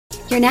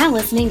You're now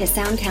listening to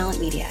Sound Talent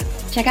Media.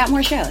 Check out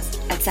more shows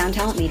at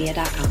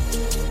soundtalentmedia.com.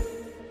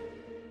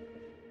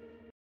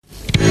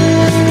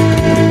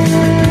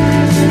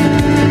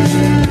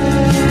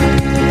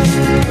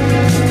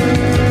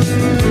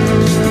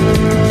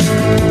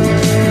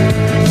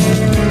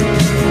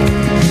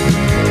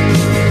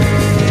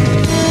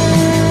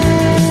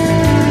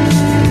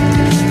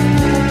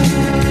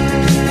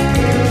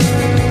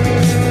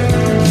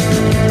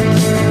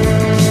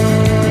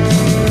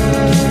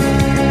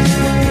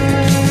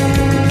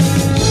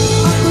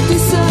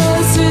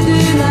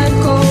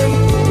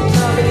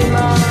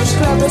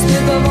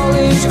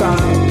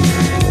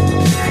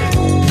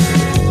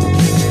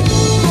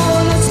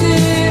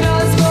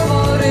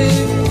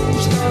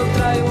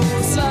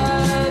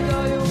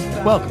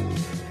 Welcome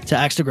to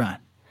Axe to Grind,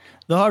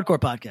 the hardcore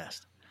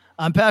podcast.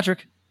 I'm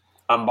Patrick.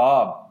 I'm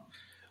Bob.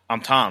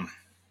 I'm Tom.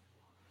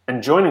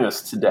 And joining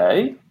us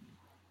today,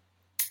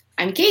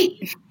 I'm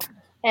Kate.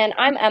 And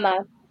I'm Emma.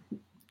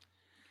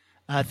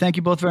 Thank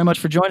you both very much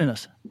for joining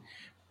us.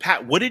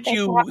 Pat, what did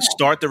you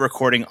start the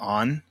recording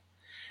on?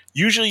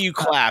 Usually you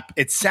clap.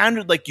 It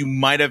sounded like you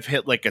might have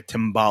hit like a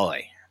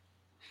timbale.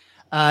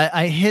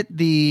 I hit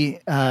the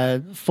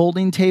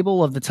folding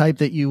table of the type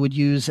that you would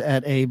use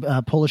at a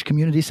Polish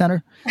community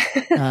center.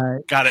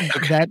 Got it.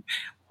 Okay.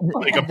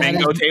 Like a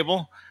bingo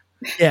table?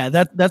 Yeah,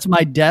 that's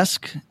my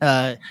desk.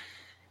 I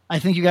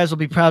think you guys will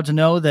be proud to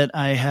know that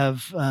I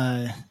have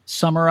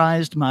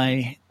summarized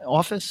my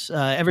office.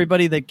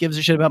 Everybody that gives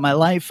a shit about my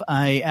life,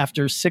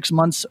 after 6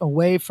 months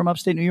away from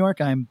upstate New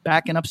York, I'm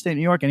back in upstate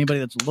New York. Anybody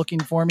that's looking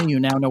for me, you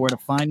now know where to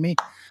find me.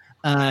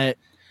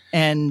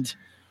 And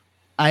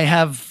I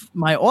have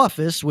my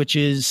office, which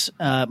is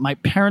my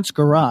parents'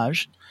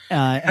 garage,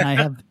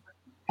 and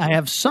I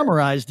have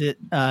summarized it,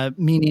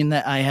 meaning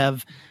that I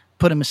have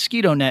put a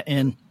mosquito net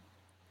in.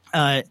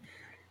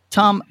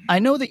 Tom, I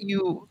know that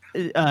you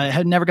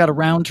had never got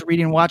around to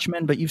reading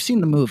Watchmen, but you've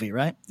seen the movie,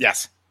 right?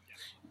 Yes.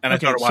 And I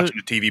started watching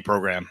a TV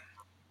program.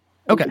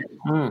 Okay.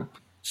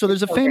 So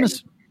there's a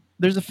famous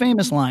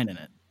line in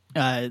it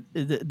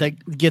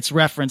that gets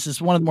referenced. It's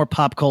one of the more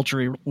pop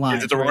culture lines.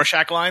 Is it the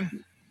Rorschach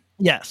line?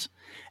 Yes.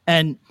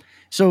 And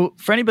so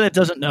for anybody that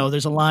doesn't know,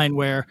 there's a line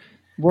where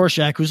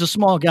Rorschach, who's a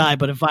small guy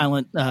but a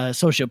violent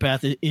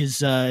sociopath,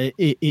 is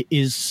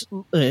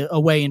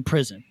away in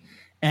prison,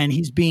 and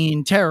he's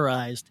being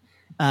terrorized.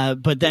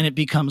 But then it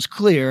becomes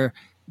clear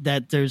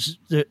that there's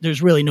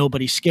really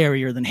nobody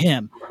scarier than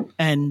him,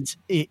 and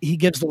he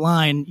gives the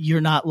line,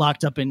 "You're not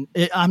locked up in.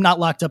 I'm not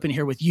locked up in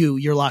here with you.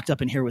 You're locked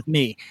up in here with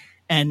me,"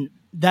 and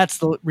that's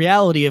the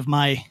reality of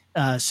my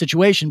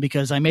situation,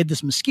 because I made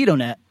this mosquito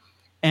net,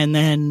 and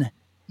then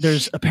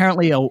there's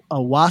apparently a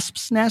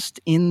wasp's nest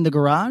in the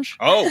garage.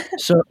 Oh,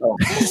 so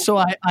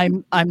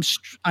I'm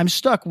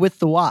stuck with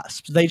the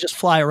wasps. They just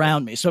fly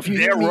around me. So if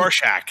they're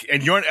Rorschach,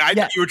 and I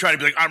thought you were trying to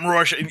be like, I'm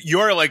Rorschach. And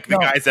you're like the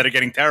guys that are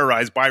getting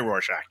terrorized by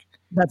Rorschach.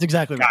 That's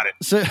exactly right. Got it.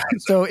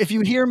 So if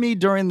you hear me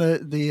during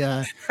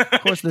the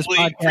course of this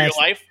podcast, for your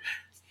life,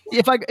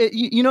 if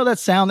you know that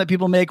sound that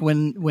people make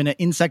when an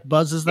insect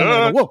buzzes them,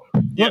 they go,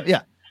 whoa,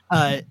 yeah,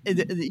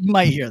 you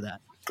might hear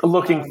that.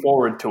 Looking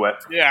forward to it.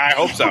 Yeah, I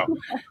hope so.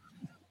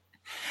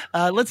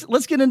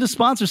 Let's get into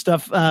sponsor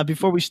stuff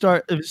before we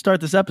start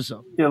this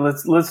episode. Yeah,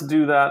 let's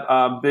do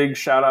that. Big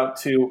shout out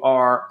to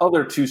our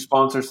other two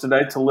sponsors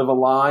today, To Live a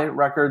Lie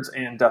Records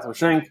and Death Wish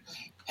Inc.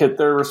 Hit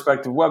their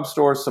respective web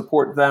stores,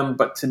 support them.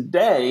 But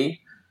today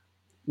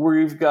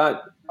we've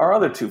got our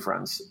other two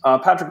friends.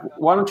 Patrick,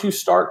 why don't you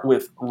start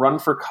with Run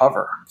for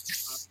Cover?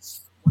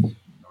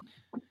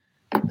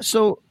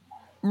 So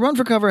Run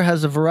for Cover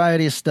has a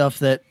variety of stuff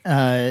that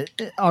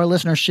our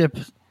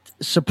listenership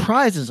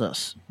surprises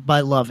us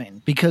by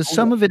loving, because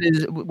some of it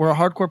is, we're a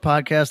hardcore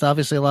podcast.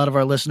 Obviously, a lot of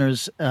our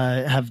listeners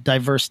have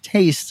diverse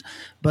tastes,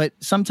 but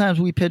sometimes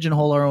we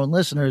pigeonhole our own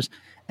listeners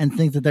and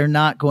think that they're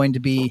not going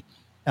to be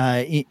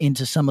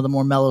into some of the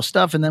more mellow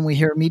stuff, and then we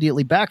hear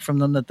immediately back from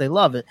them that they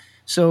love it.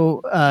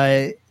 So,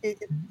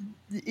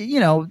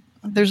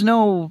 there's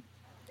no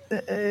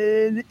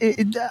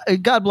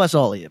God bless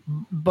all of you,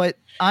 but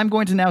I'm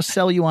going to now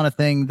sell you on a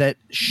thing that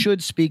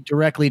should speak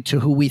directly to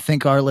who we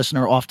think our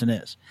listener often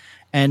is.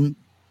 And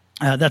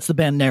that's the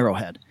band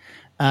Narrowhead.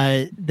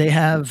 They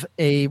have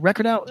a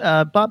record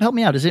out. Bob, help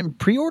me out. Is it in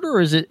pre-order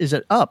or is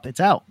it up? It's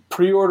out.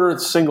 Pre-order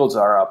singles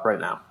are up right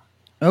now.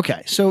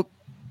 Okay, so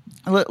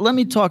let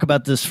me talk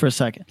about this for a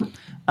second.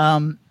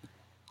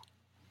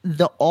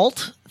 The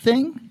alt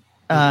thing,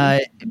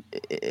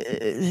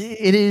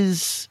 it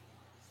is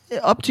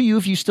up to you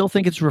if you still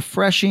think it's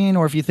refreshing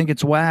or if you think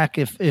it's whack,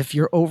 if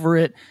you're over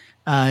it.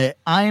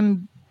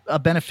 I'm a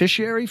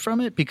beneficiary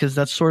from it because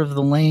that's sort of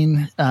the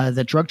lane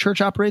that Drug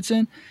Church operates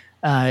in.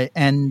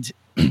 And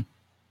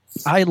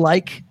I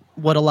like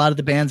what a lot of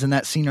the bands in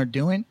that scene are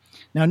doing.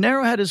 Now,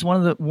 Narrowhead is one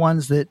of the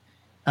ones that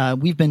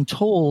we've been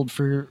told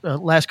for the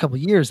last couple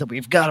of years that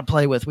we've got to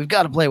play with.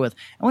 And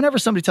whenever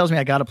somebody tells me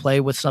I got to play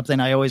with something,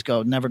 I always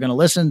go, never going to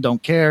listen,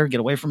 don't care, get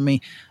away from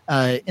me.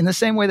 In the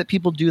same way that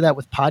people do that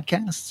with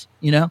podcasts,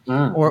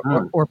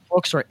 or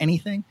books or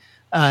anything.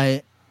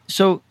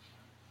 So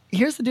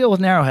here's the deal with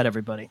Narrowhead,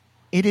 everybody.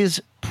 it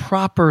is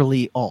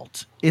properly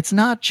alt. It's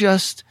not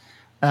just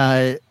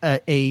a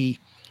new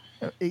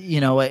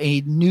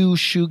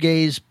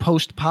shoegaze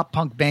post pop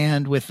punk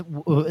band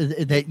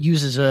that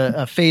uses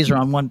a phaser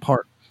on one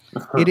part.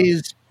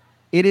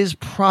 It is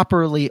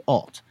properly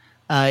alt.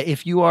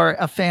 If you are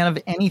a fan of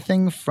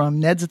anything from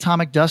Ned's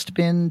Atomic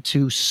Dustbin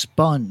to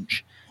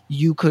Sponge,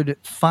 you could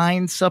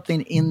find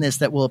something in this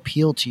that will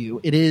appeal to you.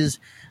 It is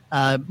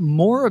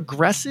more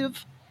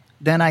aggressive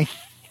than I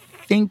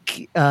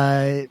think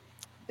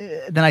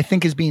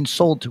is being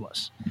sold to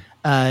us.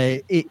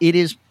 It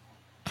is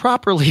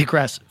properly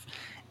aggressive.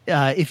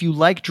 If you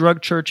like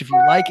Drug Church, if you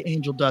like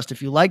Angel Dust,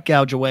 if you like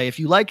Gouge Away, if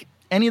you like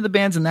any of the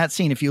bands in that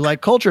scene, if you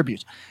like Culture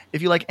Abuse,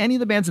 if you like any of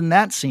the bands in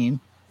that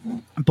scene,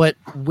 but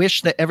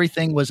wish that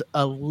everything was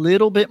a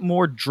little bit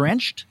more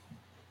drenched,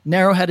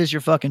 Narrowhead is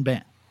your fucking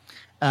band.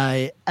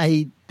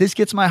 This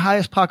gets my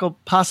highest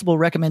possible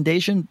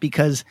recommendation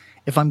because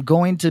if I'm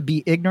going to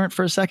be ignorant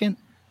for a second,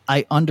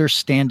 I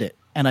understand it,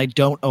 and I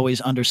don't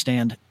always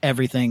understand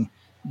everything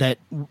that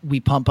we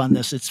pump on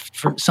this.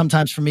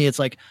 Sometimes for me, it's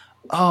like,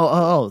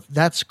 oh,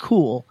 that's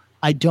cool.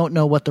 I don't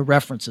know what the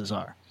references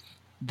are.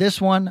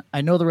 This one,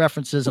 I know the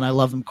references, and I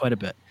love them quite a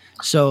bit.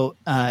 So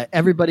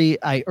everybody,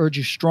 I urge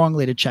you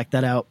strongly to check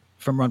that out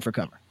from Run for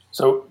Cover.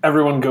 So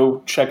everyone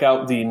go check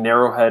out the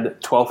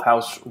Narrowhead 12th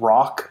House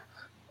Rock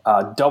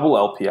double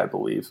LP, I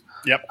believe.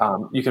 Yep.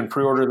 You can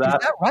pre-order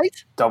that. Is that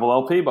right? Double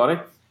LP,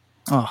 buddy.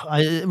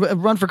 Oh,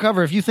 Run for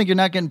Cover. If you think you're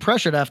not getting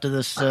pressured after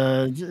this,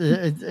 I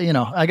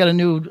got a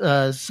new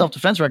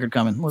self-defense record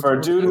coming. For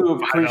a dude who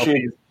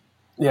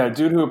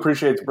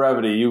appreciates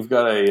brevity, you've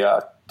got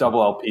a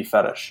double LP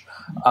fetish.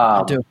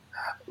 I do.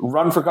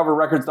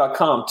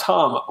 Runforcoverrecords.com.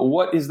 Tom,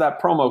 what is that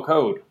promo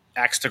code?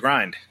 Axe to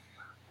Grind.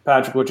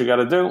 Patrick, what you got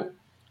to do?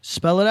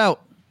 Spell it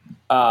out.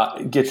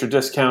 Get your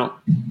discount.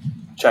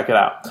 Check it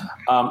out.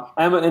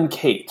 Emma and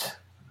Kate.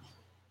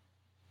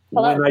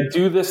 Hello. When I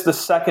do this the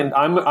second,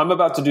 I'm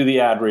about to do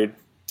the ad read.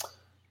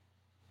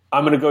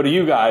 I'm going to go to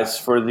you guys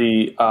for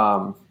the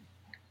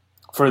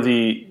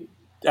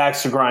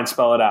Axe to Grind,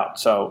 spell it out.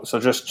 So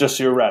just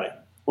so you're ready.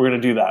 We're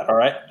going to do that, all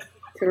right?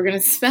 So we're going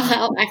to spell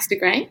out Axe to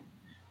Grind?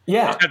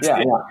 Yeah.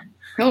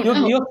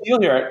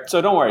 You'll hear it,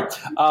 so don't worry.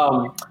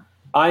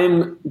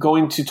 I'm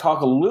going to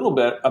talk a little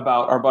bit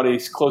about our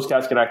buddies Closed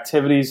Casket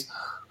Activities,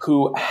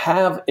 who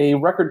have a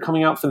record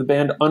coming out for the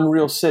band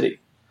Unreal City.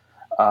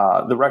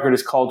 The record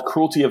is called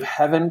Cruelty of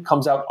Heaven,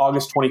 comes out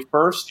August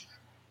 21st.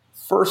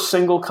 First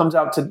single comes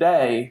out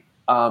today.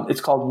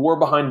 It's called War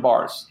Behind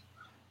Bars.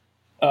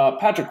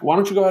 Patrick, why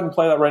don't you go ahead and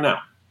play that right now?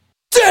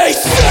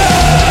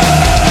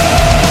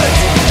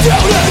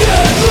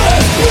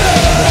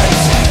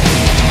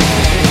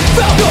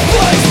 Found a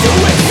place to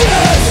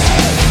exist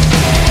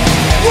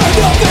where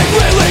nothing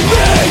really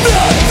means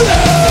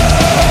nothing.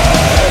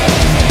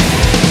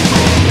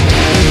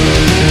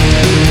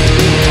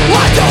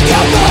 I don't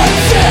got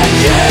months and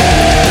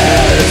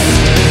years.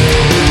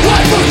 I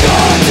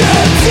forgot to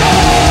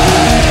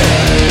die,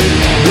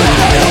 and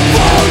I don't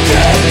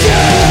forget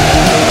you.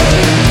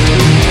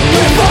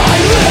 If I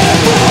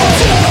live or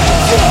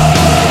die,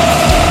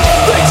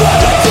 they try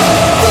to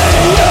turn me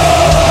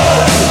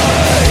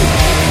away.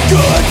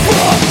 Good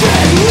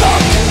fucking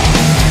luck,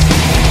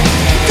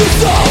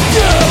 'cause I'll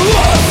kill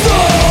us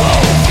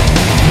all.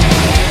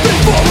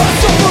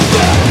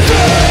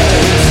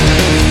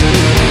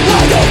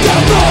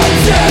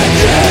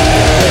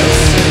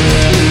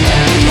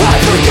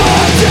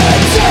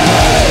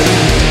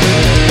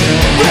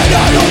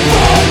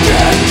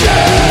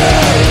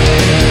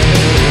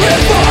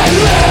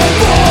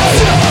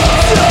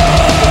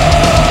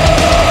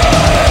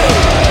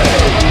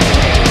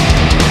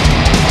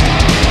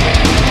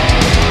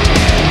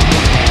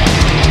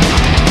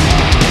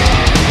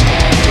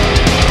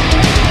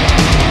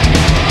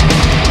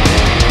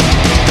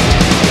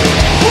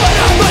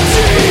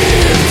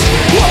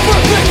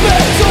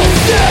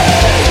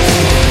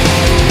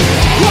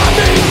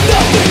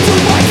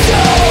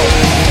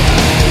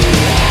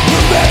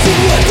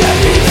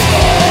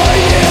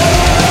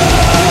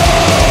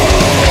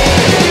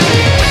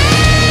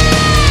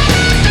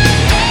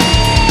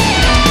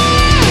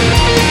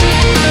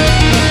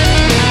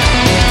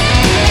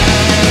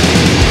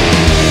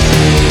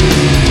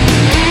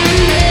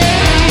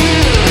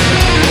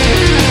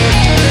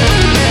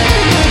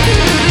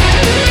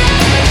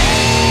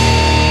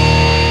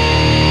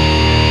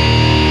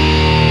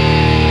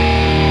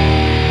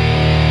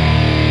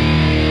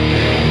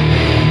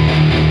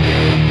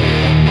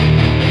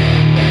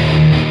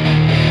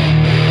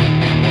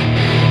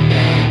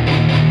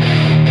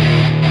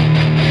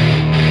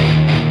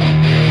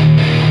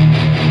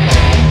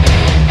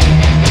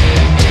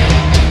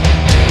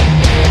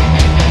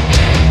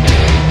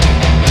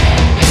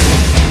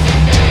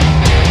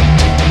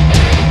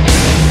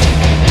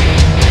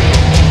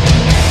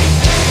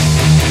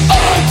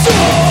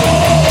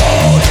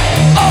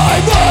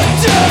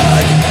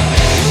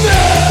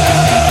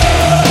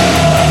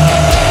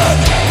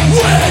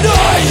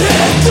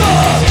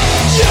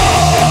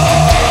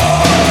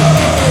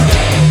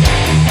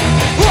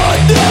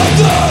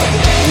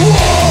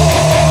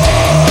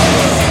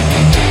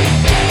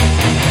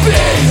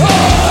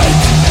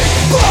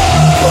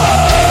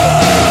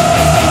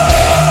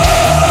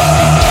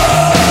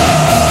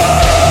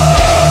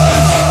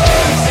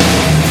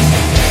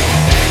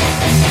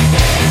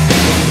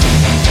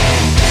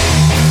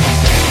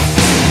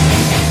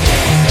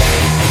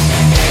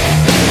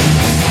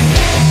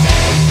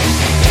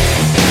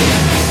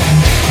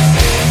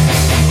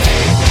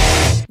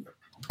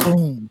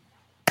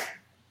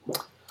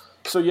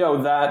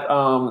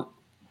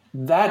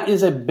 that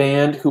is a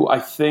band who I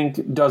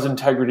think does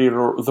integrity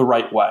the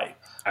right way.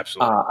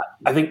 Absolutely.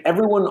 I think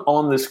everyone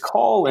on this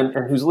call and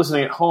who's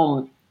listening at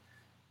home,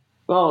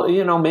 well,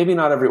 maybe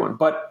not everyone,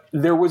 but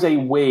there was a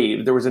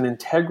wave. There was an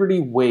integrity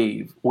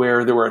wave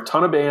where there were a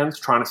ton of bands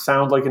trying to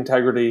sound like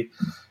Integrity,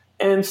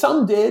 and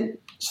some did,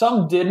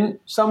 some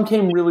didn't, some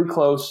came really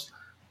close.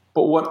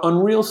 But what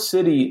Unreal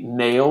City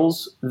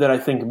nails that I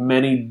think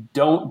many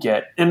don't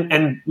get,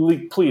 and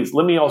please,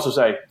 let me also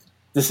say,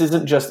 this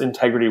isn't just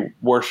integrity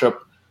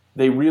worship.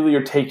 They really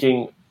are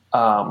taking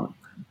a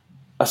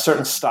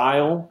certain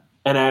style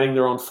and adding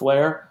their own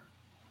flair.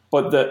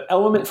 But the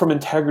element from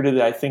Integrity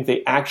that I think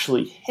they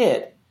actually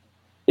hit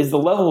is the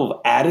level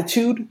of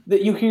attitude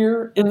that you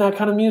hear in that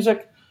kind of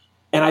music.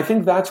 And I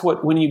think that's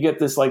what, when you get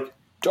this like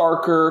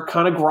darker,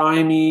 kind of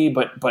grimy,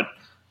 but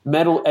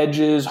metal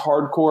edges,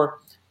 hardcore,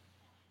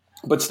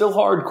 but still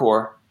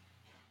hardcore,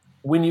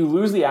 when you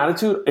lose the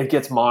attitude, it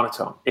gets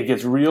monotone. It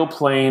gets real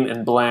plain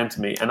and bland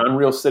to me. And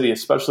Unreal City,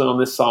 especially on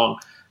this song,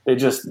 they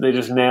just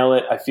nail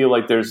it. I feel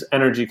like there's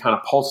energy kind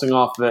of pulsing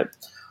off of it.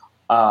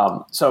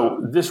 So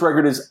this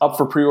record is up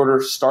for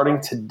pre-order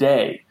starting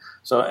today.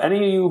 So any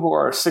of you who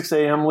are 6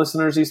 a.m.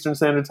 listeners Eastern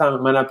Standard Time,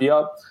 it might not be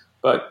up,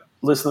 but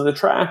listen to the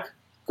track,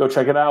 go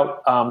check it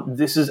out.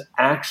 This is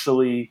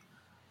actually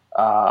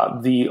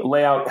the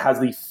layout has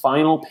the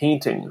final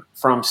painting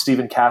from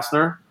Stephen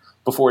Kastner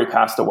before he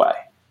passed away.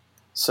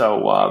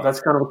 So that's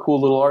kind of a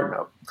cool little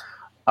art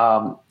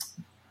note.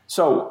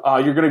 So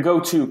you're going to go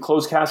to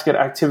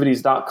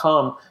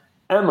closedcasketactivities.com.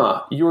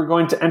 Emma, you are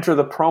going to enter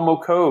the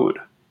promo code.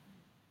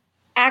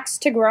 Axe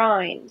to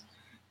grind.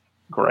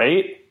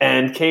 Great.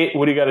 And Kate,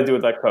 what do you got to do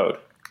with that code?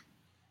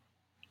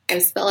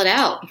 Gotta spell it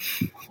out.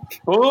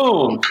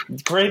 Boom.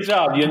 Great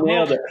job. You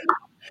nailed it.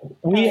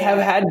 We have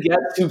had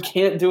guests who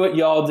can't do it.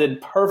 Y'all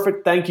did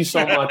perfect. Thank you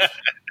so much.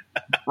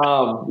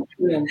 God,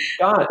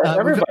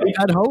 everybody. We've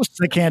had hosts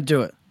that can't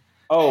do it.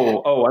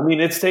 Oh, I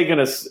mean, it's taken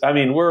us, I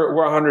mean, we're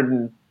 100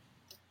 and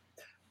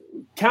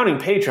counting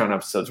Patreon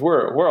episodes.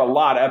 We're a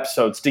lot of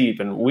episodes deep,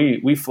 and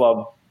we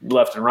flub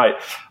left and right.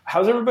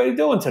 How's everybody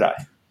doing today?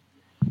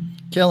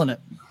 Killing it.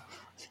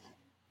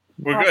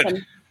 We're Awesome.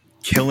 good.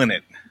 Killing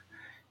it.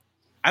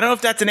 I don't know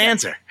if that's an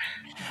answer.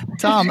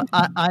 Tom,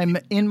 I'm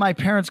in my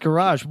parents'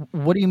 garage.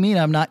 What do you mean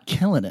I'm not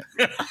killing it?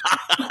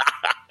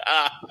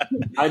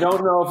 I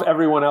don't know if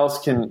everyone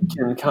else can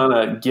kind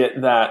of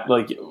get that.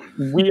 Like,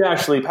 we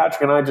actually,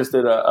 Patrick and I just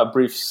did a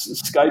brief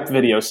Skype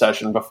video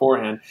session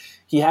beforehand.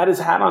 He had his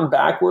hat on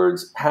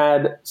backwards,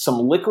 had some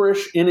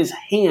licorice in his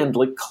hand,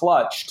 like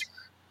clutched,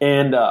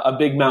 and a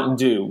big Mountain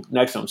Dew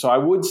next to him. So I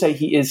would say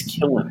he is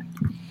killing it.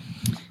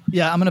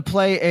 Yeah, I'm going to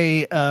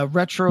play a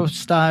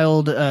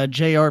retro-styled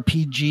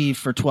JRPG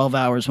for 12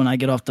 hours when I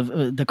get off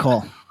the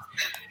call.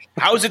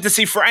 How is it to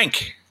see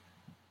Frank?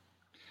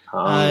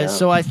 Yeah.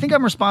 So I think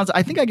I'm responsible.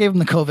 I think I gave him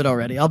the COVID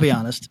already. I'll be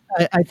honest.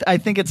 I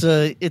think it's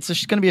going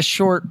to be a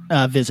short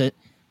visit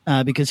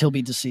because he'll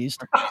be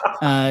deceased.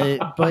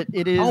 But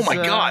it is. Oh my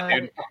God,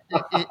 dude!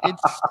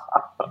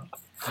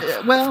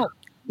 Well,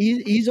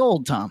 he's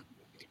old, Tom.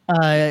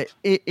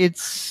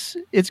 It's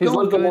He's going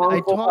lived a good. long I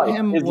taught life.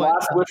 him His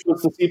last wish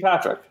was to see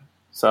Patrick,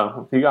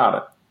 so he got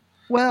it.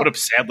 Well, What a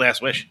sad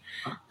last wish.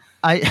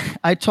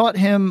 I taught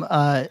him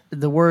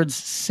the words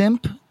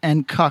simp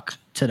and cuck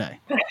today.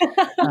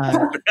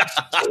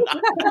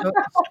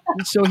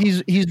 So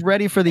he's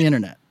ready for the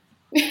internet.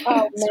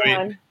 Oh, Sweet.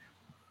 man.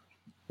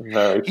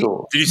 Very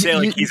cool. Did you say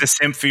like he's a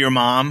simp for your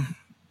mom?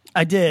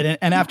 I did,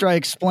 and after I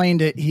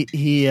explained it,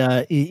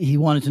 he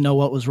wanted to know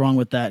what was wrong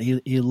with that.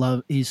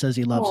 He says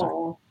he loves her.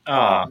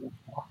 Aw.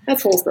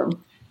 That's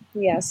wholesome.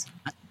 Yes.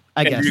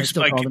 I And guess. I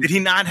still call did he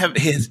not have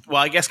his?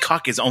 Well, I guess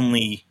cuck is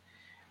only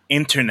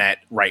internet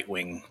right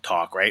wing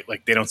talk, right?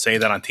 Like they don't say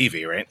that on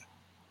TV, right?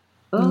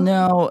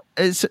 No,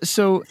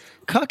 so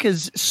cuck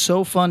is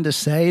so fun to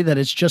say that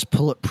it's just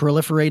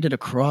proliferated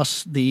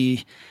across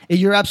the.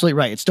 You're absolutely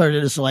right. It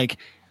started as like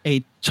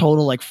a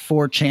total like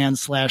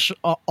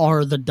 4chan /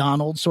 are the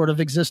Donald sort of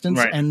existence,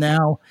 Right. and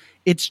now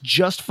it's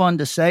just fun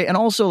to say. And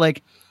also,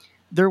 like,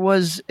 there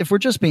was, if we're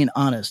just being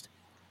honest,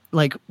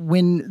 like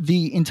when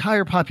the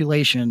entire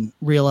population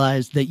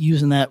realized that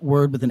using that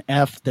word with an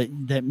F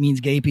that means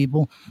gay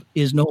people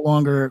is no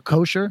longer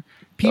kosher,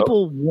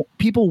 people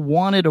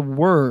wanted a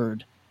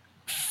word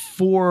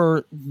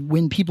for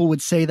when people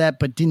would say that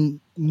but didn't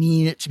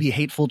mean it to be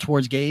hateful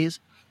towards gays.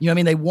 You know what I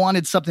mean? They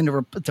wanted something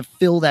to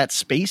fill that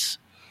space.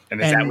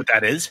 And is that what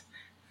that is?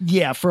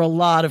 Yeah, for a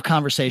lot of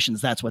conversations,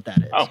 that's what that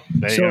is. Oh,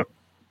 there you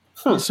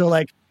go. So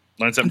like,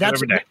 Learn something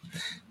every day.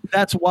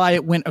 that's why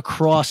it went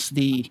across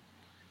the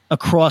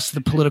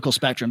political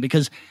spectrum,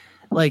 because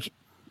like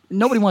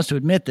nobody wants to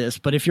admit this,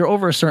 but if you're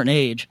over a certain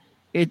age,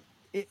 it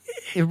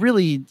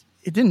really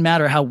didn't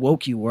matter how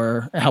woke you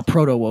were, how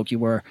proto woke you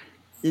were.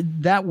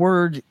 That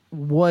word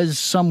was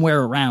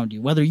somewhere around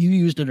you, whether you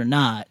used it or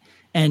not.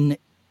 And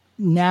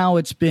now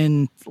it's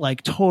been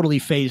like totally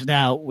phased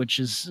out, which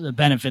is a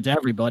benefit to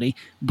everybody.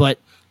 But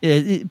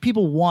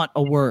people want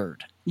a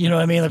word, You know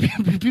what I mean? Like,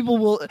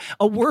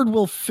 a word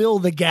will fill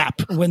the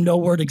gap when no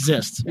word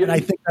exists. And I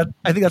think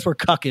that's where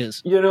cuck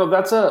is. You know,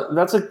 that's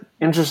a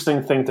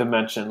interesting thing to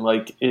mention,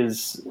 like,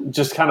 is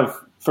just kind of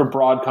for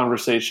broad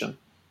conversation.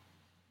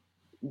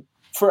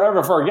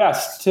 Forever for our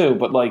guests too,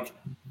 but like,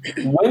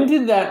 when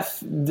did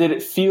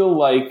it feel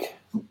like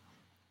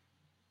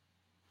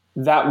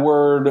that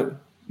word,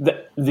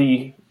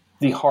 the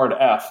hard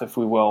F, if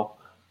we will,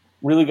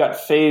 really got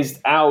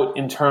phased out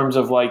in terms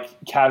of like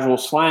casual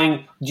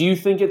slang? Do you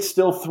think it's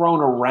still thrown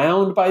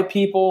around by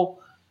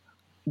people?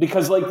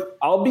 Because like,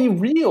 I'll be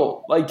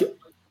real, like,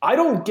 I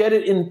don't get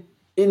it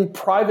in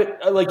private,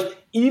 like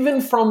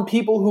even from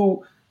people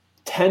who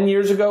 10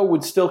 years ago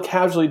would still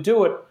casually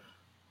do it.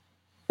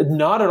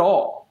 Not at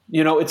all.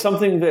 You know, it's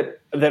something that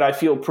I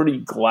feel pretty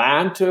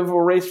glad to have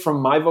erased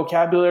from my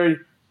vocabulary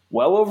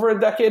well over a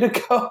decade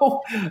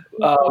ago.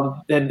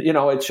 And, you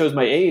know, it shows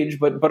my age,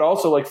 but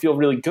also like feel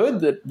really good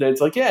that it's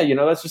like, yeah, you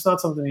know, that's just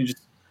not something you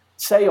just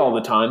say all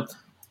the time.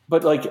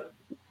 But like,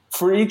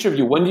 for each of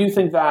you, when do you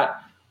think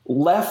that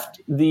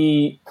left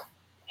the,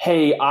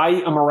 hey, I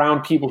am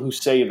around people who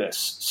say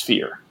this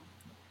sphere?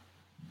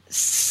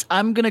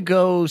 I'm going to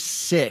go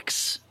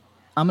 6.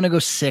 I'm going to go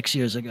 6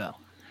 years ago.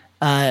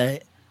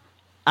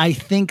 I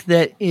think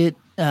that it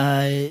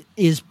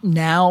is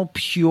now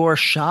pure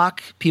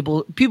shock.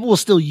 People will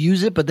still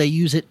use it, but they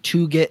use it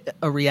to get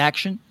a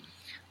reaction,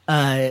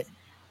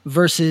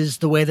 versus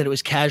the way that it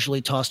was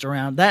casually tossed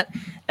around. That,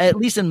 at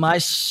least in my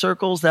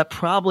circles, that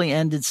probably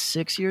ended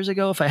 6 years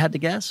ago, if I had to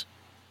guess.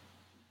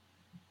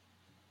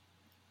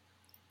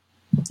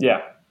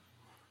 Yeah.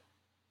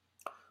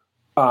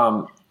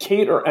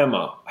 Kate or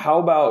Emma, how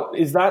about,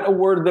 is that a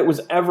word that was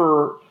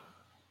ever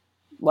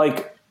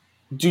like,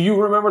 do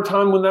you remember a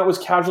time when that was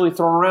casually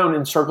thrown around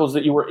in circles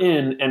that you were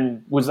in?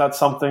 And was that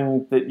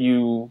something that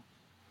you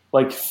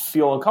like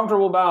feel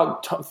uncomfortable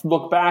about,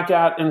 look back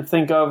at and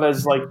think of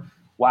as like,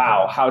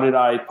 wow, how did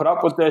I put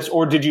up with this?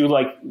 Or did you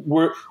like,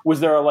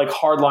 was there a like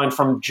hard line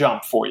from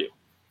jump for you?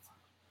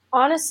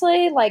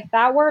 Honestly, like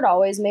that word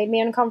always made me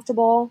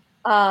uncomfortable.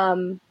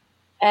 And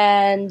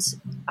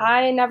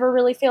I never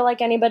really feel like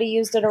anybody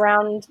used it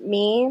around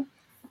me,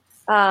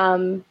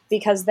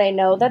 because they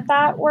know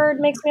that word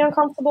makes me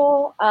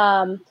uncomfortable.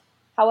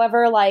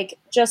 However, like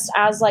just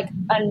as like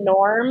a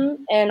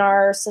norm in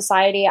our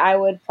society, I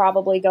would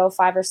probably go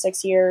 5 or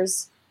 6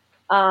 years.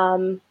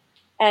 And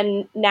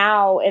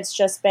now it's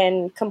just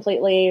been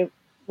completely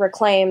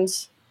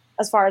reclaimed,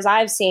 as far as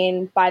I've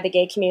seen, by the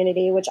gay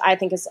community, which I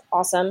think is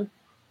awesome.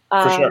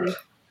 For sure.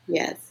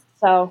 Yes.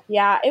 So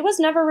yeah, it was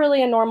never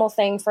really a normal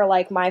thing for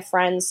like my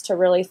friends to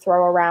really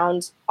throw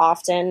around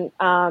often,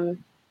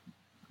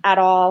 at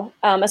all,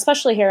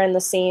 especially here in the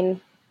scene.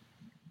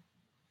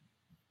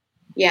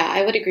 Yeah,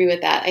 I would agree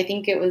with that. I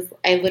think it was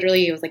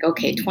like,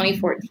 okay,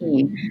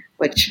 2014,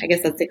 which I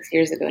guess that's 6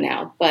 years ago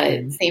now,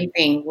 but same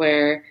thing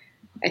where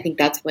I think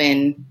that's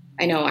when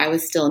I know I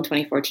was still in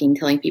 2014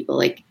 telling people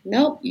like,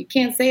 nope, you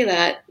can't say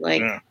that.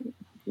 Like,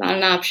 not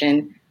an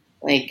option.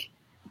 Like,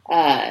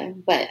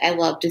 but I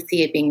love to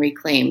see it being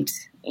reclaimed,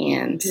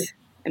 and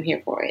I'm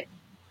here for it.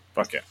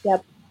 Fuck yeah.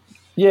 Yep.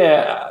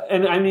 Yeah,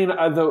 and I mean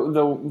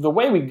the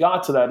way we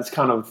got to that is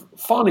kind of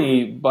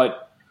funny,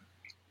 but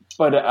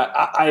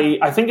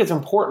I think it's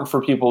important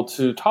for people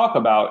to talk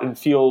about and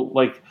feel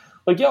like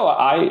yo,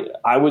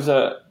 I was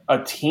a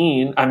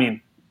teen. I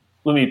mean,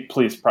 let me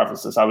please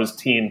preface this: I was a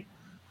teen.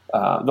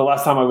 The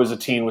last time I was a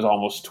teen was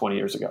almost 20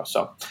 years ago.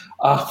 So,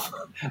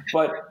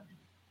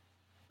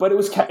 but it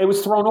was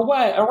thrown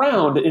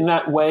around in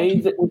that way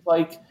that was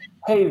like,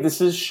 hey,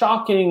 this is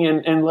shocking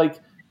and like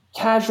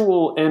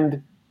casual.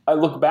 And I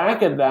look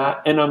back at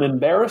that and I'm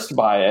embarrassed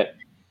by it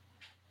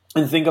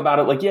and think about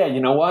it like, yeah,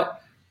 you know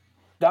what?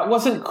 That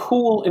wasn't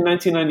cool in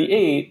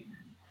 1998.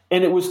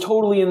 And it was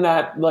totally in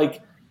that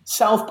like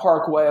South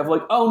Park way of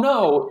like, oh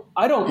no,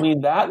 I don't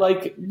mean that.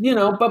 Like, you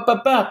know, but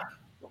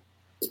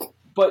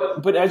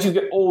as you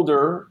get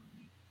older,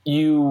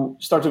 you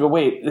start to go,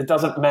 wait, it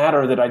doesn't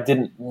matter that I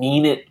didn't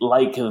mean it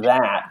like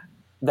that.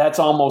 That's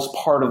almost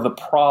part of the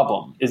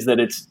problem, is that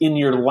it's in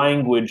your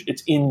language,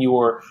 it's in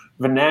your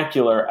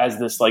vernacular as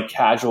this like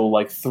casual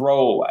like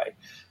throwaway.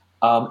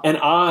 And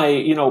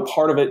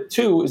part of it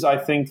too is I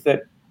think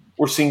that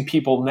we're seeing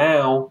people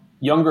now,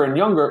 younger and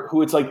younger,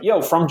 who it's like,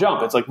 yo, from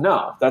jump, it's like,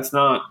 no, that's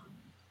not,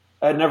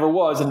 that never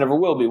was and never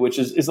will be, which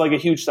is like a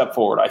huge step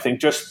forward, I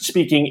think, just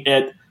speaking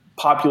at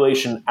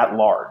population at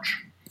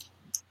large.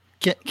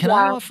 Can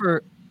I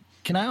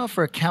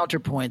offer a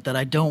counterpoint that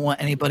I don't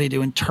want anybody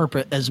to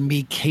interpret as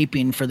me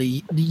caping for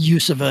the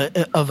use of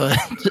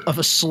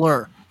a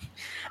slur?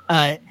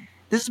 This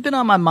has been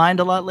on my mind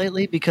a lot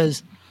lately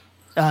because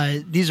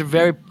this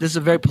is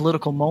a very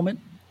political moment,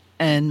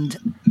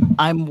 and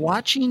I'm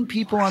watching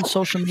people on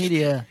social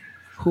media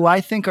who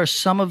I think are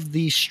some of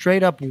the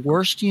straight up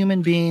worst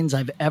human beings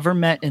I've ever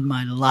met in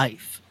my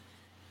life.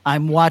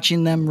 I'm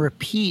watching them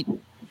repeat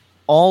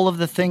all of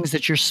the things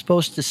that you're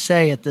supposed to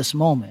say at this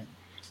moment.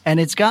 And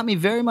it's got me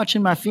very much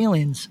in my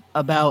feelings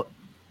about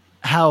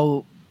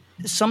how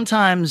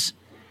sometimes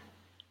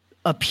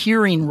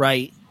appearing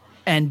right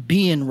and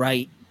being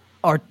right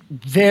are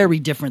very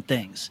different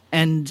things.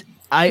 And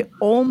I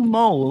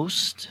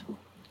almost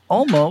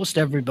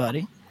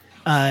everybody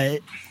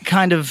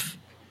kind of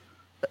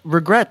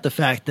regret the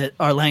fact that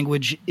our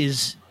language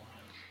is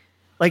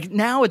like,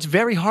 now it's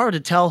very hard to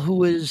tell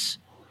who is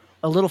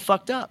a little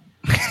fucked up.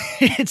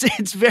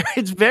 It's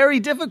very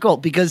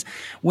difficult because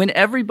when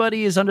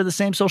everybody is under the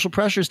same social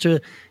pressures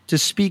to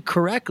speak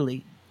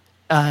correctly,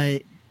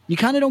 you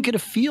kind of don't get a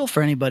feel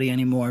for anybody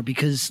anymore.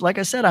 Because, like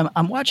I said,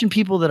 I'm watching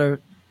people that are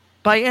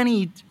by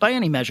any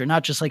measure,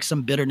 not just like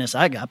some bitterness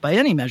I got, by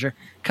any measure,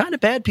 kind of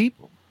bad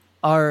people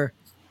are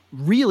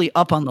really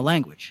up on the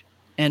language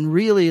and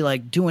really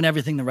like doing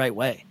everything the right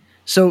way.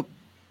 So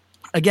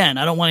again,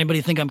 I don't want anybody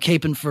to think I'm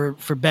caping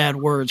for bad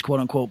words, quote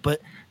unquote,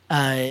 but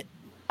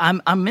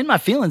I'm in my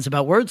feelings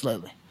about words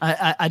lately.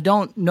 I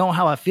don't know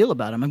how I feel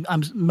about them.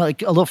 I'm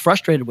like a little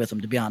frustrated with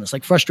them, to be honest.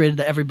 Like frustrated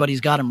that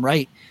everybody's got them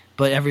right,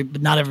 but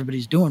not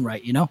everybody's doing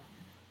right. You know?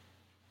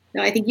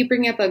 No, I think you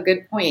bring up a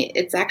good point.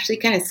 It's actually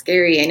kind of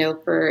scary. I know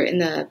in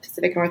the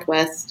Pacific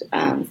Northwest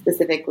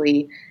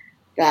specifically,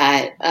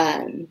 that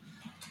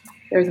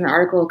there was an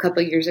article a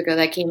couple of years ago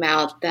that came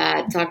out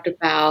that talked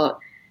about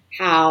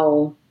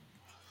how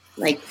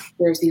like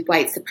there's these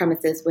white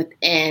supremacists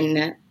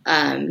within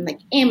like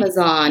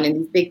Amazon and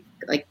these big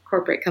like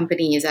corporate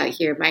companies out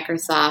here,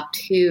 Microsoft,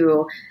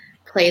 who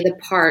play the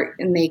part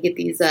and they get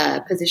these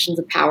positions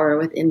of power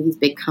within these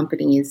big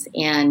companies,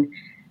 and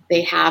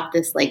they have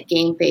this like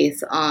game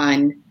face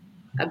on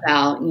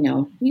about, you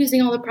know,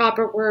 using all the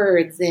proper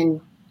words and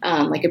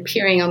like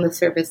appearing on the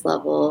surface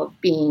level,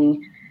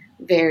 being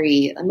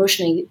very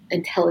emotionally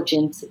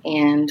intelligent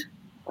and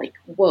like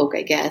woke,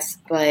 I guess,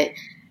 but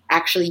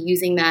actually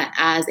using that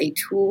as a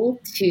tool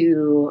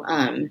to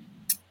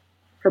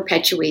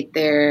perpetuate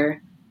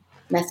their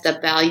messed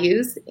up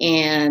values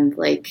and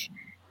like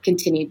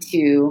continue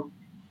to,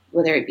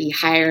 whether it be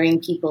hiring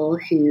people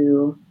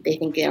who they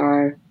think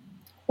are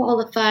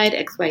qualified,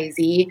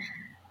 XYZ.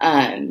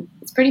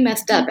 It's pretty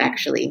messed up,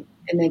 actually.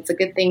 And it's a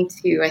good thing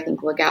to, I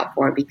think, look out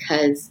for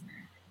because,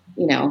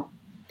 you know,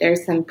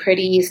 there's some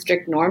pretty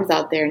strict norms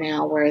out there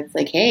now where it's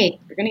like, hey,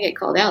 you're going to get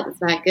called out.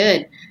 That's not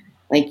good.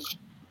 Like,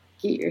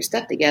 get your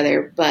stuff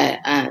together. But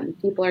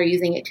people are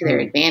using it to their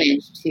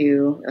advantage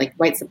to, like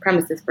white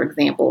supremacists, for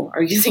example,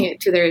 are using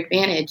it to their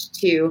advantage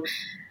to,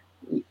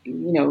 you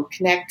know,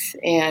 connect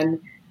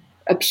and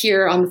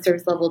appear on the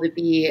surface level to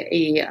be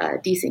a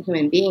decent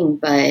human being,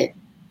 but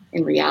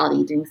in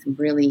reality doing some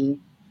really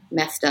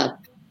messed up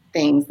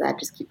things that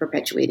just keep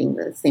perpetuating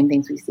the same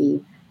things we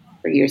see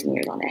for years and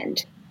years on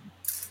end.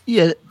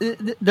 Yeah,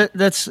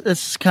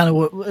 that's kind of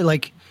what,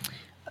 like,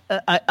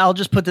 I'll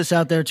just put this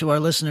out there to our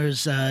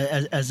listeners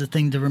as a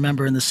thing to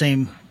remember in the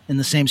same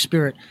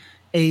spirit.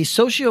 A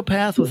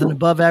sociopath with an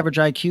above average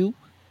IQ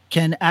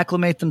can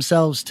acclimate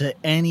themselves to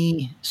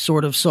any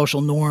sort of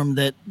social norm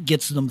that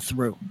gets them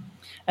through.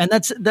 And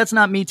that's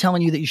not me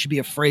telling you that you should be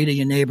afraid of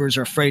your neighbors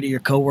or afraid of your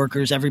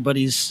coworkers.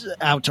 Everybody's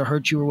out to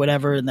hurt you or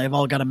whatever, and they've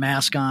all got a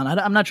mask on.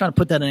 I'm not trying to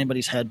put that in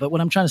anybody's head, but what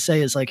I'm trying to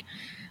say is like,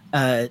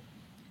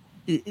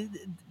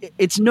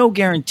 it's no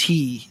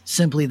guarantee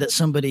simply that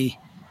somebody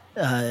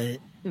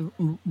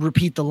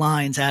repeat the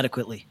lines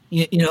adequately.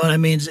 You know what I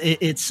mean?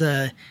 There's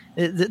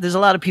a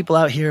lot of people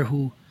out here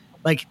who,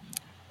 like,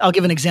 I'll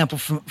give an example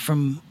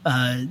from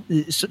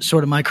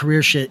sort of my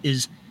career shit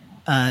is,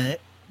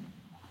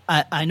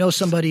 I know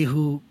somebody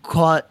who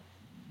caught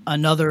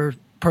another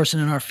person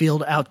in our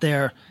field out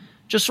there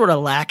just sort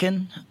of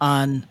lacking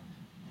on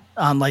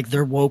like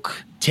their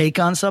woke take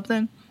on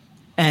something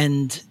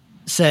and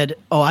said,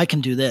 "Oh, I can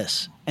do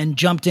this," and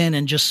jumped in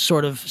and just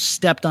sort of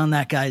stepped on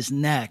that guy's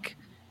neck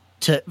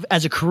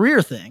as a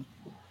career thing.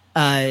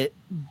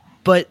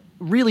 But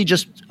really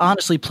just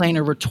honestly playing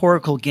a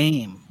rhetorical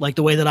game, like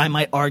the way that I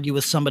might argue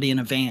with somebody in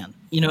a van.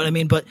 You know what I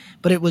mean? But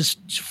it was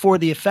for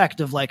the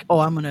effect of like, oh,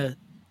 I'm going to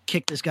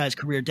kick this guy's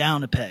career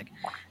down a peg.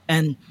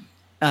 And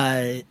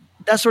that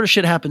sort of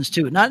shit happens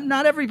too.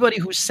 Not everybody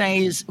who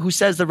says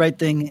the right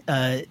thing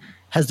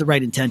has the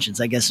right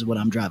intentions, I guess is what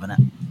I'm driving at.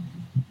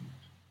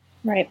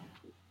 Right.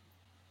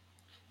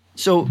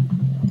 So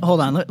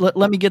hold on.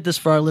 Let me get this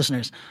for our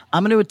listeners.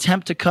 I'm going to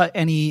attempt to cut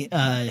any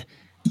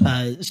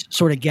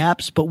sort of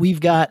gaps, but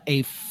we've got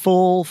a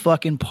full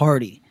fucking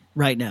party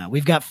right now.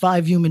 We've got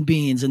 5 human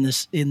beings in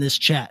this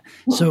chat.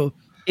 So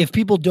if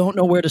people don't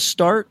know where to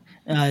start,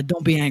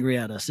 don't be angry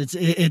at us. This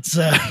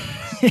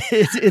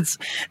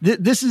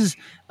is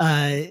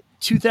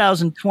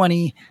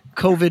 2020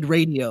 COVID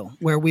radio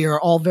where we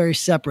are all very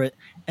separate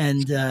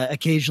and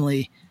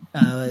occasionally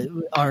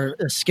are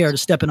scared of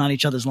stepping on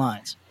each other's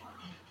lines.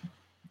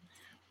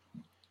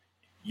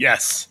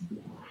 Yes.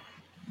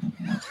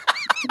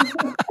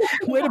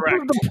 Way to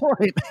prove the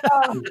point.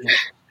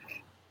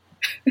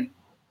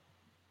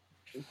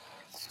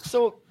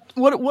 So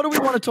what do we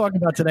want to talk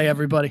about today,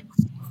 everybody?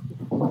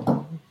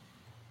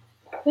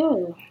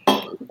 Oh,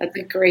 that's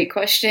a great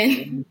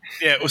question.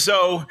 Yeah.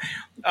 So,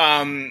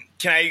 can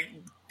I?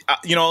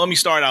 Let me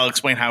start. I'll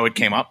explain how it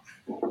came up.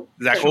 Is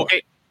that cool?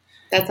 Okay.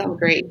 That sounds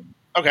great.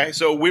 Okay.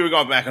 So we were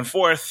going back and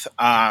forth.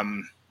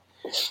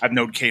 I've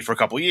known Kate for a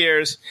couple of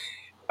years.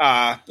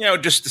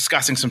 Just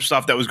discussing some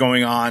stuff that was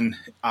going on.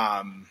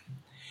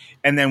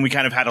 And then we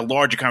kind of had a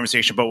larger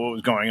conversation about what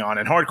was going on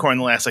in hardcore in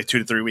the last 2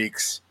 to 3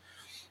 weeks.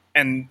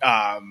 And,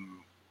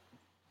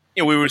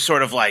 we were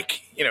sort of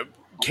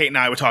Kate and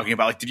I were talking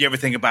about, did you ever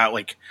think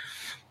about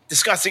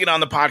discussing it on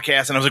the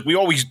podcast? And I was like, we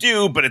always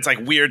do, but it's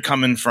weird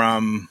coming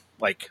from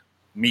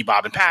me,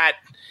 Bob, and Pat.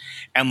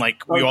 And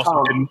we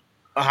also didn't.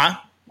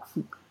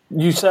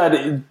 You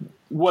said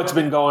what's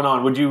been going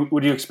on. Would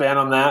you expand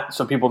on that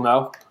so people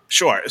know?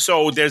 Sure.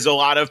 So there's a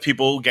lot of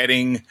people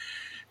getting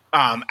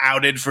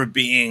outed for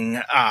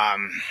being,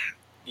 on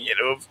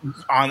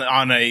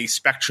a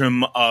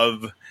spectrum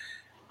of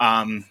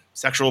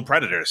sexual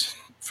predators,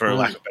 for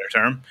lack of a better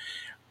term.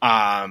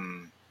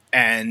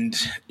 And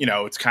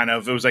it's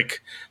it was the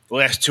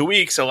last 2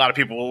 weeks, a lot of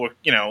people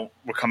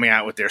were coming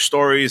out with their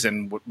stories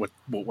and what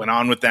went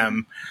on with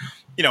them,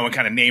 and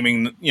kind of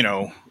naming,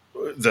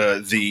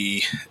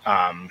 the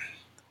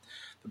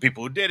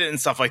people who did it and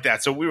stuff like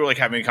that. So we were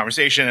having a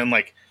conversation and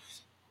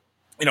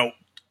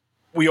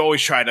we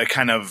always try to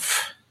kind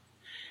of,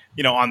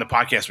 on the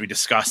podcast, we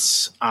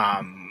discuss,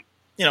 current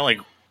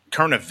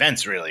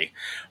events really.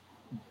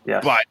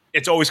 Yes. But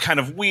it's always kind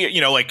of weird,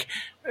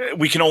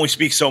 we can only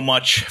speak so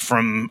much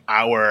from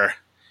our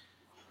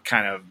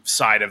kind of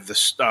side of the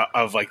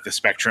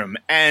spectrum.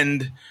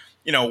 And,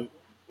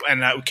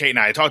 and Kate and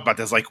I talked about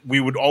this, we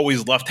would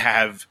always love to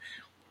have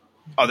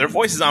other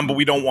voices on, but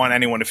we don't want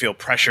anyone to feel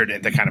pressured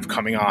into kind of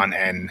coming on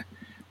and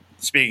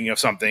speaking of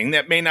something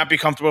that may not be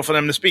comfortable for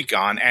them to speak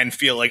on and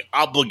feel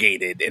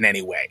obligated in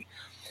any way.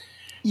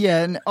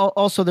 Yeah. And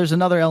also there's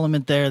another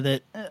element there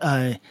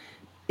that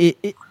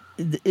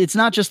it's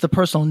not just the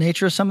personal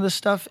nature of some of this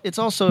stuff. It's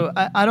also,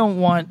 I don't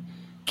want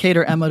Kate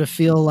or Emma to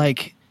feel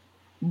like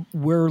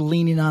we're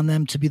leaning on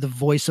them to be the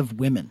voice of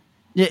women.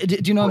 Do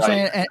you know what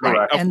I'm saying?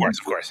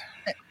 Of course.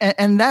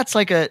 And that's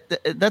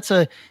that's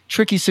a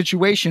tricky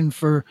situation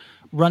for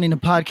running a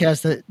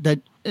podcast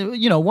that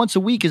once a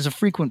week is a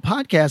frequent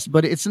podcast,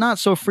 but it's not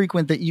so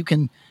frequent that you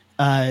can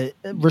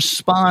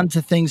respond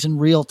to things in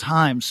real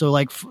time.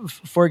 So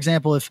for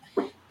example,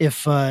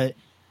 if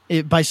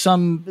by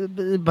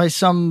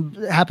some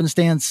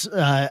happenstance,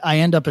 I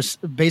end up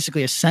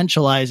basically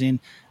essentializing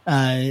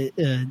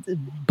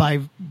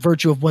by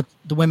virtue of what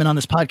the women on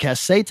this podcast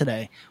say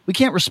today. We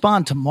can't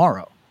respond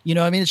tomorrow.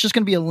 It's just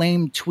going to be a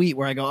lame tweet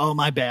where I go, "Oh,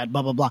 my bad,"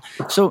 blah blah blah.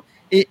 So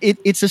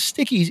it's a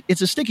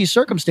sticky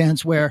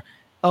circumstance where,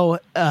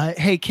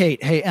 hey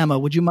Kate, hey Emma,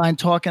 would you mind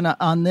talking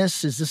on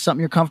this? Is this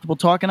something you're comfortable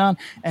talking on?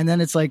 And then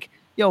it's we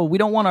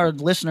don't want our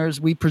listeners,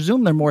 we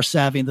presume they're more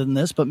savvy than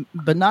this, but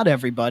not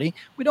everybody.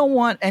 We don't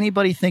want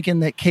anybody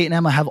thinking that Kate and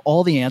Emma have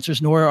all the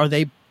answers, nor are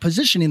they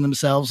positioning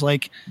themselves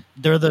like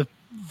they're the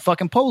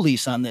fucking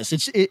police on this.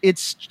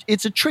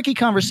 It's a tricky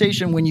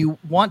conversation when you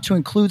want to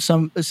include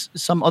some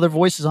other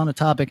voices on a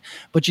topic,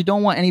 but you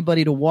don't want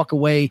anybody to walk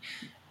away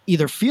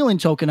either feeling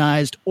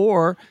tokenized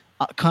or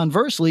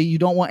conversely, you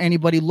don't want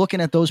anybody looking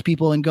at those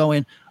people and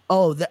going,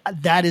 "Oh,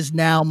 that is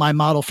now my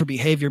model for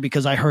behavior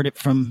because I heard it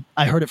from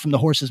the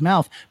horse's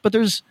mouth." But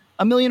there's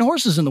a million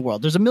horses in the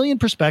world. There's a million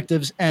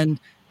perspectives, and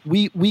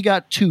we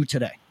got two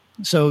today.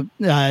 So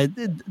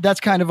that's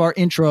kind of our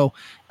intro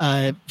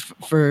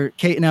for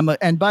Kate and Emma.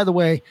 And by the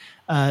way,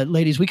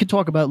 ladies, we could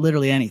talk about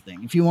literally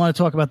anything. If you want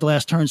to talk about the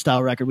last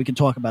Turnstile record, we can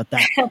talk about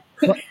that.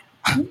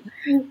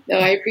 No,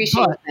 I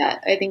appreciate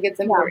that. I think it's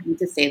important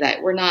to say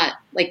that we're not,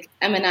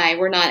 Emma and I,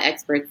 we're not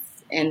experts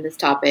in this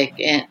topic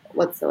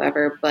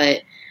whatsoever,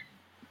 but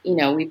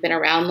we've been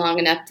around long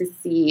enough to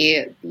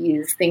see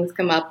these things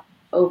come up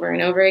over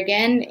and over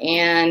again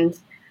and,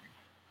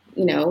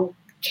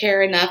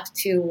 care enough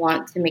to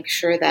want to make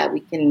sure that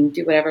we can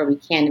do whatever we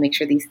can to make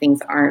sure these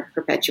things aren't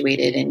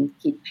perpetuated and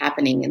keep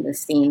happening in the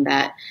scene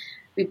that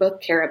we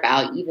both care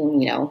about,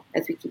 even,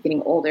 as we keep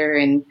getting older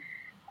and,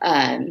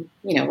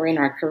 we're in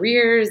our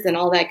careers and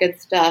all that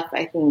good stuff.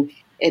 I think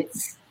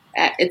it's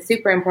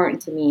super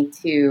important to me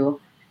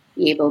to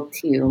be able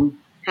to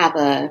have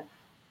a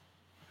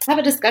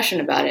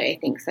discussion about it, I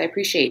think. So I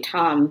appreciate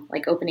Tom,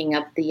 opening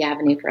up the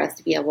avenue for us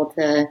to be able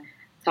to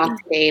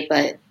talk today.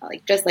 But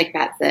just like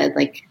Pat said,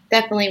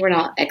 definitely we're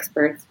not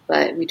experts,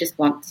 but we just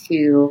want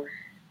to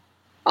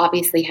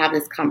obviously have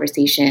this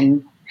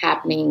conversation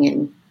happening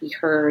and be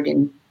heard.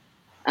 And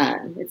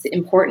it's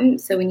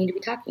important. So we need to be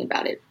talking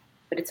about it,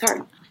 but it's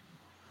hard.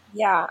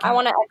 Yeah. I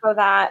want to echo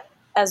that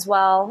as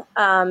well.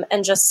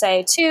 And just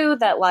say too,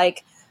 that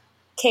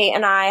Kate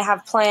and I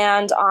have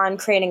planned on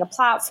creating a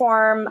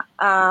platform,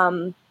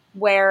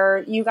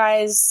 where you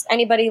guys,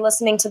 anybody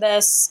listening to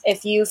this,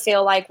 if you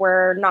feel like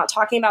we're not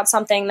talking about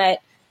something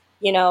that,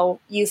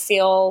 you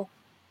feel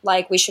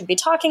like we should be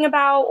talking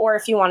about, or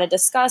if you want to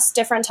discuss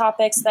different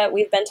topics that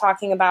we've been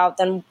talking about,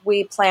 then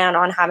we plan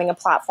on having a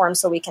platform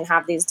so we can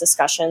have these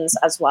discussions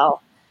as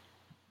well.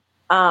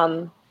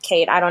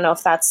 Kate, I don't know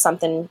if that's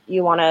something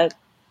you want to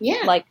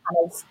kind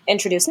of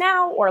introduce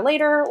now or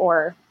later,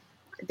 or.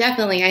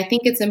 Definitely. I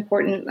think it's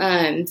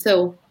important.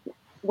 So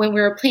when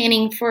we were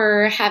planning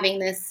for having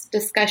this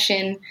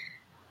discussion,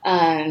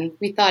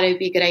 we thought it would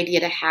be a good idea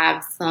to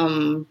have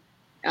some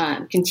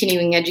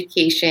continuing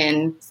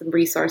education, some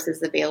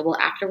resources available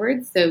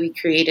afterwards. So we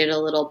created a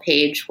little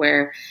page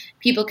where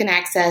people can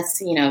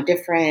access,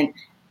 different,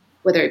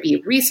 whether it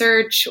be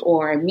research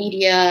or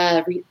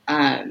media,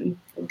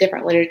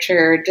 different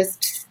literature,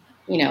 just,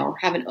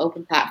 have an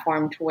open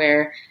platform to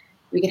where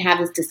we can have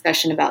this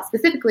discussion about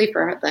specifically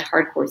for the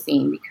hardcore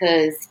scene,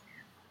 because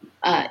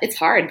it's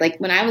hard. Like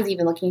when I was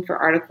even looking for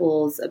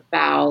articles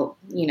about,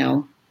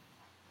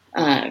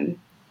 because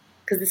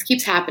this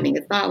keeps happening.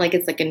 It's not like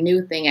it's like a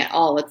new thing at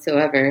all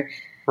whatsoever.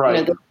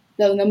 Right.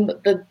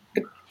 The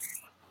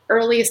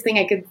earliest thing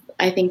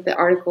I think the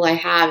article I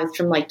have is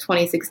from like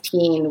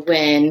 2016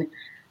 when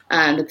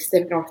the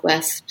Pacific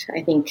Northwest,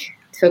 I think,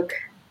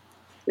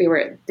 we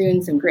were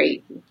doing some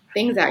great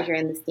things out here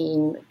in the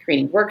scene,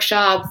 creating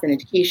workshops and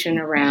education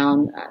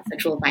around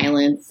sexual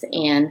violence.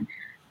 And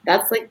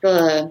that's like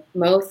the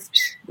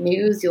most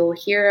news you'll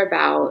hear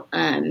about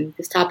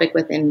this topic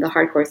within the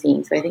hardcore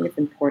scene. So I think it's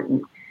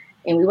important.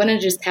 And we want to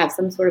just have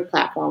some sort of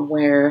platform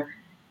where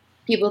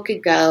people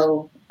could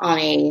go on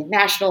a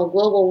national,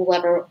 global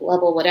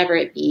level, whatever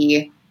it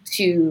be,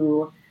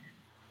 to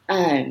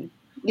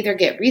either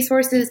get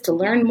resources to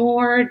learn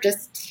more,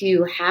 just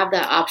to have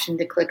that option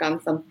to click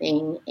on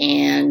something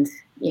and,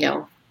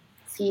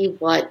 see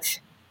what,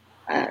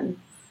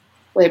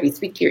 whether it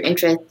speak to your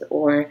interests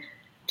or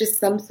just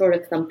some sort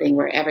of something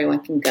where everyone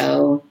can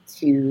go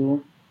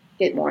to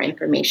get more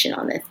information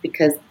on this,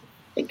 because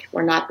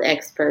we're not the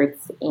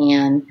experts,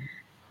 and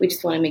we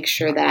just want to make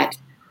sure that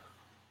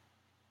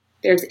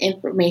there's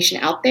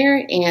information out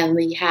there, and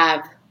we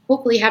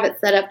hopefully have it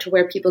set up to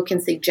where people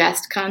can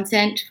suggest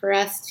content for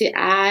us to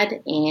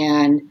add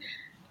and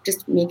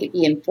just make it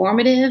be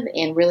informative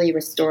and really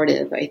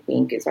restorative, I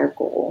think, is our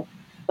goal.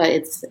 But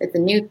it's a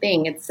new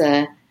thing. It's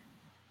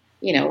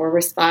we're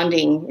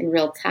responding in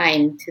real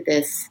time to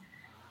this,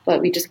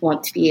 but we just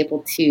want to be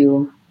able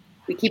to,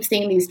 we keep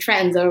seeing these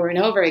trends over and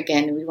over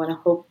again, and we want to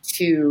hope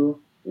to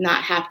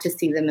not have to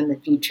see them in the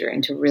future,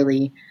 and to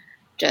really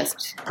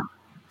just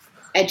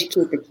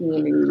educate the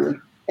community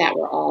that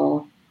we're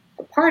all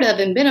a part of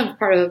and been a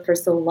part of for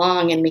so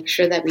long, and make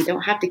sure that we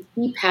don't have to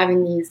keep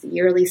having these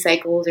yearly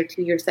cycles or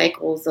 2-year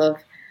cycles of,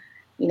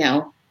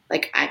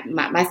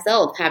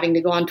 myself having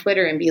to go on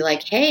Twitter and be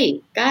like,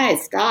 hey,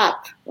 guys,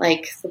 stop,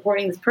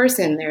 supporting this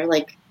person. They're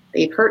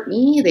they've hurt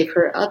me, they've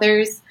hurt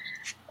others,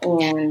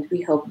 and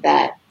we hope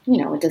that,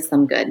 it does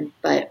some good.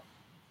 But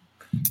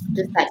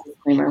just that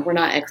disclaimer, we're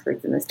not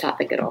experts in this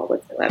topic at all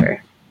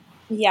whatsoever.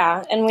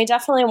 Yeah, and we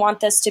definitely want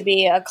this to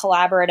be a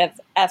collaborative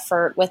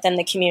effort within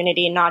the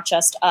community, not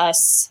just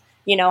us,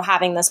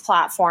 having this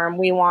platform.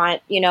 We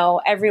want,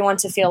 everyone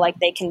to feel like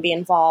they can be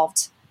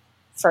involved,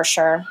 for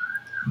sure.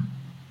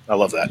 I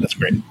love that. That's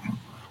great.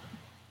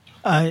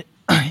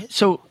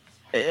 So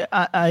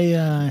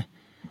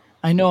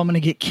I know I'm going to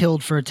get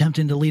killed for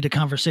attempting to lead a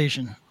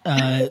conversation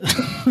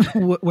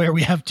where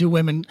we have two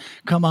women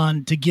come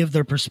on to give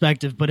their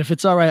perspective. But if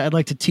it's all right, I'd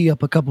like to tee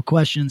up a couple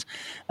questions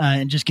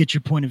and just get your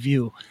point of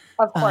view.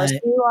 Of course,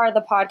 you are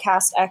the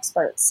podcast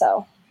experts,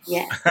 so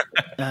yeah,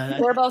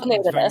 we're both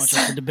new to very this.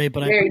 much up for debate,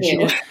 but I Very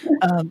appreciate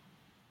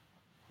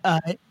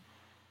it.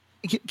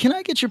 Can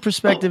I get your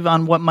perspective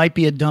on what might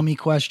be a dummy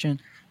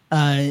question?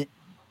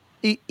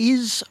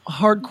 Is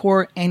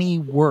hardcore any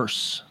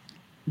worse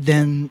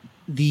than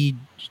the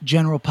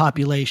general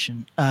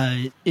population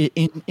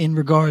in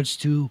regards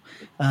to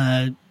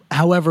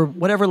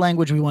whatever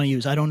language we want to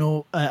use? I don't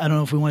know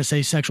if we want to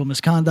say sexual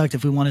misconduct,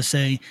 if we want to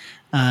say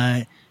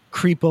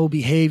creepo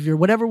behavior,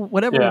 whatever we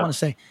want to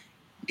say.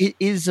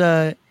 Is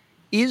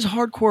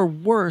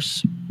hardcore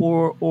worse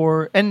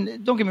or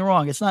and don't get me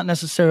wrong, it's not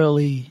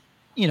necessarily,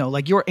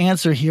 your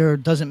answer here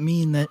doesn't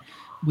mean that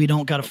we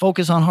don't got to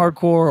focus on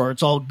hardcore or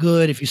it's all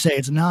good if you say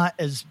it's not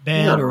as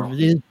bad or if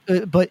it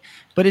is, but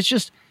it's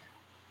just,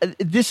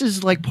 this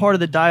is like part of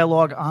the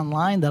dialogue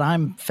online that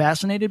I'm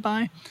fascinated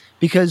by,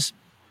 because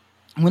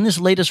when this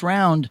latest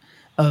round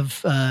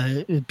of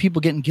people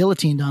getting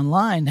guillotined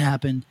online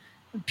happened,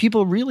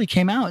 people really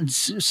came out and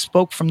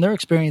spoke from their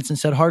experience and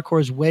said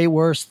hardcore is way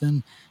worse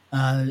than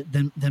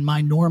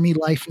my normie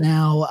life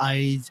now.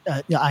 I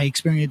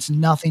experienced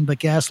nothing but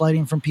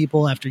gaslighting from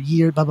people after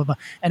years, blah, blah, blah.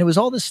 And it was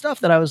all this stuff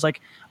that I was like,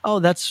 oh,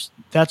 that's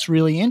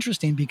really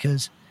interesting,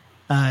 because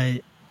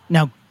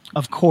now,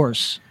 of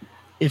course,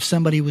 if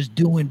somebody was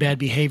doing bad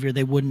behavior,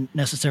 they wouldn't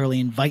necessarily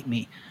invite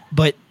me.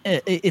 But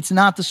it's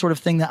not the sort of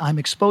thing that I'm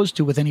exposed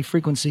to with any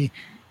frequency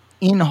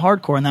in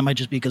hardcore, and that might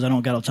just be because I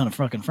don't got a ton of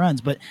fucking friends.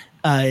 But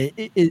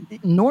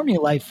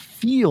normie life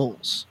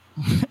feels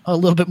a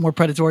little bit more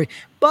predatory.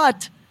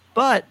 But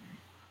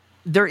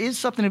there is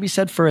something to be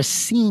said for a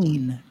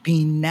scene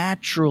being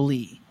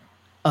naturally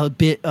a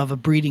bit of a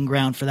breeding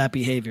ground for that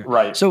behavior.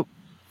 Right. So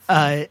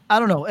I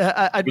don't know. Was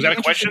that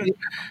a question?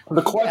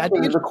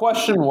 The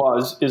question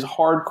was, is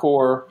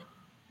hardcore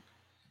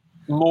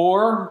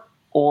more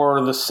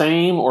or the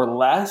same or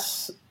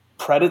less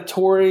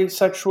predatory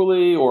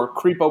sexually or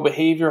creepo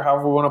behavior,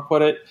 however we want to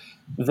put it,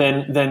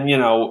 than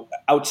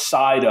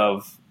outside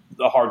of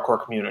the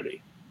hardcore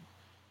community?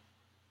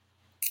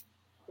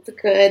 It's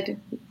a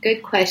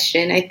good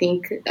question. I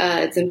think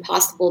it's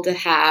impossible to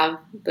have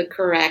the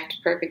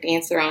perfect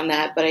answer on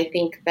that. But I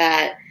think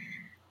that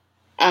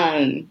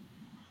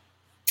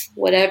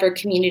whatever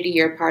community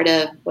you're part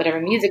of, whatever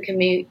music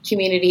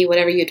community,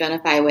 whatever you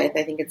identify with,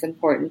 I think it's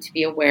important to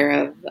be aware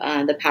of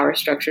the power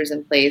structures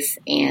in place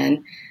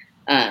and,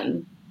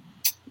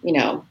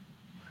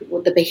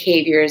 with the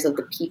behaviors of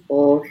the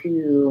people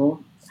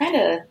who kind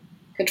of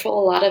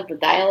control a lot of the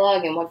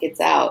dialogue and what gets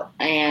out.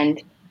 And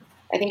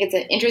I think it's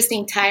an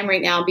interesting time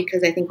right now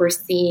because I think we're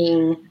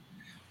seeing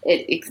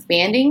it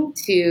expanding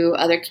to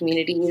other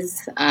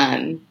communities,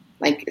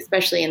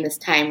 especially in this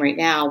time right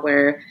now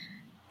where,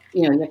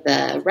 you have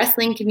the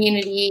wrestling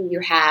community, you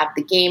have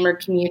the gamer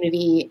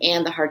community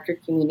and the hardcore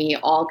community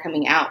all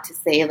coming out to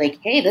say like,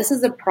 hey, this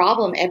is a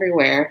problem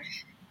everywhere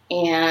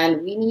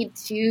and we need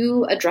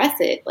to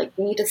address it. Like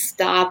we need to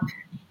stop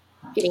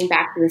getting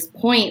back to this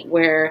point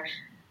where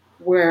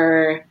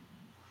we're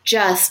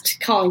just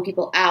calling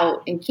people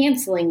out and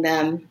canceling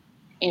them,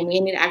 and we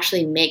need to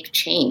actually make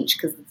change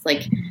because it's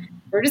like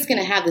we're just going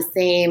to have the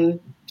same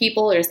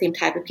people or the same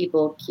type of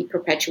people keep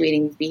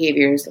perpetuating these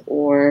behaviors,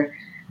 or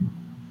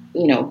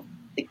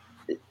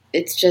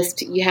it's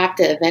just you have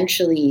to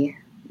eventually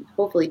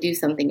hopefully do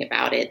something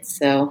about it.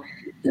 So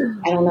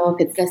I don't know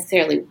if it's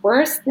necessarily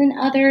worse than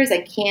others.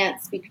 I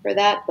can't speak for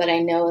that, but I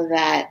know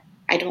that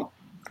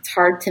it's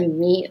hard to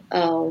meet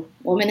a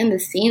woman in the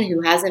scene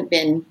who hasn't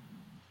been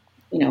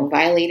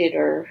violated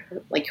or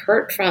like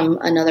hurt from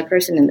another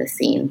person in the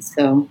scene.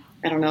 So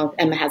I don't know if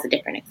Emma has a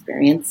different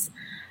experience.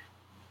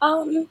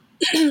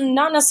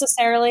 Not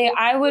necessarily.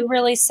 I would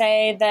really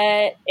say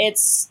that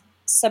it's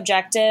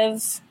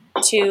subjective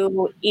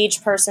to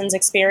each person's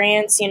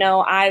experience.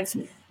 I've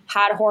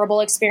had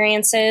horrible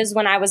experiences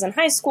when I was in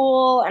high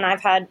school, and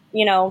I've had,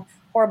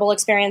 horrible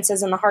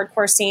experiences in the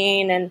hardcore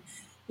scene. And,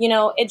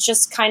 it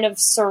just kind of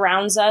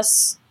surrounds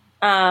us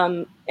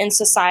in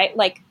society,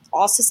 like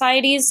all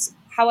societies.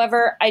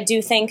 However, I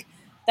do think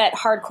that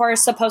hardcore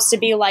is supposed to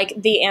be like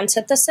the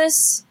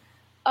antithesis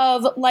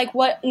of like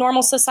what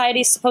normal society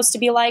is supposed to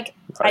be like.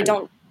 Right.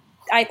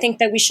 I think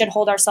that we should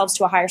hold ourselves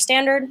to a higher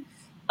standard.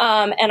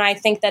 And I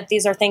think that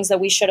these are things that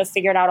we should have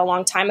figured out a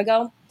long time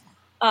ago.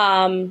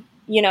 I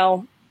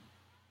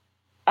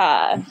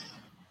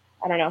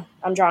don't know.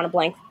 I'm drawing a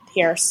blank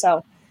here.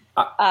 So,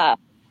 sorry,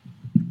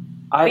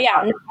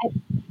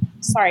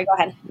 go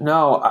ahead.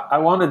 No, I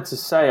wanted to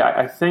say,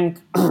 I think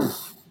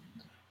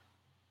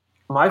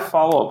my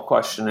follow-up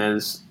question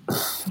is,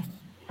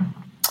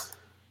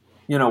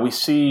 we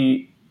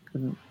see,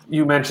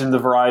 you mentioned the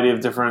variety of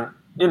different,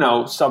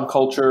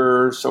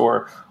 subcultures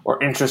or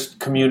interest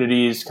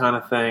communities kind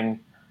of thing,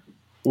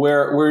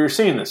 where you're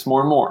seeing this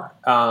more and more,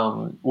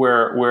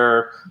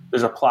 where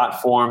there's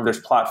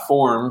there's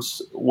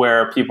platforms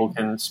where people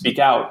can speak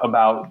out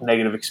about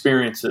negative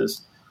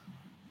experiences.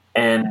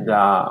 And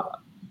I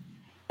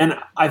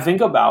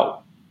think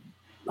about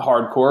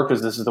hardcore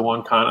because this is the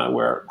one kind of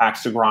where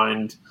Axe to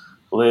Grind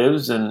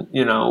lives, and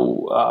the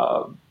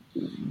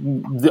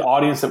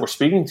audience that we're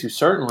speaking to,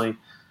 certainly.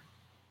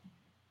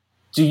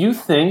 Do you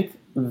think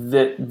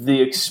that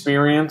the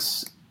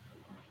experience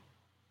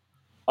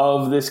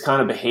of this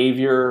kind of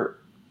behavior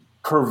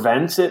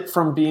prevents it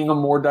from being a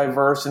more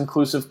diverse,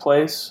 inclusive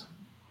place?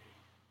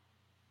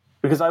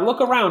 Because I look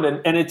around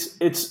and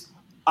it's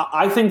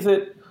I think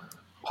that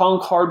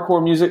punk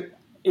hardcore music,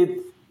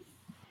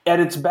 at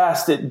its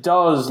best, it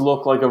does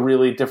look like a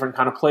really different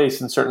kind of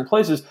place in certain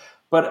places.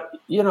 But,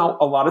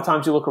 a lot of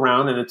times you look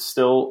around and it's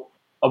still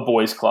a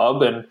boys'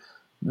 club, and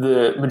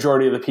the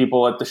majority of the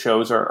people at the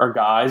shows are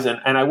guys. And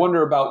I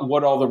wonder about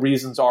what all the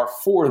reasons are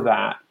for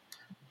that.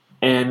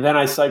 And then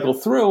I cycle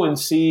through and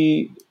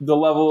see the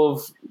level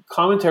of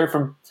commentary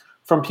from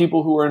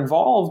people who are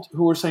involved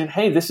who are saying,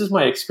 hey, this is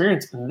my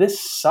experience and this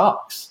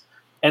sucks.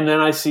 And then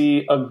I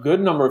see a good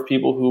number of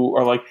people who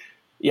are like,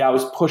 yeah, I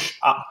was pushed.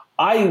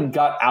 I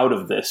got out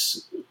of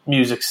this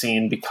music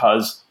scene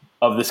because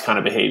of this kind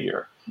of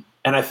behavior.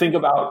 And I think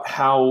about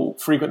how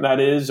frequent that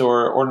is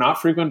or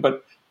not frequent,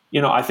 but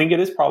I think it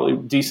is probably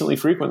decently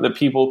frequent that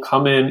people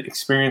come in,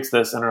 experience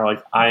this, and are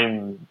like,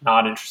 I'm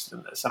not interested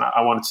in this. And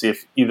I want to see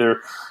if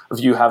either of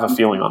you have a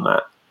feeling on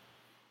that.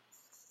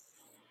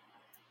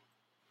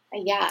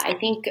 Yeah, I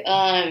think,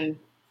 I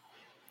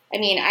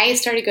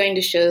started going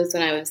to shows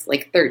when I was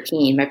like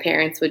 13. My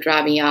parents would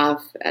drop me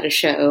off at a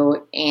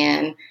show,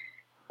 and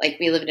like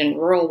we lived in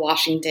rural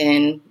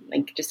Washington,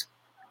 like just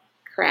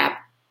crap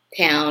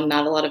town,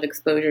 not a lot of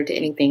exposure to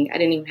anything. I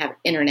didn't even have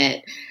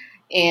internet.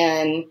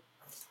 And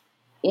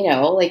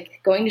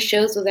like going to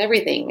shows was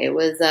everything. It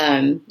was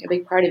a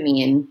big part of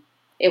me. And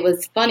it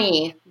was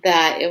funny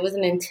that it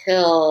wasn't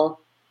until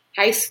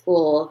high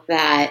school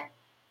that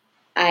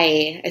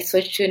I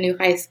switched to a new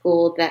high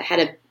school that had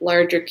a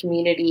larger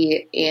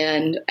community,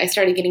 and I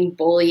started getting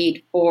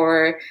bullied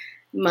for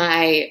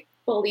my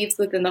beliefs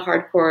within the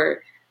hardcore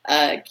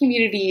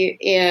community.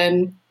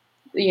 And,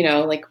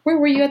 like, where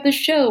were you at the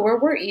show? Where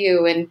weren't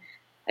you? And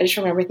I just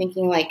remember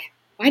thinking, like,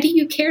 why do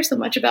you care so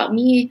much about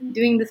me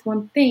doing this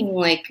one thing?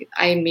 Like,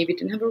 I maybe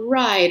didn't have a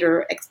ride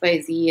or X, Y,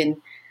 Z. And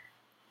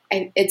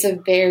it's a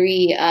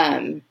very,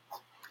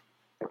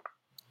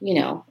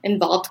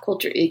 involved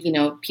culture.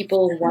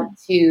 People want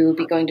to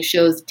be going to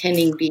shows,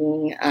 attending,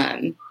 being,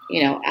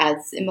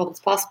 as involved as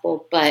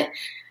possible, but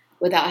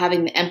without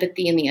having the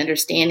empathy and the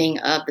understanding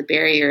of the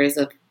barriers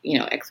of,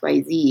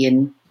 XYZ.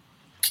 And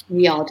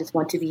we all just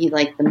want to be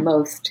like the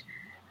most,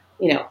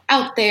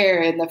 out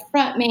there and the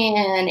front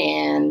man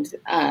and,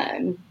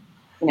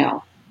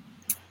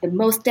 the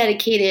most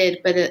dedicated.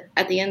 But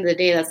at the end of the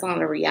day, that's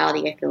not a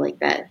reality. I feel like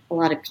that a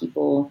lot of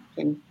people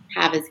can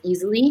have as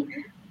easily.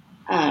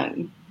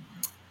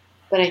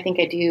 But I think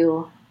I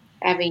do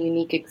have a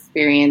unique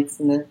experience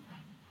in the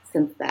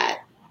sense that,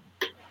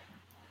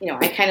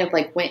 I kind of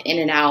like went in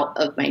and out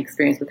of my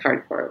experience with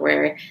hardcore,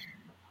 where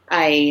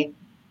I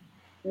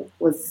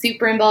was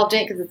super involved in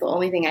it because it's the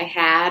only thing I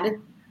had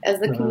as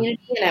the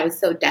community, and I was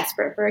so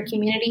desperate for a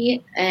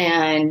community,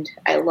 and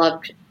I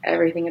loved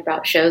everything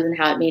about shows and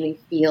how it made me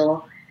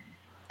feel.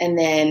 And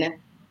then,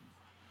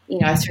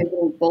 I started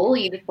getting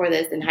bullied for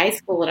this in high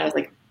school, and I was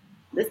like,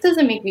 this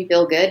doesn't make me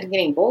feel good,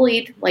 getting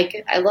bullied.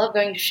 Like, I love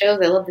going to shows,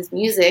 I love this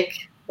music,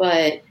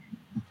 but,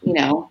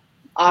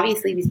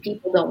 obviously these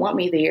people don't want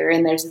me there.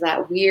 And there's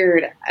that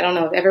weird, I don't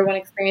know if everyone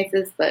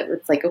experiences, but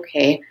it's like,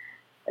 okay,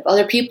 if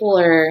other people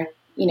are,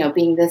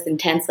 being this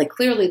intense, like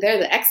clearly they're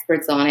the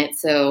experts on it.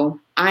 So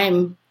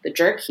I'm the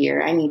jerk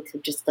here. I need to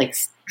just like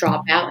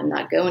drop out and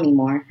not go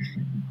anymore.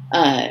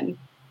 And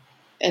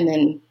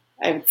then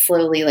I would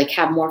slowly like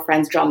have more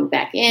friends draw me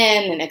back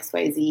in and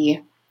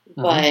XYZ.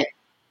 But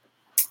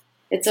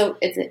it's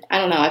I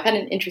don't know. I've had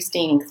an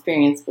interesting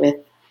experience with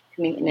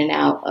coming in and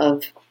out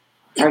of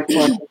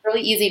hardcore. It's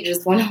really easy to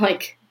just want to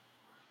like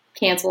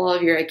cancel all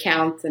of your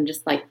accounts and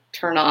just like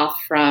turn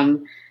off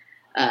from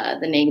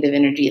the negative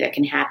energy that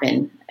can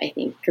happen, I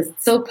think, because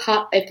it's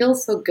it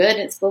feels so good. And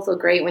it feels so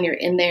great when you're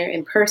in there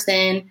in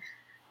person.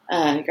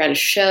 You're at a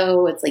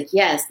show. It's like,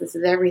 yes, this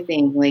is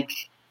everything. Like,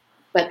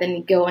 but then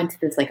you go into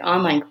this like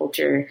online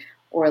culture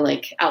or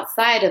like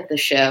outside of the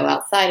show,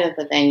 outside of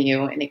the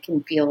venue, and it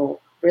can feel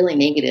really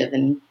negative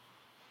and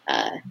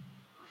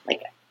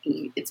like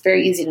it's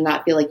very easy to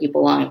not feel like you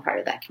belong a part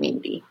of that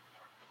community.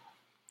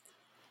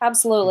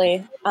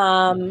 Absolutely.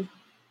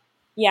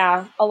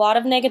 Yeah, a lot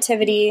of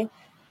negativity.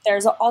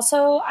 There's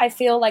also, I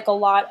feel like, a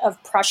lot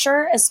of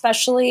pressure,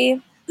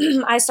 especially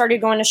I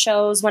started going to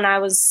shows when I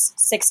was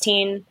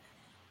 16.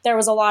 There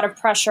was a lot of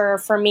pressure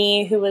for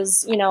me who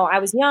was, I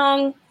was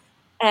young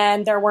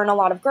and there weren't a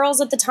lot of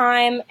girls at the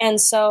time. And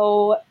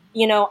so,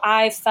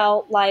 I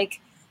felt like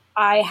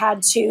I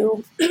had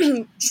to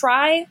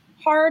try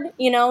hard,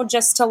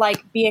 just to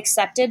like be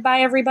accepted by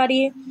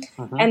everybody.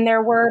 And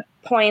there were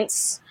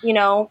points,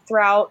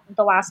 throughout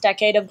the last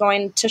decade of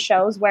going to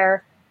shows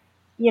where,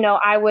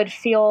 I would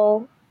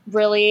feel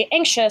really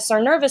anxious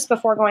or nervous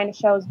before going to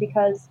shows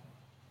because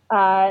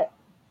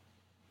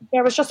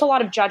there was just a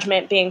lot of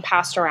judgment being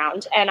passed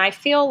around. And I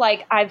feel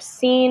like I've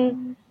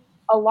seen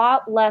a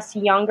lot less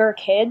younger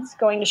kids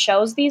going to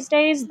shows these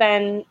days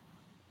than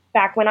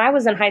back when I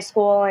was in high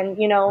school. And,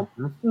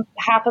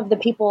 half of the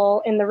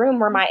people in the room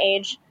were my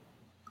age.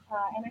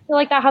 And I feel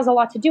like that has a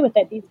lot to do with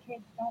it. These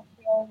kids don't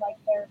feel like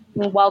they're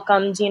being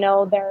welcomed.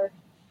 They're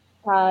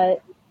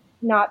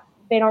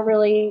they don't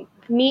really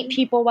meet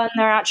people when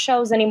they're at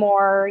shows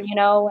anymore,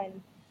 and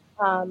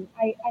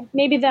I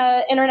maybe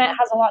the internet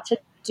has a lot to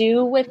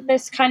do with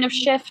this kind of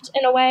shift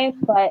in a way,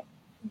 but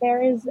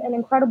there is an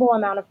incredible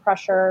amount of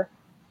pressure.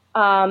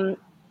 And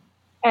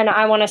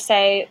I want to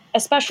say,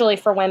 especially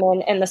for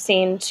women in the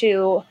scene,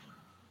 to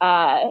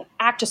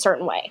act a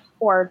certain way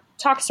or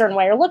talk a certain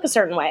way or look a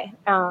certain way.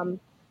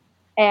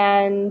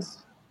 And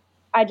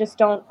I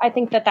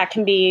think that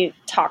can be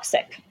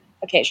toxic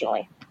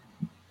occasionally.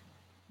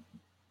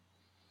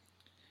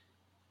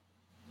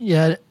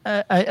 Yeah,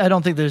 I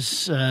don't think there's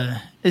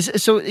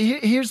so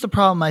here's the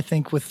problem, I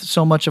think, with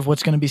so much of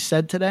what's going to be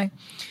said today.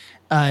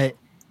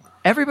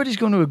 Everybody's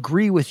going to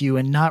agree with you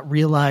and not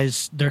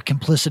realize their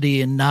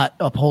complicity in not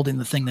upholding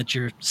the thing that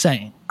you're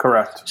saying.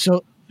 Correct.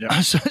 So,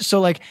 yeah.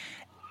 So like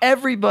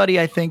everybody,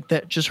 I think,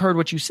 that just heard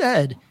what you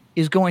said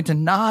is going to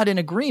nod in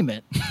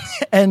agreement,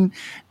 and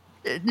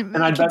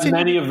I bet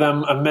many of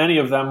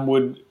them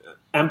would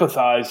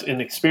empathize in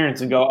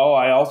experience and go, "Oh,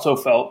 I also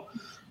felt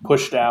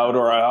pushed out,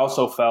 or I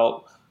also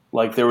felt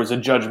like there was a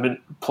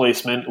judgment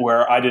placement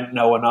where I didn't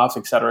know enough,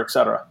 et cetera, et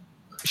cetera."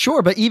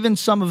 Sure, but even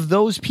some of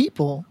those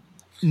people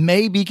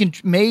may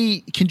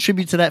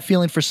contribute to that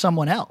feeling for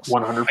someone else.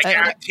 100%. I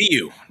guarantee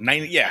you,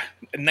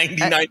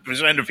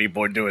 99% of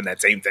people are doing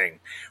that same thing.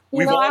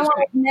 I want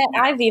to admit,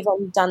 I've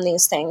even done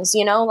these things,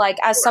 like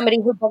as somebody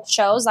who booked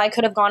shows, I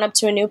could have gone up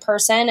to a new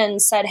person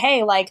and said,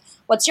 "Hey, like,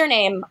 what's your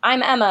name?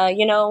 I'm Emma,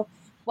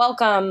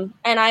 welcome."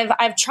 And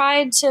I've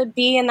tried to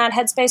be in that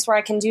headspace where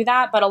I can do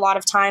that. But a lot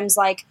of times,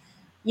 like,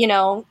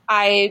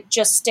 I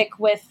just stick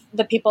with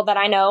the people that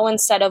I know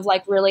instead of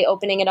like really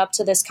opening it up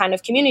to this kind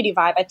of community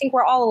vibe. I think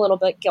we're all a little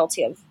bit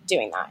guilty of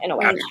doing that in a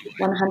way.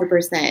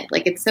 100%.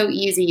 Like, it's so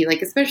easy,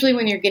 like, especially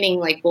when you're getting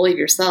like bullied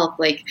yourself.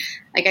 Like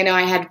I know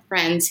I had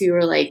friends who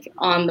were like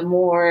on the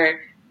more,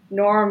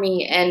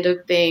 normie end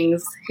of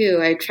things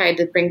who I tried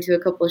to bring to a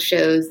couple of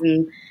shows,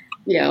 and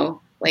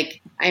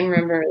like I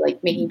remember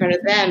like making fun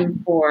of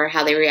them for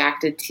how they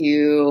reacted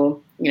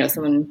to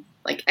someone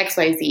like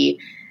XYZ,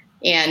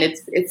 and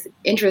it's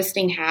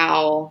interesting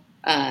how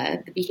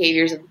the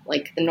behaviors of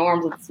like the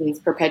norms of the scenes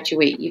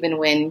perpetuate even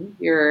when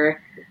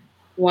you're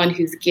one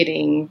who's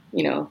getting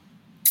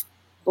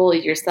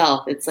bullied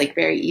yourself. It's like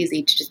very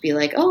easy to just be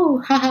like, oh,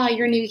 haha,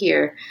 you're new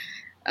here,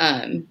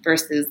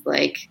 versus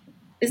like,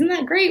 isn't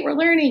that great? We're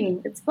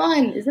learning. It's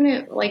fun. Isn't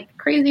it like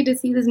crazy to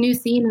see this new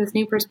scene and this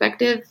new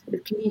perspective?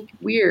 It can be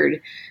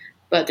weird,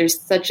 but there's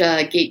such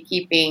a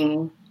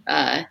gatekeeping,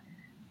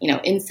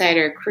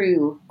 insider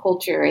crew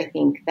culture. I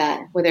think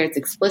that whether it's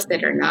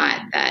explicit or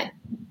not, that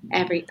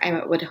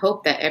I would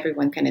hope that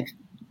everyone kind of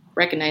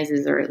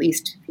recognizes or at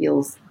least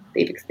feels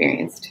they've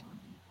experienced.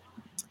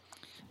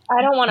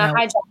 I don't want to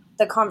hijack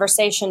the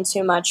conversation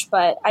too much,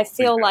 but I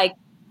feel like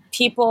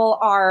people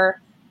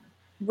are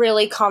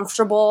really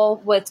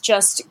comfortable with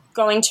just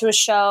going to a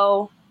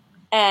show,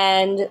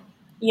 and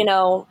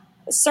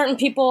certain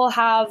people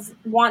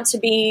want to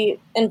be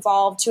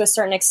involved to a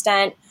certain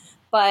extent.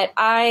 But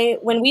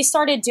when we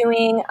started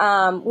doing,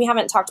 we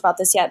haven't talked about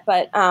this yet,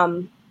 but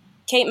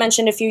Kate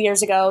mentioned a few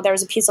years ago there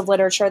was a piece of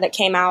literature that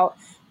came out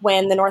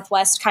when the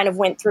Northwest kind of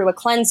went through a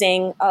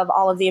cleansing of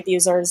all of the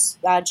abusers,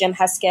 Jim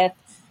Hesketh,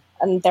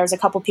 and there's a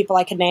couple people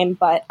I could name,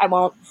 but I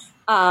won't.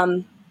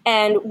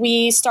 And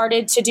we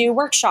started to do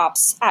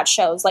workshops at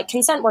shows, like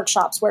consent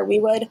workshops, where we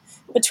would,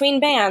 between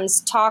bands,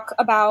 talk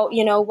about,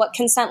 what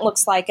consent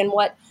looks like and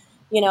what,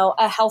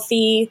 a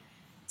healthy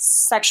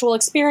sexual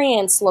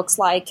experience looks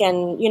like.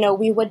 And,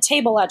 we would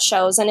table at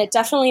shows, and it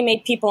definitely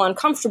made people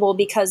uncomfortable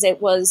because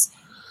it was,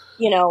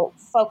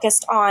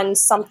 focused on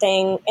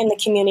something in the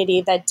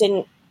community that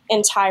didn't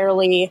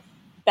entirely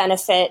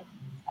benefit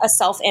a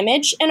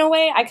self-image in a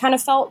way. I kind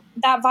of felt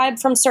that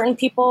vibe from certain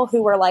people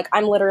who were like,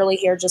 I'm literally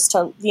here just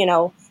to,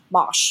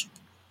 mosh.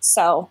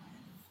 So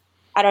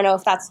I don't know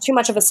if that's too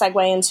much of a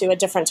segue into a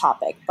different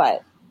topic,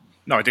 but.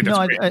 No, I think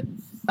that's great.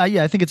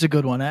 I think it's a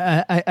good one.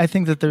 I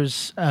think that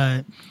there's,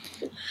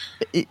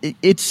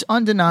 it's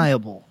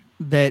undeniable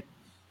that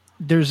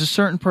there's a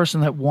certain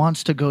person that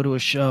wants to go to a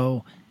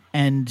show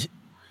and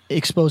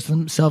expose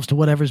themselves to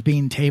whatever's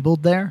being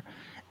tabled there.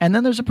 And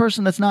then there's a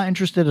person that's not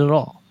interested at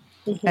all.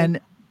 Mm-hmm.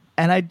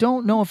 And I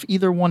don't know if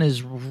either one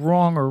is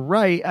wrong or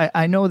right.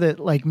 I know that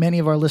like many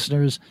of our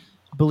listeners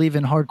believe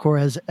in hardcore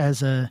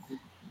as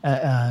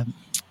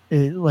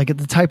like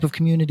the type of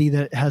community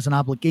that has an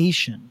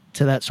obligation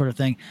to that sort of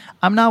thing.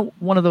 I'm not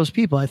one of those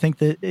people. I think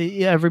that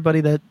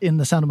everybody that in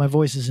the sound of my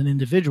voice is an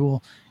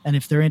individual, and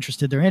if they're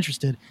interested, they're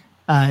interested.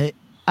 I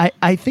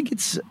think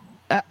it's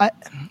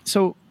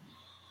so.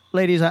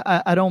 Ladies,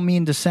 I don't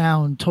mean to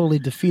sound totally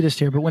defeatist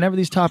here, but whenever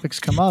these topics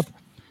come up,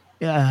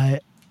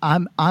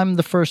 I'm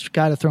the first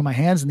guy to throw my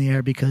hands in the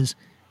air because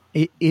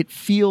it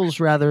feels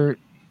rather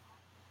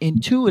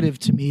intuitive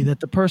to me that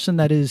the person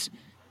that is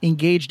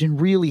engaged in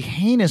really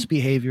heinous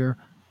behavior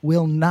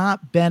will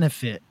not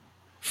benefit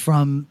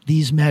from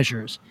these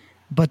measures.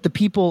 But the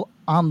people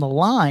on the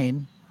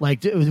line,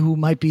 like who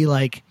might be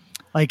like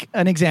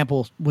an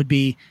example would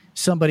be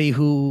somebody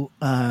who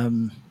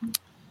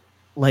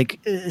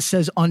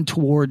says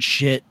untoward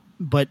shit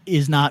but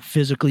is not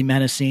physically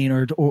menacing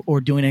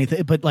or doing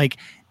anything, but like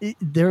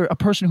they're a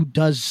person who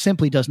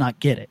does not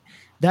get it.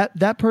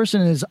 That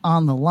person is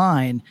on the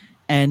line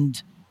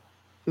and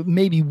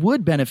maybe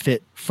would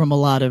benefit from a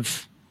lot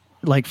of,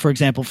 like, for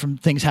example, from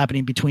things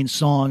happening between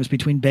songs,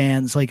 between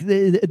bands. Like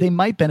they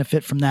might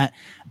benefit from that.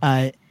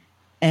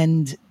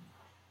 And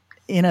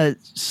in a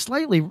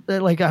slightly,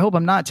 like, I hope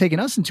I'm not taking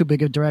us in too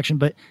big a direction,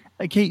 but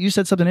Kate, you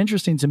said something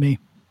interesting to me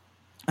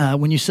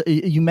when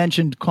you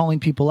mentioned calling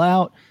people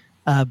out.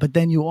 But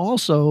then you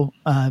also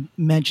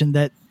mentioned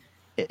that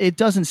it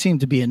doesn't seem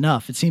to be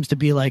enough. It seems to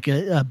be like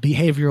a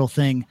behavioral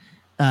thing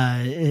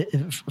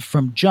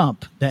from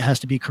jump that has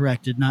to be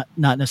corrected, not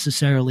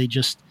necessarily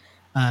just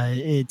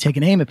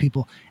taking aim at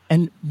people.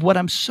 And what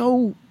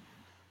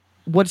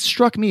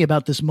struck me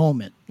about this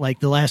moment, like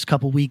the last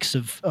couple weeks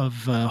of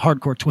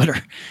hardcore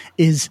Twitter,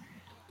 is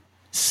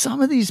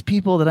some of these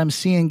people that I'm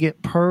seeing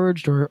get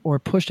purged or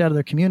pushed out of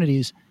their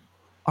communities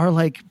are,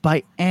 like,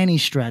 by any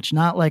stretch,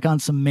 not like on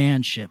some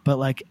man shit, but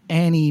like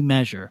any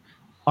measure,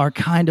 are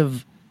kind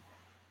of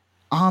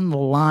on the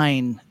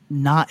line,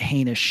 not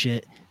heinous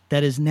shit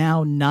that is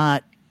now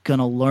not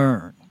gonna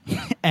learn.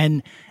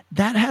 And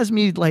that has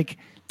me, like,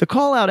 the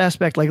call out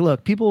aspect, like,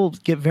 look, people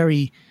get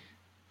very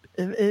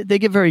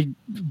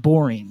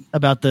boring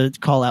about the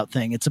call out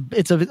thing.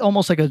 It's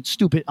almost like a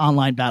stupid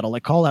online battle,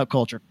 like call out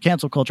culture,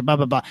 cancel culture, blah,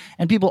 blah, blah.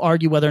 And people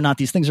argue whether or not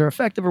these things are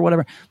effective or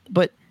whatever.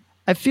 But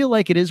I feel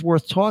like it is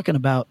worth talking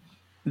about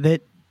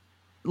that.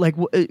 Like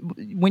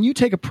when you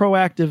take a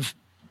proactive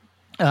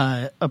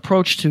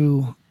approach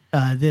to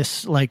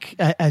this, like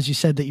as you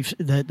said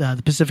that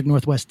the Pacific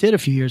Northwest did a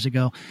few years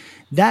ago,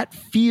 that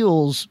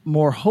feels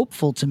more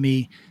hopeful to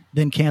me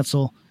than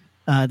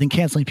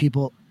canceling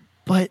people.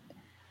 But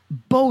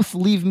both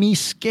leave me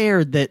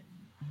scared that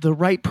the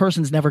right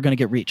person's never going to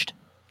get reached.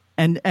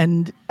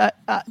 and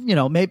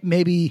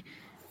maybe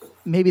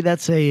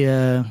that's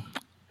a.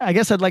 I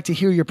guess I'd like to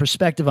hear your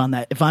perspective on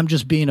that. If I'm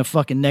just being a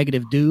fucking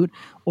negative dude,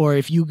 or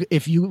if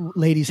you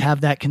ladies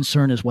have that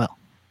concern as well.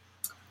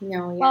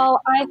 No, yeah.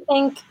 Well, I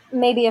think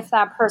maybe if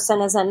that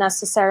person isn't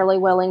necessarily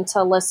willing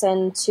to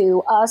listen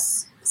to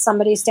us,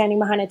 somebody standing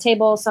behind a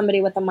table,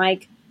 somebody with a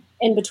mic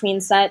in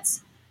between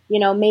sets,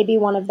 maybe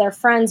one of their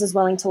friends is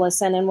willing to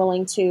listen and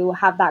willing to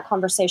have that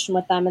conversation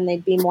with them, and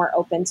they'd be more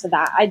open to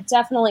that. I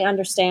definitely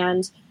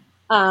understand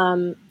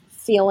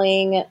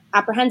feeling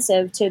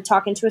apprehensive to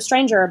talking to a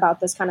stranger about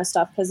this kind of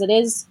stuff, because it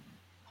is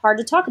hard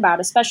to talk about,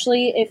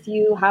 especially if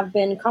you have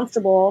been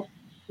comfortable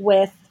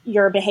with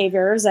your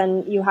behaviors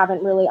and you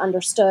haven't really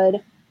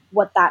understood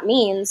what that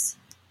means.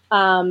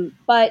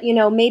 But,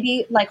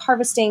 maybe like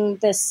harvesting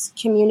this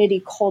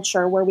community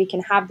culture where we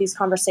can have these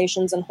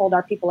conversations and hold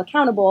our people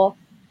accountable.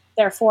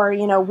 Therefore,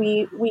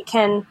 we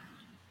can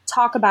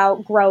talk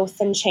about growth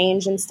and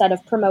change instead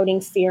of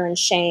promoting fear and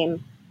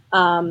shame.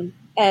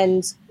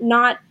 And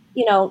not,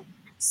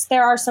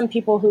 there are some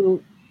people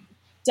who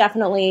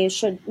definitely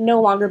should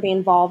no longer be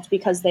involved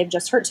because they've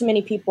just hurt too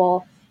many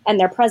people and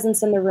their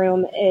presence in the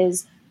room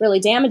is really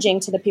damaging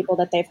to the people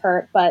that they've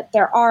hurt. But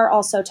there are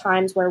also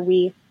times where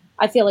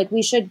I feel like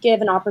we should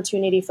give an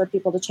opportunity for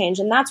people to change.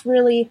 And that's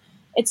really,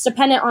 it's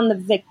dependent on the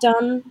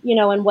victim,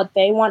 and what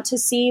they want to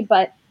see.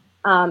 But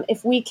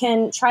if we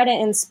can try to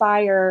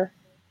inspire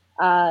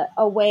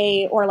a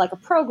way, or like a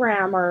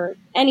program or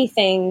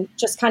anything,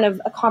 just kind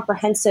of a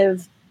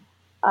comprehensive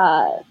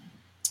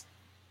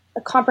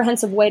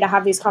way to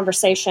have these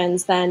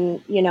conversations,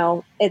 then,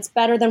 it's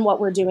better than what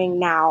we're doing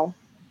now,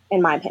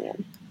 in my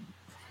opinion.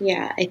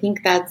 Yeah, I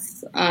think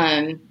that's,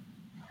 I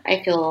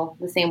feel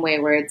the same way,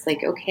 where it's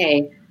like,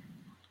 okay,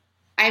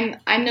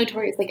 I'm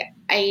notorious. Like,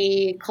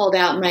 I called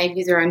out my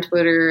user on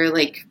Twitter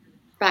like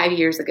 5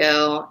 years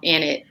ago,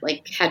 and it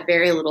like had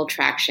very little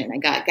traction. I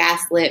got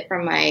gaslit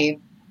from my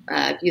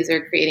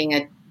user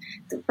creating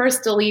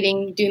first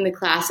doing the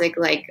classic,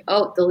 like,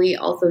 oh, delete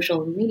all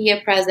social media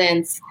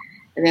presence,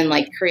 and then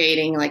like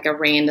creating like a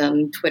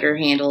random Twitter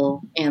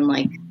handle and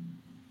like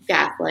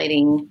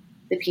gaslighting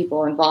the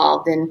people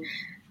involved. And,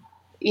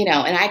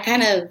 and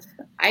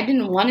I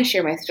didn't want to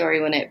share my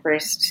story when it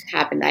first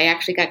happened. I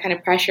actually got kind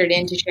of pressured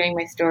into sharing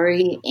my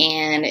story,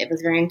 and it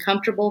was very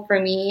uncomfortable for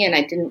me, and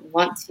I didn't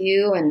want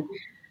to. And,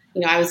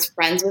 I was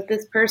friends with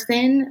this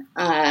person,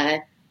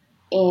 and,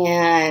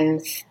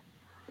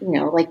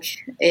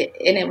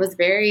 it was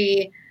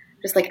very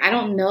just like, I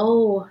don't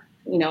know,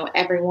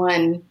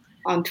 everyone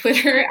on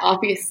Twitter,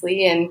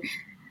 obviously, and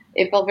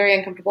it felt very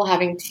uncomfortable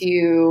having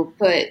to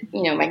put,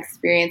 my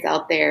experience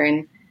out there,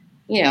 and,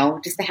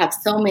 just to have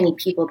so many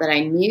people that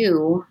I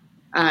knew,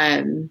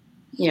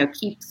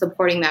 keep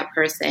supporting that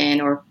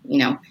person, or,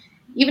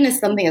 even as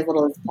something as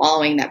little as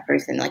following that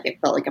person, like it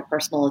felt like a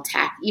personal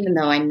attack, even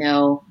though I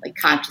know, like,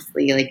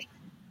 consciously, like,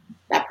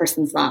 that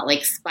person's not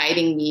like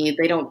spiting me.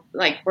 They don't,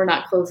 like, we're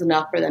not close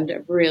enough for them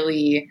to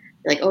really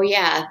be like, oh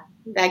yeah,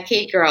 that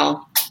Kate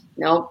girl,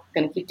 nope,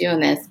 gonna keep doing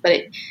this.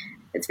 But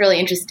it's really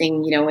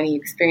interesting, when you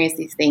experience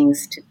these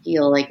things, to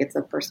feel like it's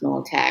a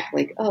personal attack,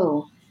 like,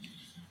 oh.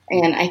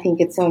 And I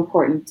think it's so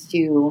important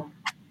to,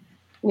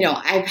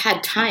 I've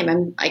had time.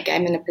 I'm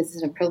in a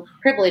position of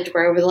privilege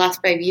where over the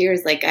last 5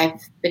 years, like,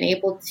 I've been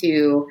able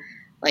to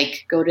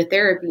like go to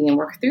therapy and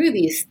work through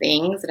these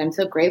things. And I'm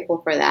so grateful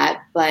for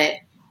that. But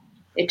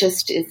it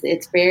just is,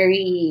 it's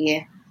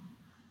very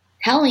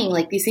telling,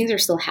 like, these things are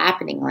still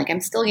happening. Like,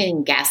 I'm still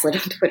getting gaslit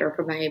on Twitter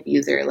from my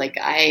abuser. Like,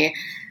 I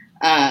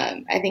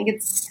think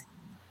it's,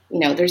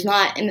 there's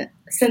not, and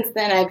since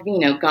then I've,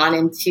 gone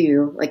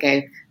into, like,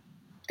 I've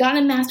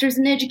gotten a master's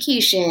in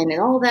education and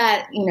all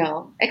that,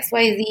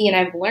 XYZ. And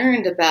I've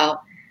learned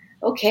about,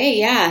 okay,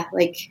 yeah,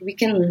 like, we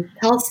can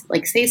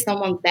say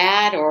someone's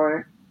bad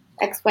or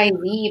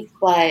XYZ,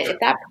 but if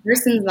that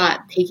person's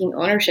not taking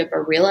ownership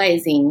or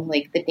realizing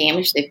like the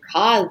damage they've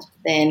caused,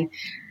 then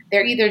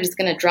they're either just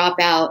going to drop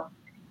out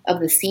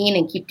of the scene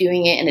and keep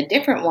doing it in a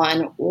different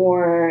one,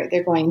 or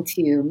they're going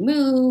to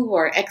move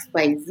or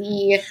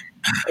XYZ.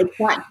 It's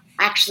not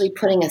actually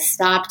putting a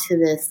stop to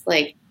this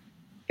like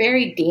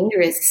very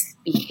dangerous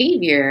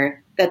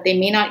behavior that they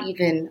may not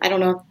even, I don't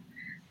know,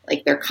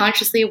 like, they're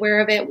consciously aware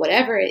of it,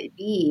 whatever it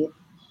be.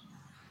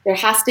 There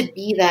has to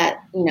be that,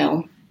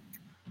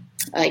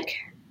 like,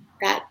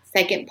 that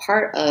second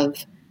part of,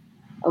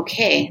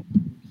 okay,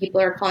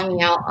 people are calling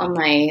me out on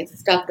my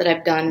stuff that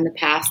I've done in the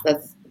past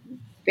that's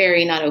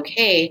very not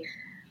okay.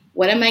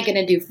 What am I going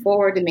to do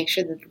forward to make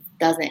sure that this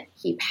doesn't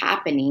keep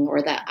happening,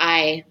 or that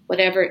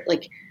whatever,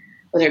 like,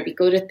 whether it be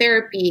go to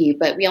therapy,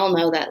 but we all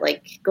know that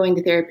like going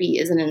to therapy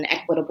isn't an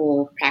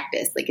equitable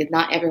practice. Like,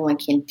 not everyone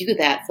can do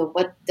that. So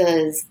what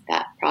does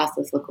that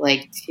process look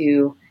like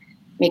to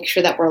make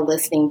sure that we're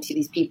listening to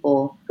these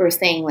people who are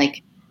saying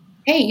like,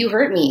 hey, you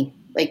hurt me.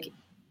 Like,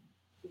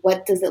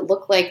 what does it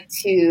look like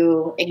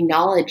to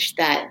acknowledge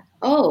that,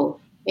 oh,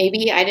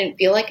 maybe I didn't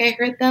feel like I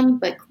hurt them,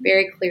 but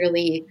very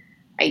clearly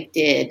I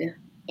did.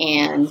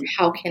 And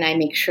how can I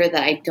make sure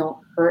that I don't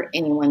hurt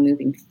anyone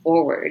moving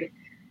forward,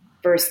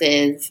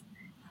 versus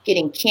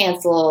getting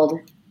canceled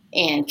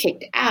and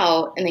kicked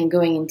out and then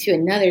going into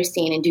another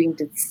scene and doing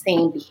the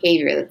same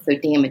behavior that's so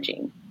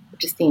damaging. It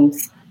just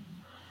seems,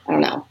 I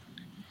don't know.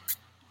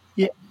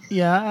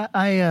 Yeah.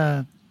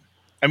 I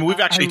mean, we've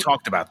actually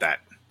talked about that.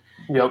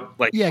 Yep.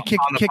 Like, kicking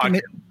the can.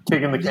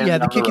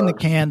 The kicking the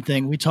can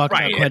thing we talked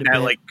about quite a bit.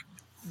 Like,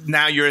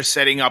 now you're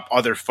setting up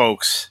other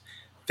folks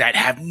that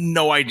have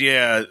no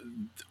idea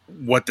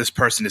what this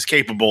person is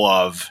capable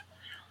of.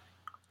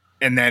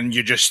 And then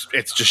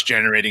it's just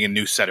generating a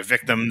new set of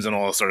victims and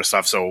all that sort of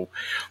stuff. So,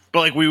 but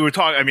like we were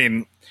talking, I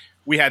mean,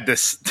 we had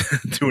this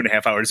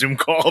 2.5-hour Zoom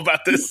call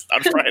about this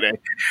on Friday.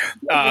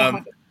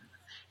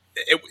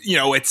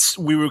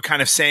 We were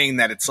kind of saying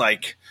that it's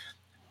like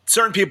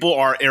certain people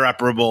are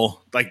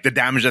irreparable, like the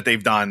damage that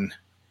they've done,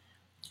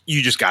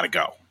 you just got to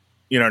go.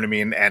 You know what I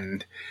mean?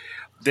 And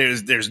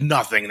there's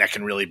nothing that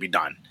can really be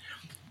done.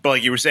 But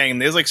like you were saying,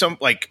 there's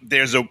like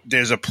there's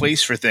a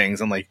place for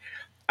things. And like,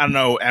 I don't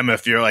know, Emma,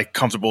 if you're like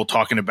comfortable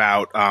talking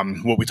about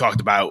what we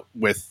talked about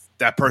with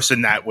that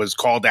person that was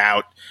called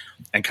out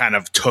and kind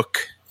of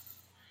took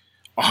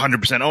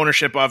 100%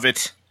 ownership of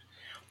it,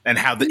 and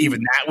how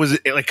even that was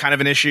like kind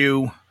of an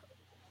issue.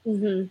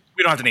 Mm-hmm.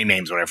 We don't have to name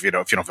names or whatever. If you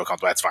don't feel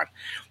comfortable, that's fine.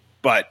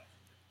 But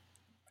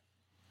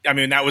I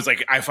mean, that was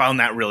like, I found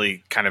that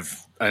really kind of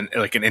an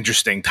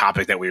interesting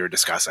topic that we were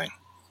discussing.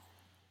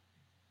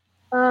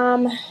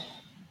 No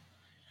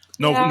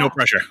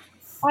pressure.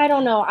 I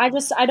don't know. I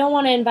don't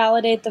want to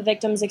invalidate the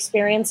victim's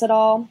experience at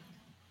all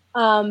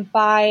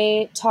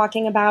by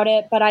talking about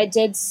it. But I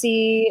did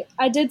see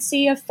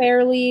a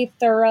fairly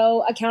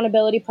thorough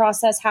accountability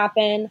process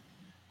happen,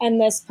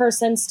 and this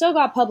person still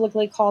got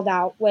publicly called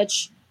out,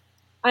 which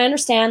I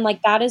understand.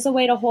 Like, that is a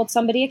way to hold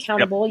somebody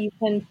accountable. Yep. You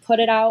can put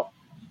it out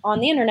on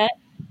the internet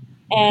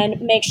and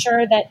make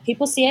sure that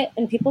people see it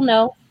and people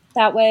know.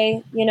 That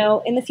way,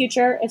 in the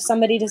future, if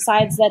somebody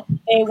decides that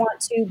they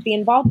want to be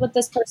involved with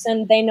this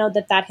person, they know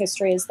that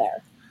history is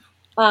there.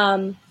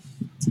 But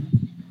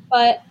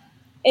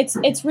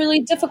it's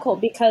really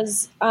difficult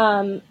because,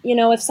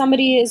 if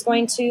somebody is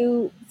going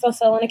to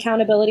fulfill an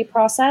accountability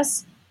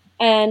process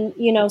and,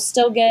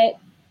 still get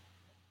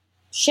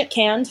shit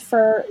canned,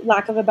 for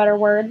lack of a better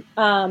word,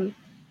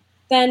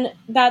 then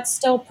that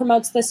still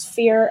promotes this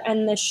fear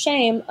and this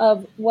shame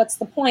of what's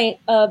the point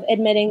of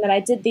admitting that I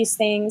did these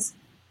things.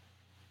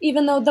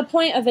 Even though the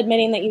point of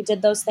admitting that you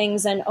did those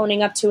things and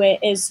owning up to it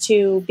is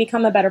to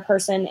become a better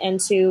person and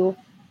to,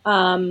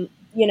 the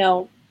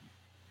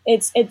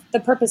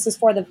purpose is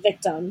for the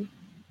victim.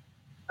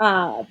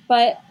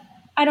 But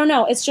I don't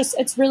know.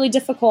 It's really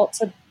difficult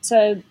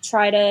to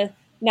try to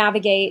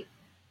navigate,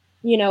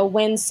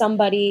 when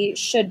somebody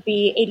should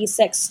be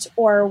 86th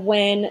or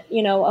when,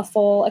 a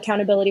full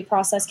accountability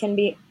process can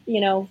be,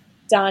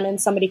 done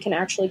and somebody can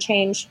actually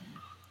change.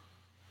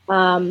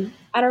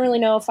 I don't really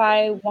know if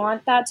I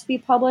want that to be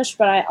published,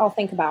 but I'll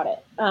think about it.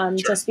 Sure.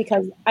 Just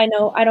because I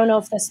don't know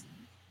if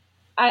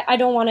I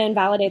don't want to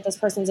invalidate this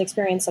person's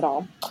experience at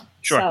all.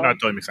 Sure. No, it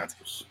totally makes sense.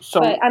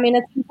 But I mean,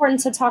 it's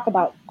important to talk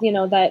about,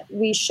 that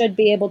we should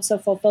be able to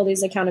fulfill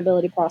these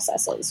accountability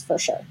processes for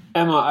sure.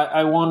 Emma,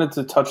 I wanted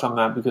to touch on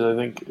that because I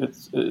think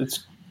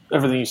it's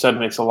everything you said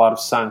makes a lot of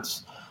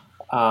sense.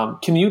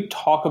 Can you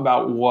talk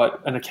about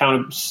what an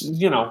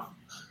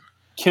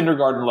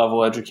kindergarten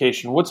level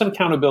education, what's an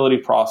accountability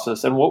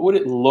process, and what would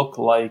it look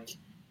like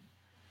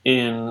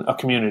in a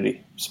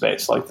community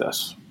space like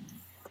this?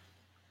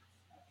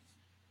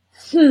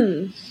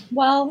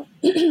 Well,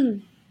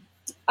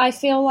 I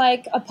feel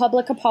like a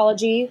public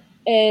apology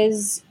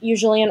is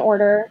usually in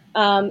order.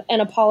 An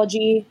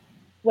apology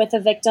with a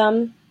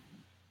victim,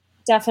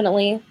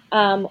 definitely.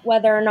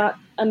 Whether or not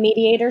a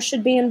mediator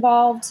should be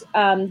involved,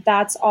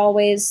 that's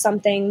always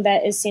something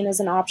that is seen as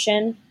an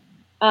option.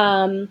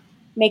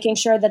 Making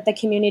sure that the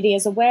community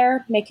is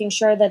aware, making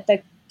sure that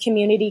the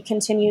community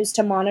continues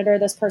to monitor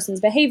this person's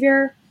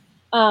behavior.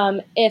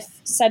 If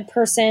said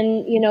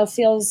person,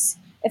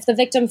 if the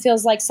victim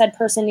feels like said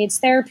person needs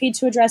therapy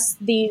to address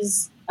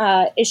these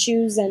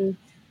issues and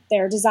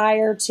their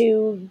desire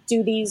to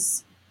do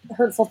these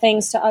hurtful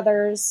things to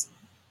others.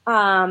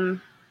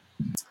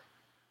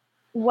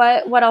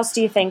 What else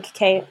do you think,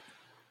 Kate?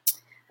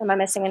 Am I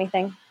missing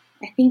anything?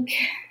 I think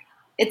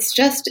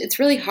it's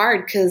really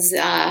hard because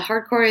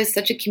hardcore is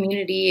such a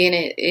community and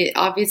it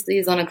obviously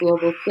is on a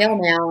global scale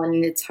now,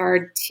 and it's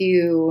hard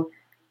to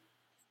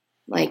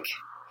like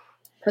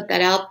put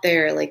that out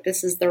there like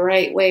this is the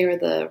right way or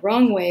the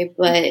wrong way.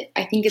 But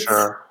I think it's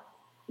sure.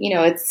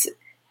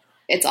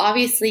 It's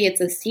obviously it's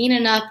a scene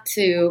enough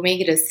to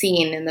make it a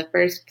scene in the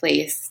first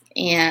place,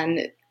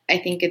 and I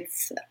think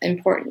it's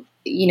important.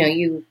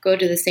 You go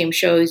to the same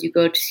shows, you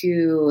go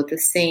to the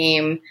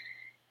same.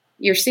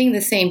 You're seeing the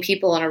same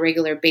people on a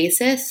regular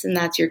basis, and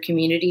that's your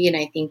community. And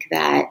I think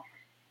that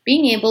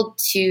being able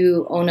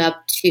to own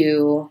up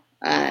to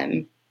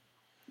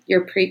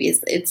your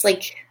previous, it's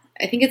like,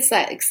 I think it's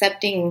that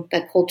accepting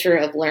the culture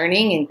of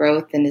learning and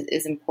growth and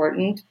is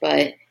important,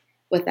 but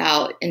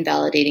without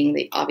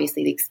invalidating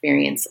obviously the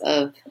experience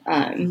of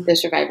the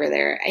survivor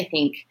there. I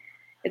think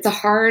it's a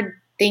hard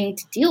thing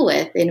to deal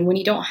with. And when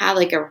you don't have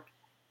like a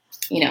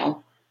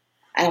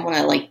I don't want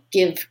to like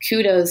give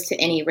kudos to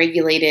any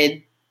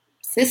regulated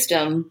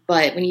system,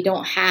 but when you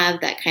don't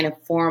have that kind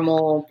of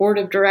formal board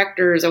of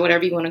directors or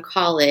whatever you want to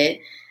call it,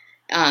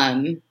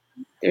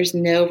 there's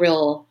no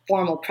real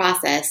formal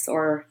process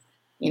or,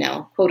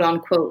 quote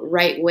unquote,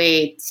 right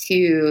way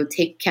to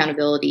take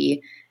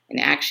accountability and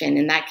action.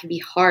 And that can be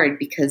hard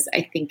because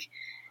I think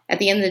at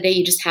the end of the day,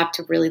 you just have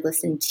to really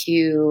listen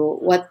to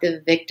what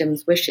the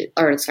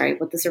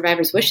what the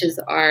survivors' wishes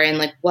are and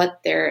like what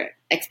their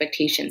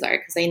expectations are.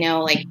 Because I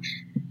know, like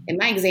in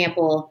my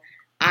example,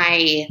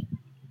 I'm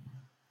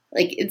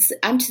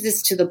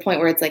just to the point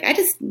where it's like I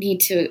just need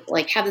to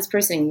like have this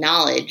person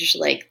acknowledge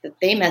like that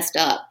they messed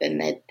up and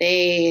that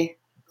they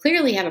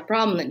clearly have a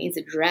problem that needs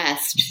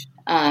addressed.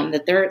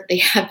 That they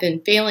have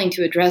been failing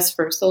to address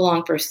for so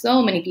long for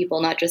so many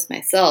people, not just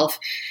myself.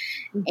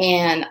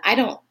 And I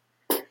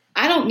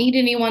don't need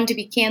anyone to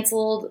be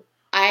canceled.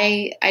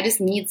 I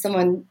just need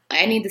someone.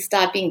 I need to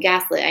stop being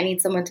gaslit. I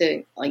need someone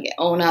to like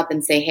own up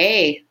and say,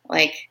 hey,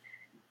 like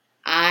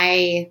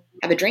I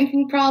have a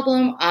drinking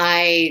problem.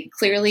 I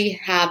clearly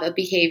have a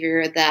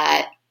behavior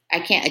that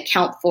I can't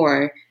account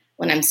for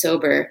when I'm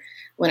sober,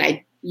 when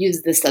I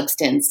use the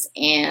substance.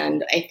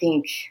 And I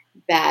think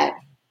that,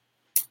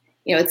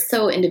 it's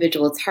so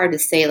individual. It's hard to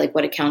say like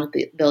what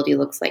accountability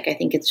looks like. I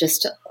think it's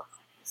just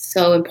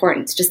so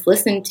important to just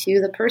listen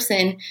to the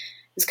person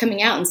who's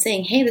coming out and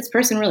saying, hey, this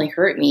person really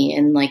hurt me.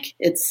 And like,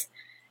 it's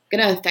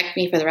going to affect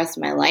me for the rest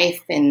of my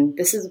life. And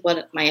this is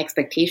what my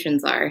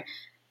expectations are.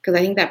 Because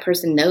I think that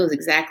person knows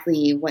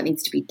exactly what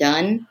needs to be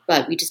done,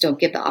 but we just don't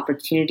give the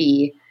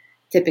opportunity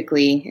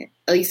typically,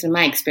 at least in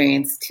my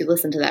experience, to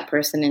listen to that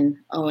person and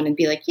own and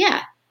be like,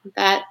 yeah,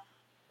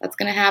 that's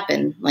going to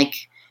happen. Like,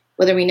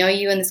 whether we know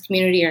you in this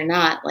community or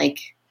not, like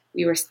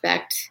we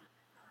respect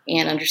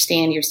and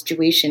understand your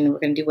situation. We're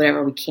going to do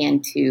whatever we can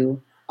to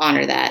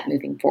honor that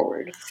moving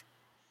forward.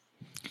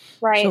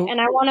 Right. So, and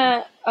I want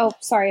to,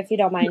 sorry, if you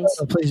don't mind.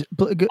 No, please,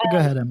 go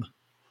ahead, Emma.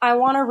 I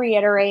want to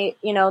reiterate,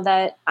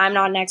 that I'm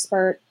not an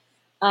expert.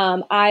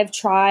 I've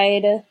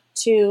tried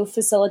to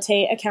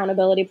facilitate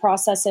accountability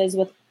processes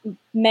with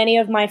many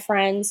of my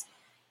friends,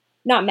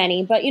 not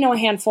many, but, a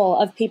handful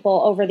of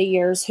people over the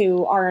years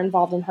who are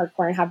involved in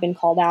hardcore and have been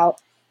called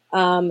out,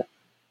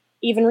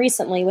 even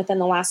recently within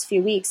the last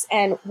few weeks.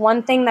 And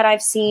one thing that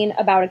I've seen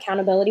about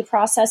accountability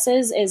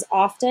processes is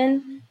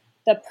often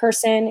the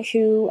person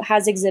who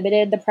has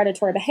exhibited the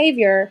predatory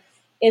behavior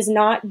is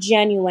not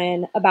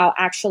genuine about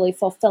actually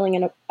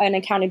fulfilling an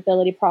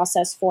accountability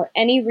process for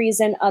any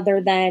reason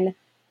other than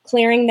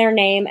clearing their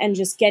name and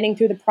just getting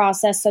through the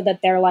process so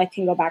that their life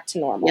can go back to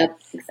normal. Yep,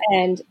 exactly.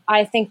 And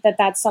I think that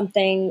that's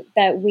something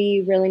that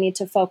we really need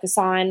to focus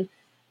on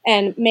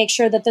and make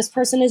sure that this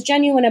person is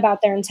genuine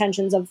about their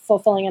intentions of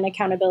fulfilling an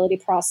accountability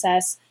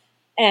process.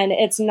 And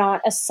it's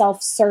not a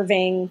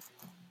self-serving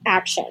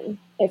action,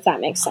 if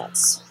that makes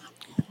sense.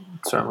 It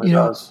certainly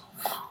does.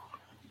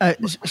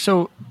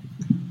 So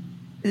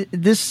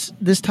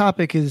this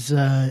topic is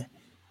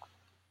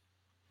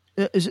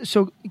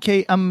so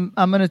Kate, I'm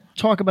going to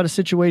talk about a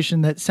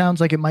situation that sounds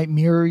like it might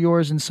mirror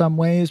yours in some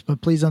ways, but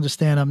please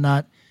understand I'm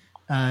not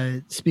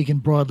speaking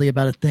broadly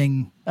about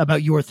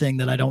your thing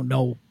that I don't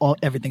know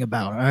everything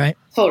about. All right.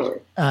 Totally.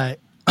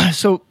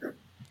 So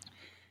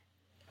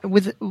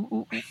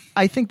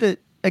I think that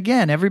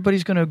again,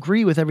 everybody's going to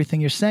agree with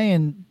everything you're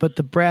saying, but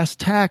the brass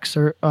tacks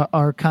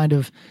are kind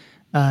of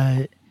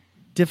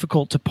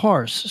difficult to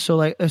parse.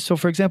 So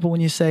for example, when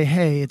you say,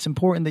 hey, it's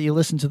important that you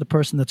listen to the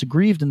person that's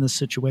aggrieved in this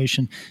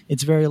situation,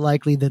 it's very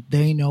likely that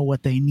they know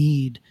what they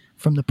need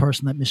from the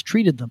person that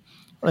mistreated them.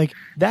 Like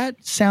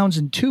that sounds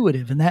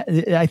intuitive. And that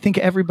I think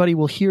everybody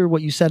will hear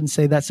what you said and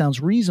say, that sounds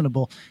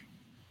reasonable,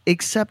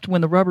 except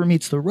when the rubber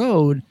meets the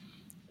road,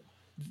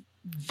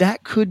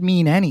 that could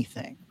mean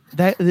anything.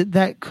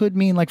 That could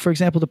mean, like, for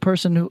example, the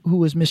person who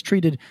was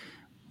mistreated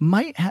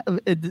might have,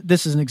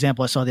 this is an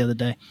example I saw the other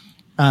day.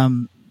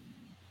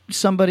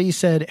 Somebody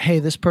said, hey,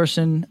 this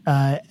person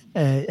had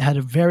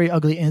a very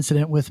ugly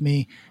incident with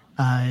me.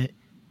 And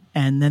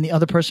then the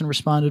other person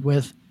responded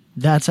with,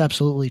 that's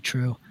absolutely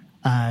true.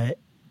 I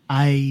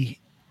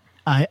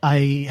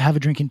have a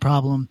drinking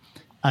problem.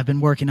 I've been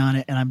working on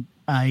it, and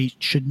I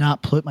should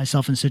not put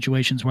myself in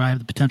situations where I have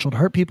the potential to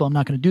hurt people. I'm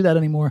not going to do that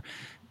anymore.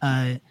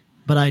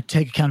 But I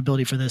take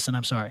accountability for this, and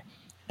I'm sorry.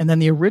 And then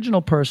the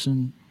original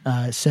person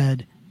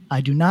said,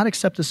 I do not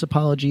accept this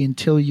apology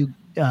until you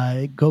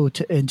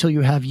until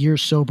you have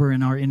years sober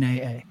and are in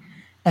AA.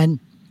 And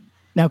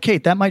now,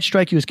 Kate, that might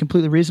strike you as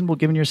completely reasonable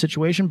given your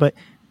situation, but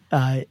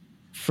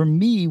for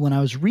me, when I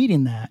was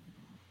reading that,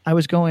 I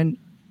was going,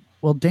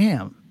 well,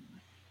 damn,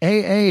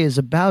 AA is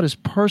about as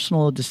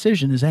personal a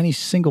decision as any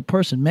single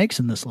person makes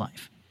in this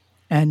life.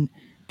 And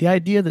the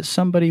idea that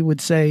somebody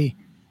would say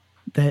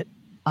that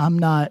I'm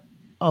not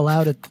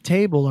allowed at the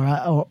table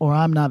or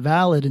I'm not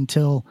valid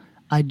until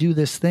I do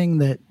this thing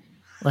that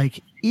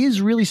like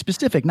is really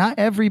specific. Not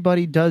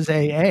everybody does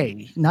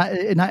AA. Not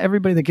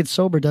everybody that gets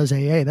sober does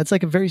AA. That's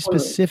like a very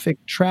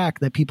specific track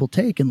that people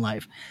take in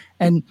life.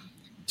 And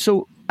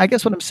so I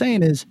guess what I'm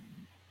saying is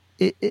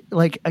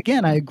like,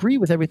 again, I agree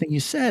with everything you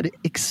said,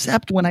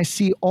 except when I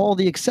see all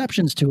the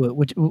exceptions to it,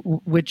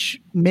 which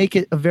make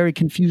it a very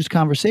confused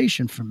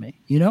conversation for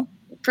me, you know?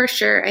 For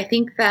sure. I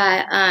think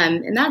that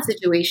in that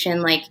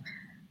situation, like,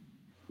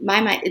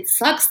 my mind, it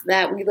sucks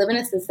that we live in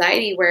a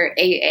society where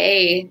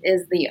AA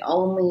is the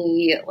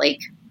only, like,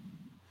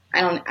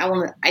 I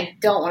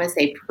don't want to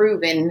say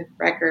proven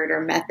record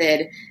or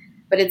method,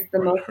 but it's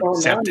the most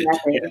well-known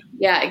method.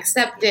 Yeah,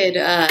 accepted,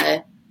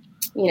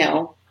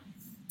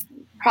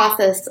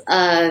 process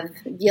of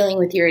dealing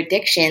with your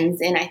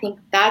addictions. And I think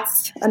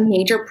that's a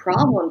major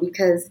problem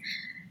because,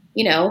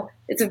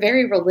 it's a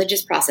very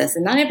religious process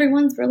and not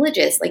everyone's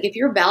religious. Like, if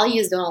your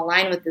values don't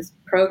align with this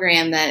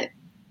program that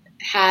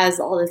has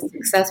all this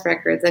success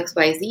records,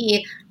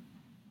 XYZ,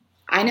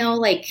 I know,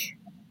 like,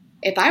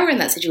 if I were in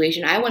that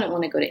situation, I wouldn't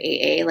want to go to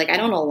AA. Like, I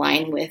don't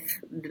align with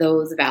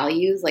those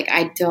values. Like,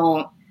 I'm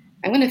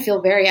going to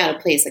feel very out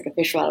of place, like a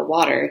fish out of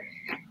water.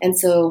 And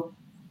so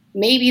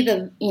maybe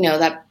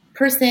that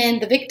person,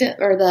 the victim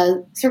or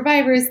the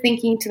survivor, is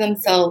thinking to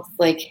themselves,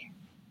 like,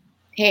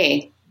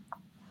 hey,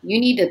 you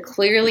need to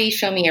clearly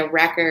show me a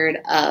record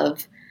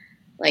of,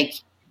 like,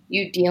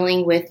 you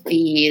dealing with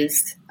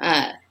these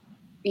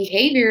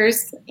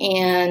behaviors,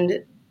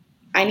 and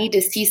I need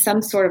to see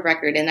some sort of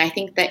record. And I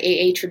think that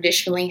AA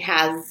traditionally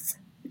has,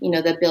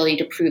 the ability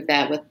to prove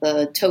that with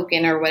the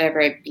token or whatever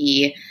it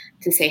be,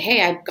 to say,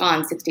 hey, I've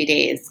gone 60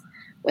 days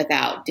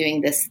without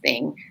doing this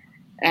thing.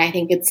 And I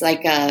think it's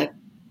like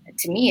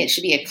to me, it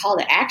should be a call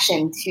to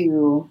action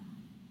to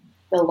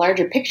the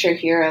larger picture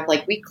here of,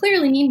 like, we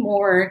clearly need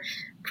more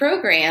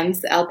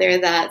programs out there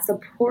that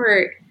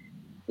support,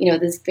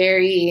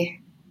 every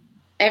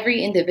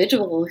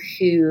individual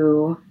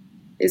who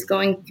is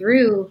going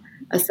through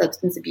a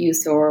substance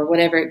abuse or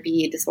whatever it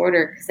be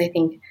disorder. Because I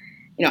think,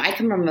 I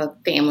come from a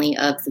family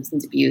of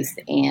substance abuse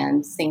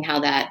and seeing how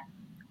that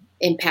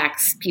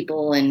impacts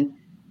people. And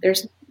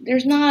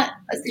there's not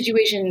a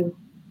situation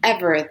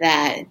ever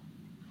that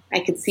I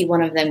could see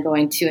one of them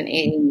going to an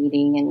AA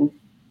meeting and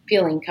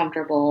feeling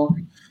comfortable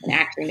and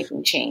actually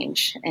making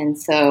change. And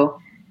so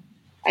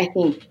I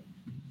think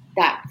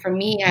that for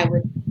me, I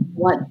would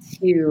want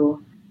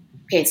to,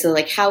 so,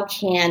 like, how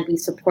can we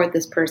support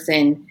this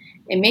person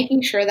in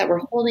making sure that we're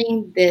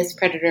holding this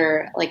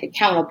predator, like,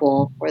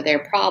 accountable for their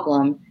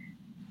problem,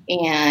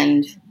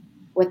 and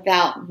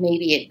without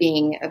maybe it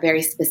being a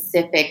very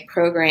specific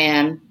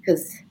program?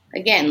 Because,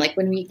 again, like,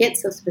 when we get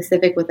so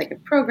specific with, like, a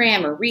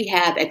program or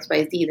rehab,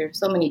 XYZ, there's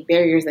so many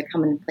barriers that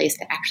come into place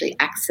to actually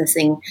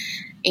accessing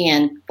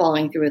and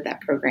following through with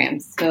that program.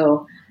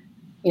 So,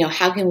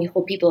 how can we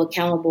hold people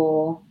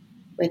accountable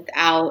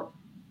without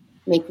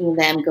making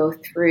them go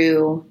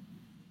through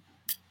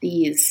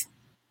these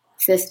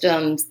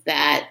systems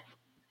that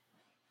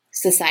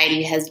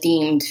society has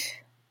deemed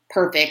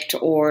perfect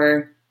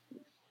or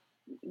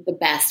the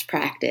best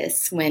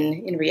practice, when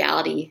in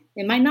reality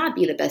it might not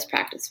be the best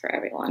practice for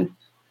everyone?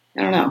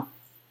 I don't know.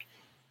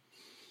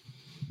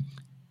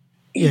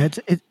 Yeah,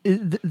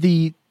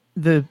 the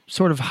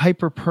sort of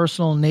hyper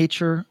personal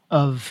nature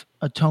of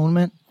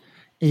atonement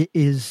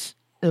is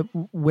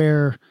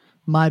where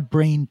my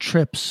brain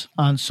trips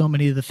on so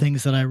many of the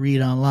things that I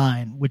read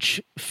online,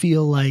 which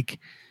feel like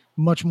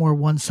much more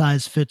one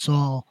size fits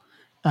all.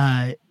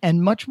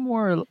 And much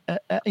more,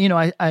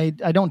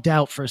 I don't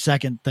doubt for a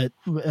second that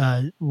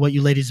what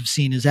you ladies have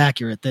seen is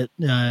accurate, that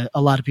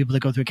a lot of people that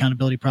go through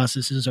accountability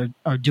processes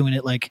are doing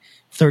it like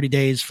 30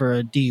 days for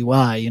a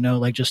DUI,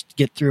 like, just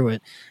get through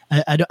it.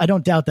 I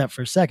don't doubt that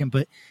for a second,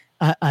 but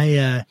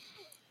I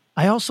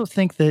also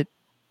think that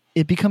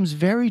it becomes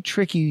very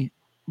tricky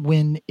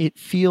when it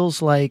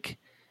feels like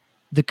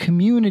the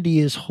community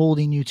is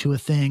holding you to a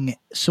thing.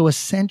 So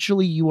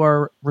essentially you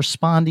are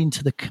responding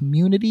to the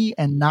community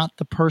and not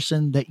the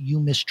person that you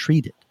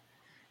mistreated.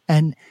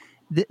 And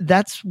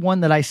that's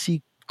one that I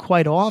see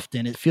quite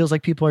often. It feels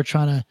like people are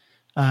trying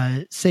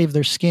to save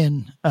their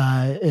skin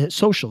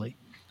socially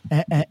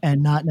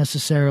and not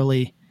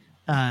necessarily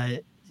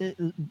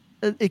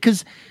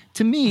because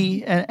to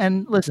me,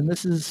 and listen,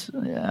 this is,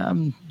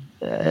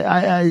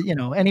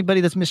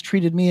 anybody that's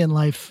mistreated me in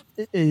life,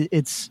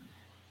 it's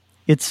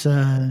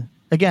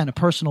again, a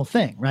personal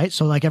thing, right?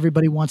 So, like,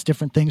 everybody wants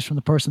different things from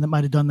the person that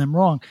might have done them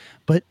wrong.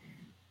 But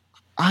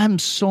I'm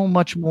so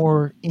much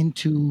more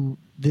into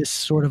this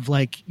sort of,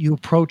 like, you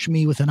approach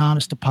me with an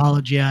honest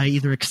apology, I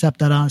either accept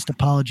that honest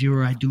apology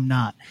or I do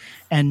not.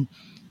 And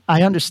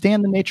I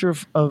understand the nature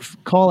of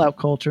call-out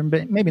culture,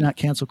 maybe not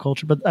cancel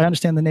culture, but I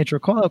understand the nature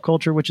of call-out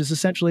culture, which is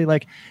essentially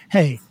like,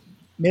 hey,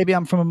 maybe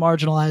I'm from a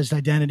marginalized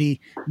identity.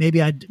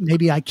 Maybe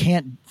I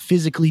can't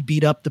physically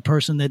beat up the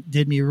person that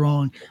did me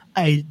wrong.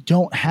 I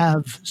don't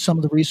have some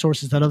of the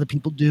resources that other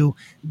people do.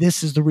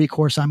 This is the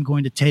recourse I'm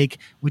going to take,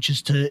 which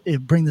is to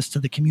bring this to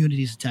the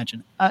community's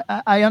attention.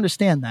 I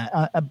understand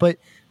that. But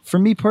for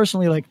me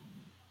personally, like,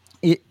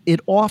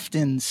 it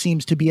often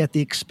seems to be at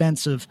the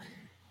expense of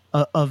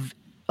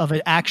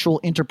an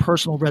actual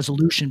interpersonal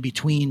resolution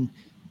between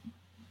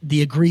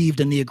the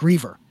aggrieved and the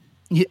aggriever.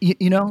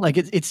 Like,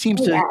 it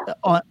seems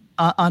to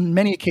on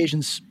many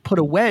occasions put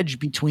a wedge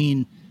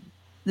between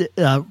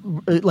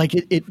like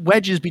it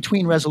wedges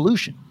between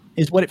resolution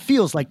is what it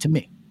feels like to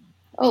me.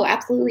 Oh,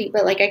 absolutely.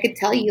 But like, I could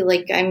tell you,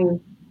 like, I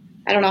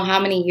don't know how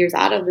many years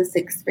out of this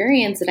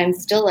experience, and I'm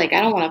still like,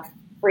 I don't want to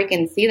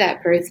freaking see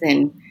that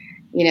person,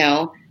 you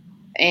know?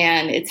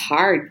 And it's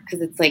hard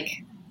because it's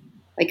like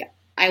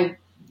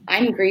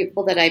I'm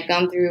grateful that I've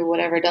gone through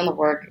whatever, done the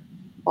work,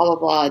 blah, blah,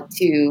 blah,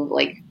 to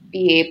like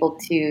be able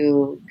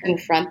to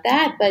confront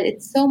that. But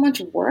it's so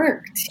much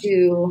work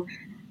to,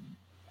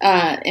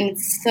 and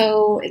it's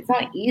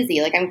not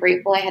easy. Like, I'm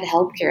grateful I had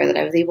healthcare, that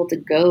I was able to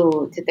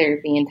go to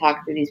therapy and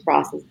talk through these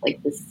processes,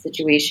 like this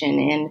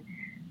situation.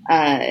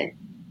 And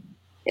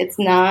it's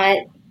not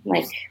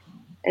like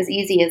as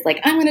easy as like,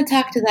 I'm going to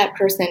talk to that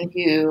person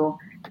who,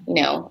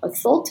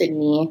 assaulted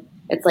me.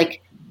 It's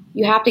like,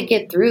 you have to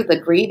get through the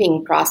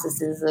grieving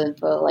processes of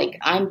like,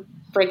 I'm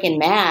freaking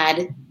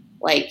mad.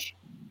 Like,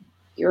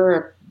 you're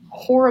a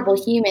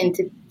horrible human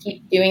to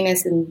keep doing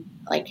this and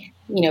like,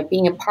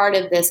 being a part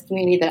of this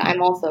community that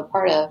I'm also a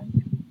part of,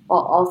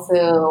 while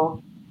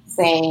also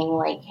saying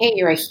like, hey,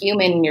 you're a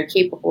human and you're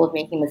capable of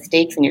making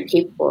mistakes and you're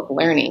capable of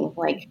learning.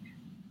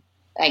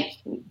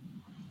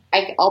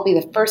 I'll be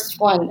the first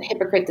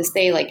hypocrite to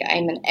say like,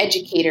 I'm an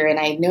educator and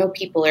I know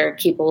people are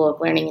capable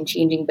of learning and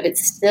changing, but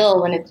it's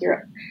still, when it's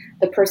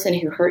the person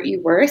who hurt you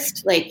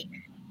worst, like,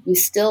 you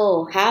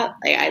still have,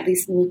 like, at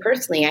least me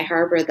personally, I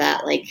harbor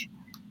that, like,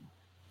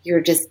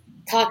 you're just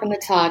talking the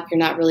talk. You're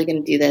not really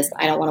going to do this.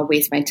 I don't want to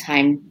waste my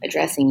time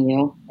addressing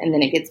you. And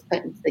then it gets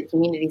put into the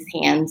community's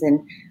hands,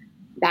 and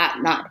that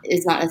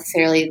is not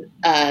necessarily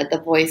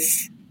the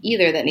voice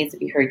either that needs to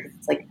be heard. Because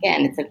it's like,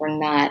 again, it's like,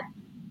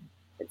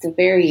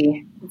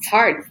 it's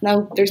hard.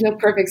 There's no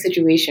perfect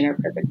situation or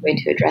perfect way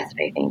to address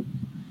it, I think.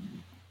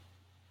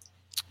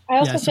 I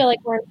also feel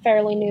like we're in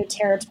fairly new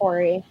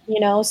territory,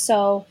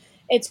 so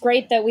it's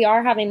great that we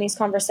are having these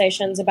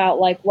conversations about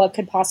like what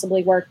could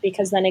possibly work,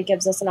 because then it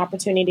gives us an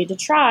opportunity to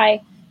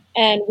try,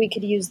 and we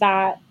could use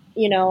that,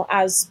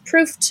 as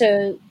proof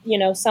to,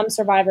 some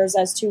survivors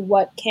as to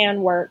what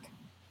can work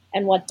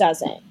and what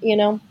doesn't,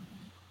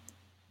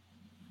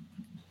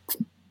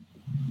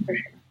 For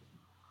sure.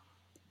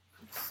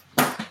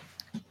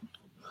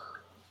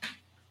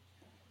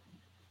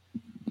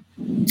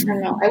 I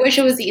don't know. I wish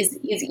it was as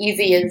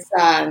easy as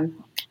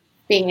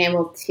being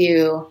able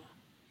to,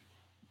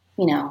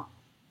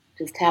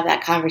 just have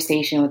that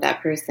conversation with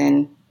that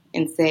person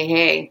and say,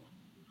 hey,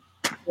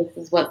 this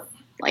is what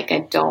like I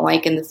don't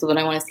like, and this is what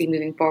I want to see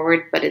moving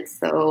forward. But it's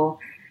so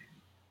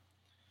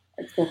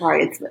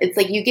hard. It's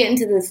like you get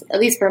into this, at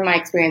least from my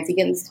experience, you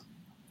get in this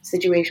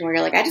situation where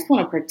you're like, I just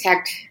want to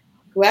protect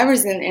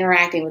whoever's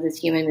interacting with this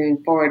human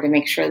moving forward to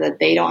make sure that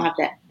they don't have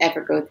to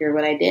ever go through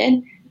what I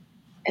did.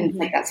 And it's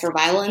like that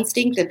survival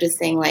instinct of just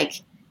saying like,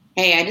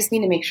 hey, I just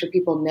need to make sure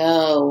people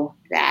know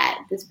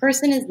that this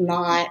person is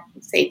not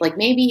safe. Like,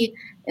 maybe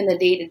in the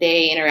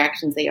day-to-day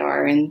interactions they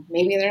are, and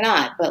maybe they're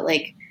not. But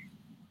like,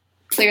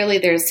 clearly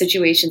there's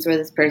situations where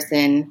this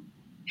person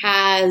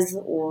has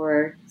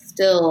or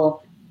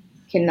still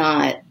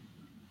cannot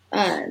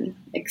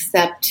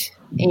accept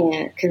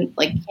and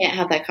can't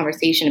have that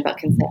conversation about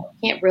consent.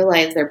 Can't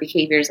realize their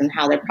behaviors and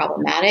how they're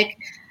problematic.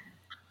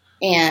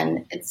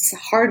 And it's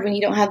hard when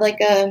you don't have like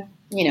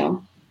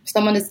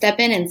someone to step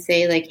in and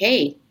say like,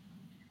 hey,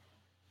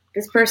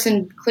 this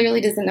person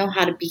clearly doesn't know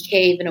how to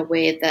behave in a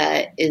way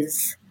that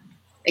is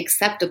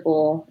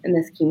acceptable in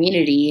this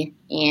community.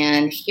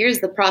 And here's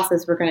the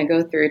process we're going to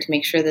go through to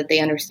make sure that they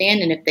understand.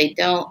 And if they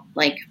don't,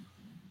 like,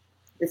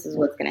 this is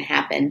what's going to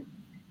happen.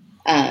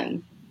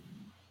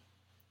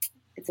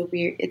 It's a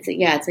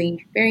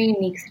very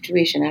unique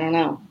situation. I don't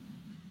know.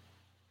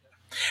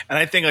 And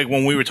I think like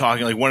when we were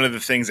talking, like one of the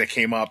things that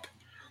came up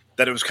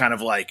that it was kind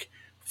of like,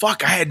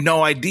 fuck, I had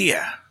no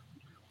idea,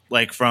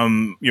 like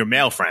from your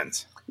male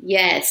friends.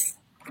 Yes.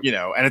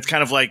 And it's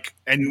kind of like,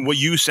 and what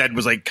you said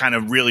was like kind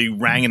of really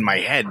rang in my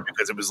head,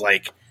 because it was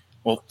like,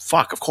 well,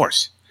 fuck, of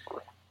course.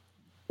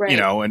 Right.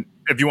 And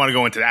if you want to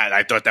go into that,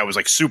 I thought that was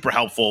like super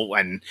helpful.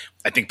 And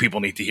I think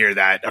people need to hear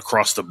that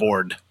across the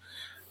board.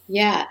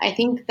 Yeah. I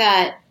think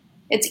that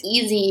it's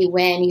easy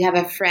when you have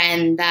a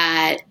friend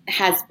that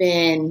has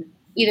been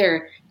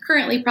either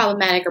currently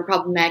problematic or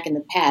problematic in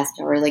the past,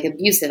 or like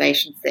abusive, I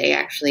should say,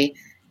 actually.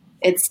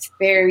 It's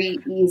very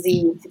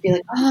easy to be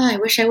like, oh, I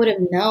wish I would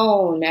have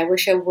known. I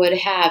wish I would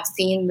have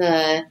seen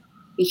the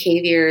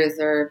behaviors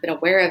or been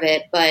aware of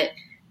it. But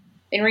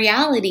in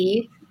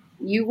reality,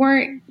 you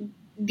weren't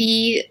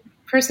the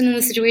person in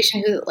the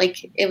situation who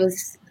like it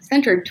was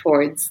centered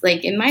towards.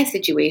 Like in my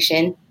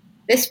situation,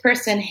 this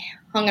person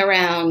hung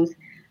around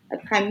a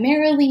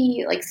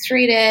primarily like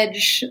straight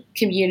edge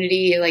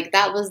community. Like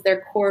that was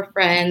their core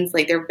friends.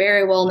 Like they're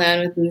very well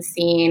known within the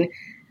scene.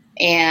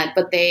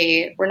 But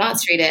they were not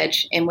straight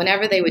edge, and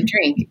whenever they would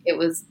drink,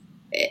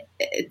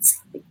 it's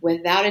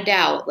without a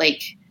doubt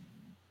like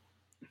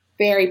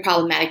very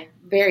problematic,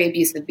 very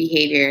abusive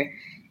behavior.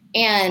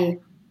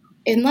 And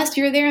unless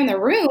you're there in the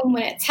room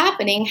when it's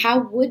happening, how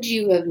would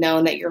you have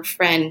known that your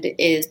friend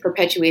is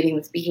perpetuating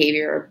this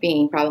behavior or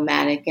being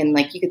problematic? And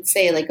like you could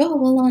say like, oh,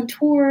 well, on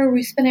tour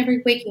we spend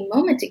every waking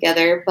moment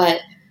together,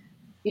 but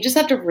you just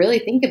have to really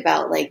think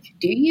about, like,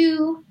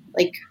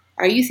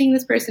 are you seeing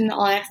this person in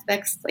all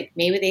aspects? Like,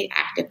 maybe they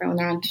act different when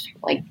they're on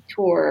like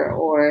tour,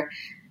 or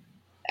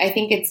I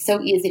think it's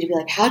so easy to be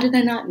like, how did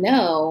I not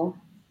know?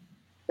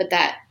 But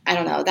that, I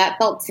don't know, that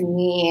felt to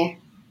me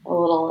a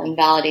little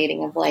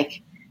invalidating of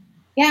like,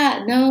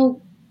 yeah,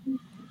 no,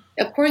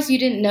 of course you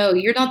didn't know.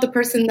 You're not the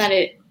person that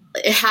it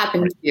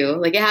happened to.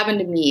 Like, it happened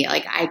to me.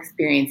 Like, I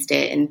experienced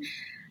it, and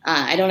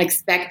I don't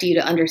expect you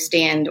to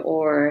understand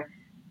or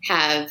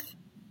have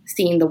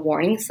seen the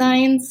warning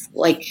signs,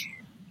 like,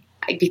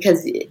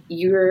 because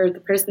you're the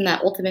person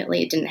that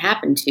ultimately it didn't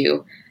happen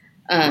to.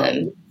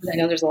 I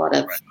know there's a lot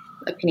of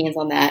opinions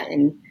on that,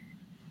 and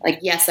like,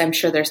 yes, I'm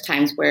sure there's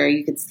times where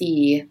you could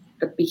see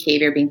the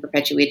behavior being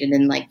perpetuated,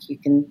 and like, you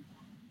can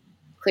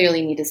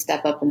clearly need to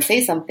step up and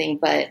say something.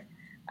 But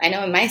I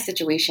know in my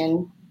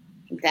situation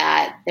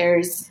that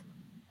there's,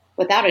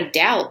 without a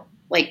doubt,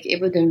 like, it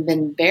would have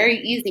been very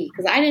easy,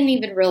 because I didn't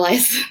even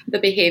realize the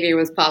behavior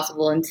was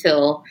possible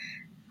until,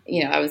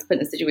 I was put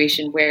in a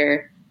situation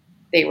where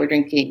they were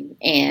drinking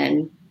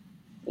and,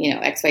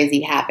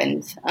 XYZ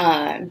happened.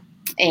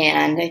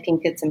 And I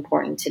think it's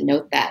important to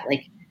note that,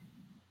 like,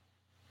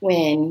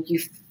 when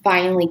you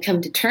finally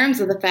come to terms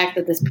with the fact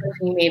that this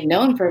person you may have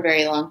known for a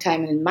very long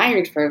time and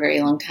admired for a very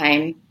long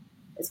time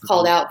is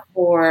called out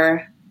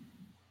for,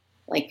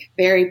 like,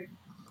 very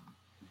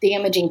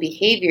damaging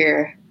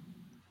behavior,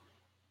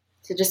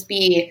 to just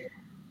be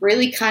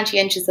really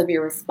conscientious of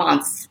your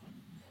response,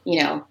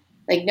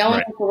 like, no one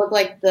wants to look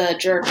like the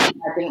jerk that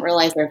didn't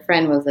realize their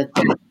friend was a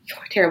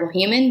terrible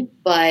human,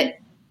 but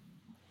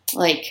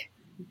like,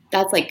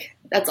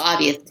 that's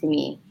obvious to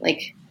me.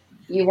 Like,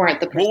 you weren't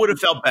the person. What would have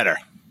felt better?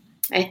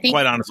 I think,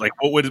 quite honestly,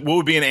 like, what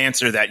would be an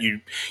answer that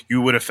you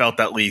would have felt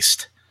at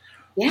least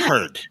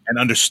heard and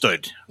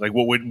understood? Like,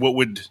 what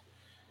would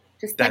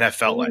just that have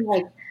felt like?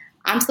 Like,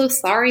 I'm so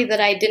sorry that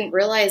I didn't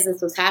realize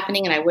this was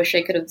happening, and I wish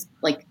I could have,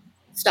 like,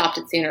 stopped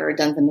it sooner or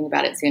done something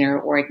about it sooner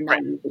or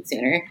acknowledged it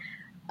sooner.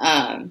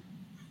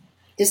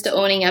 Just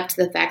owning up to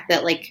the fact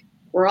that, like,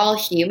 we're all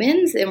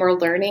humans and we're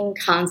learning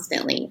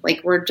constantly.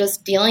 Like, we're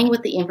just dealing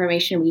with the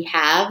information we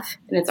have,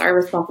 and it's our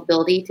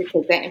responsibility to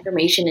take that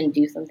information and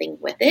do something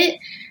with it.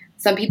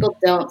 Some people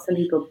don't, some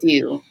people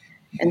do.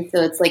 And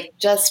so it's like,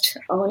 just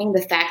owning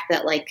the fact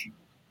that, like,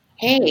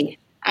 hey,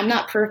 I'm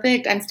not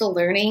perfect. I'm still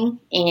learning.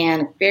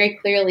 And very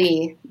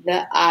clearly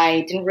that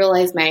I didn't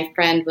realize my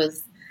friend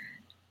was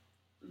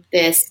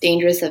this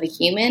dangerous of a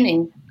human.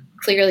 And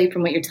clearly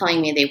from what you're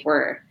telling me, they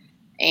were.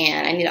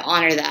 And I need to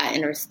honor that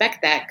and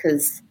respect that,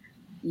 because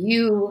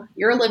your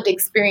lived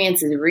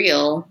experience is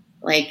real.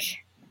 Like,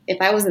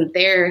 if I wasn't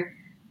there,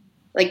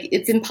 like,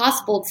 it's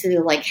impossible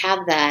to, like,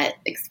 have that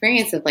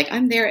experience of, like,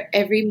 I'm there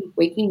every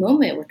waking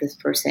moment with this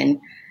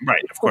person.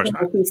 Right, of course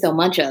not. I see so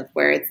much of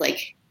where it's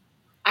like,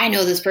 I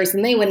know this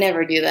person, they would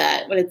never do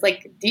that. But it's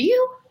like, do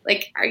you?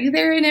 Like, are you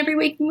there in every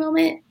waking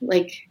moment?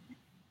 Like,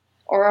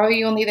 or are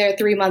you only there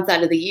 3 months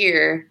out of the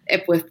year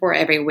for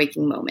every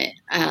waking moment?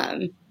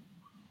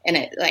 And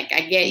it, like,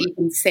 I get you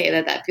can say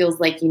that feels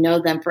like you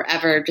know them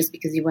forever just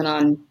because you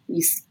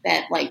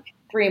spent like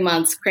 3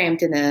 months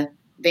cramped in a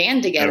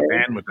van together.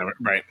 With them,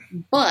 right.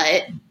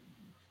 But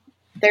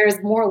there's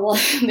a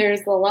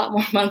lot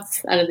more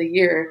months out of the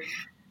year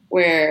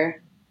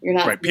where you're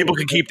not. Right. People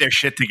can keep their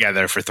shit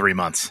together for 3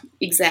 months.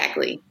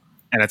 Exactly.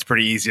 And it's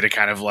pretty easy to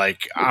kind of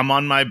like, I'm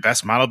on my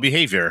best model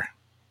behavior.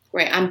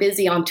 Right. I'm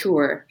busy on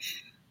tour,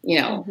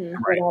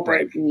 whatever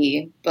it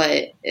be.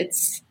 But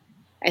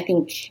I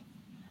think,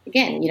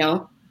 again, you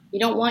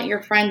don't want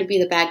your friend to be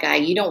the bad guy.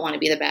 You don't want to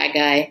be the bad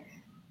guy.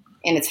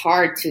 And it's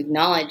hard to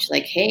acknowledge,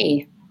 like,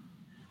 hey,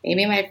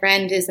 maybe my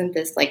friend isn't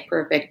this, like,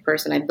 perfect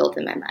person I built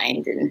in my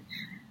mind. And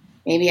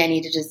maybe I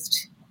need to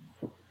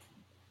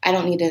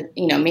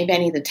maybe I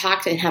need to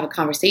talk and have a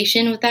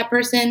conversation with that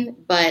person,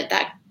 but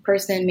that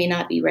person may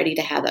not be ready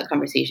to have that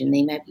conversation.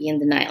 They might be in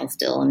denial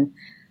still. And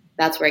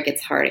that's where it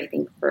gets hard, I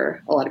think,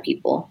 for a lot of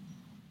people.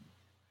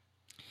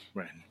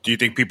 Right. Do you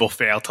think people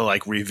fail to,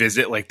 like,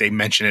 revisit, like, they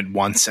mention it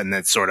once and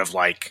then sort of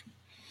like,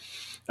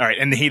 all right,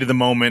 in the heat of the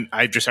moment,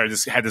 I just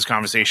had this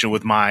conversation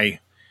with my,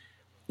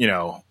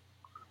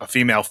 a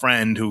female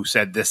friend who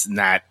said this and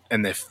that,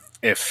 and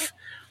if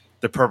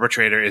the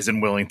perpetrator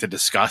isn't willing to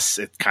discuss,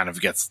 it kind of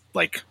gets,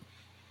 like,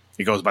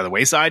 it goes by the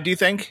wayside, do you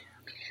think?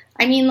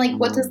 I mean, like,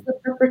 what does the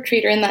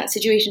perpetrator in that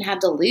situation have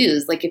to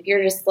lose? Like, if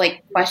you're just,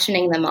 like,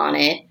 questioning them on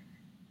it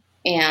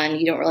and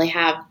you don't really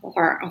have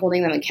heart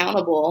holding them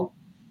accountable,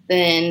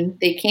 then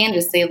they can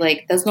just say,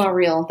 like, that's not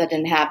real, that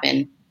didn't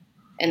happen,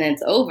 and then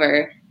it's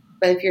over.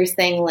 But if you're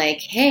saying,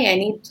 like, hey, I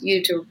need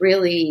you to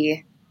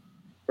really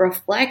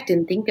reflect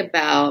and think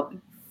about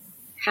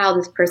how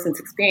this person's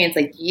experience,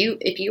 like,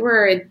 if you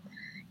were,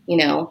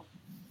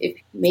 if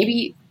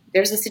maybe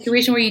there's a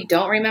situation where you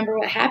don't remember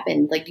what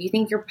happened, like, do you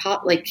think you're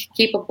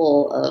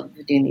capable of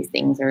doing these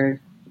things? Or,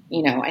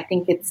 I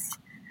think it's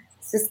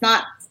just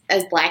not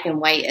as black and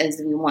white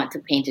as we want to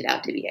paint it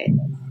out to be.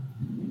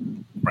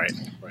 Right.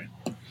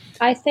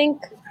 I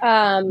think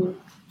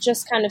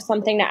just kind of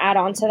something to add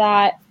on to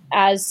that,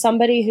 as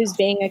somebody who's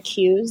being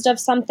accused of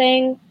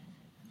something,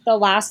 the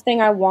last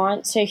thing I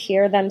want to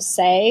hear them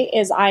say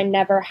is I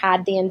never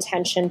had the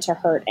intention to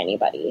hurt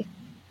anybody.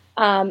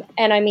 And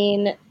I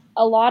mean,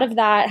 a lot of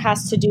that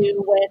has to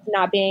do with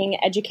not being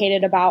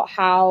educated about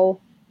how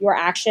your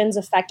actions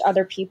affect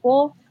other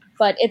people,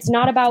 but it's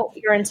not about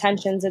your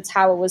intentions, it's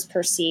how it was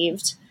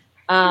perceived.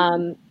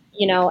 And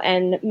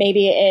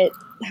maybe it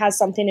has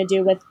something to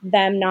do with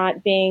them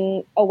not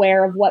being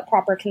aware of what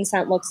proper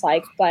consent looks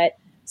like. But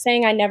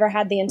saying I never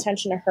had the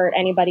intention to hurt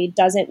anybody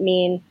doesn't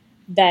mean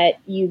that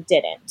you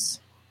didn't.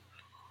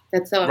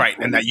 That's so right,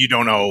 important. and that you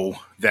don't owe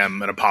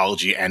them an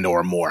apology and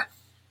or more.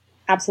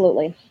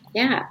 Absolutely.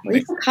 Yeah, at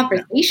least a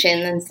conversation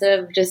instead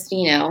of just,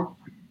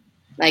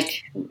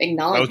 like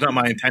acknowledge. That was not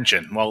my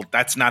intention. Well,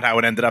 that's not how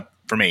it ended up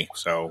for me.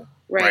 So,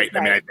 right.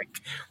 I mean, I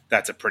think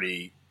that's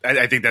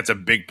I think that's a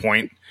big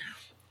point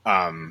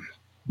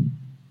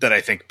that I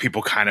think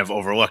people kind of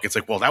overlook. It's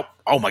like, well,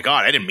 oh my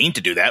God, I didn't mean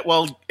to do that.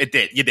 Well, it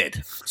did. You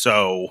did.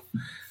 So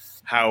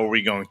how are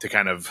we going to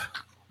kind of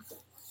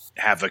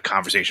have a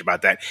conversation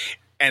about that?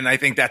 And I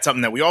think that's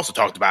something that we also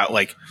talked about.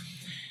 Like,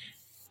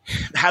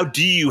 how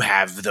do you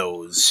have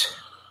those?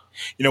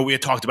 We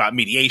had talked about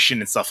mediation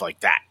and stuff like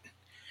that.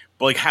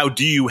 But like, how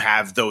do you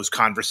have those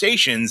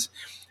conversations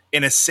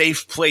in a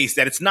safe place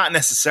that it's not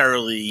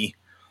necessarily,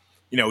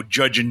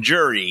 judge and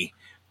jury,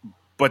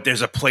 but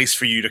there's a place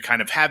for you to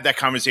kind of have that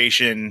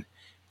conversation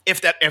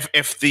if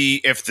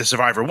the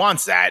survivor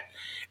wants that,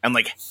 and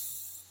like,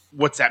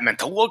 what's that meant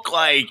to look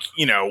like?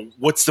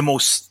 What's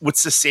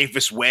the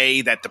safest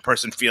way that the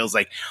person feels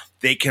like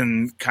they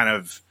can kind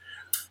of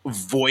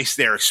voice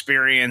their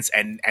experience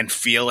and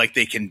feel like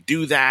they can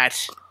do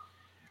that.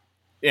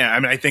 Yeah,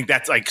 I mean, I think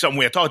that's like something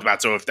we have talked about.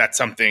 So if that's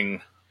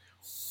something,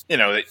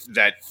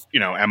 that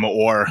Emma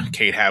or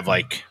Kate have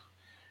like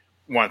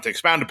wanted to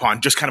expound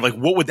upon, just kind of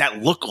like, what would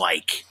that look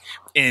like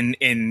in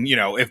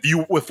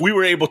if we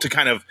were able to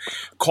kind of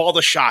call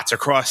the shots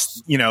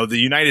across, the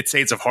United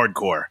States of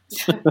hardcore,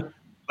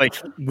 like,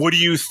 what do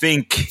you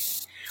think,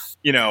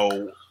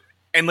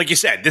 and like you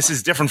said, this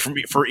is different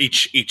for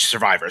each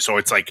survivor. So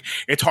it's like,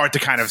 it's hard to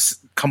kind of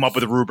come up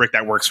with a rubric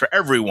that works for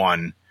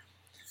everyone,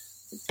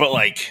 but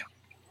like,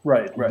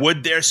 Right.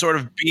 would there sort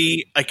of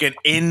be like an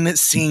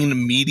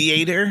in-scene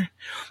mediator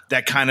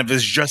that kind of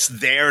is just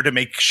there to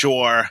make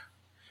sure?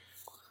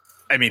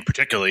 I mean,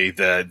 particularly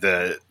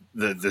the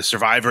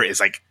survivor is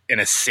like in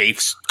a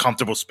safe,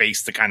 comfortable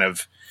space to kind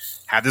of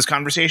have this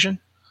conversation.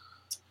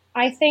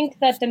 I think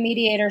that the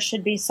mediator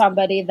should be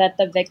somebody that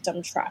the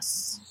victim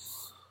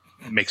trusts.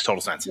 Makes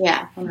total sense.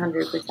 Yeah,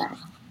 100%. Because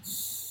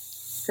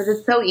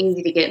it's so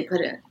easy to get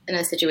put in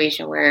a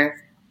situation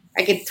where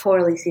I could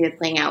totally see it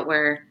playing out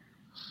where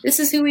this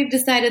is who we've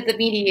decided the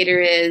mediator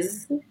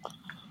is.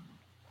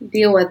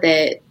 Deal with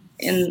it.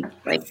 And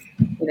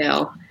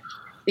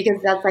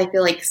because that's, I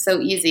feel like, so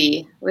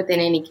easy within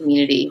any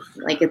community.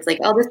 Like, it's like,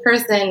 oh, this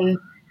person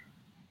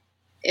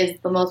is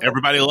the most...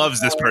 Everybody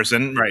loves this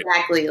person. Right.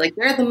 Exactly. Like,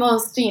 they're the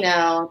most,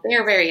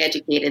 they're very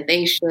educated.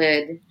 They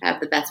should have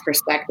the best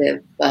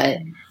perspective. But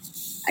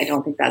I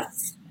don't think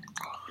that's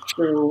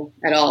true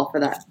at all for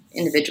that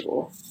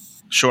individual.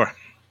 Sure.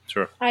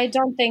 I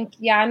don't think,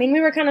 I mean,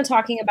 we were kind of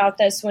talking about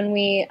this when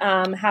we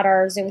had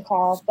our Zoom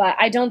call, but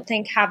I don't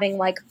think having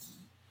like,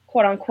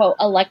 quote unquote,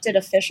 elected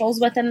officials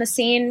within the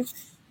scene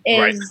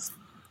is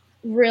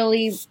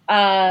really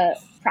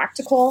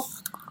practical.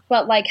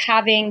 But like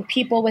having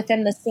people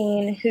within the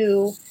scene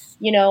who,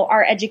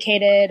 are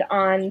educated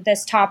on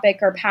this topic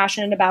or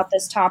passionate about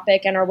this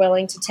topic and are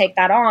willing to take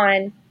that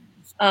on,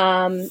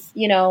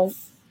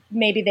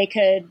 maybe they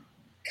could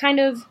kind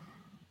of,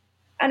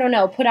 I don't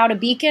know, put out a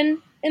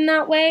beacon in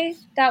that way.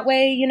 That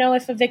way,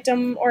 if a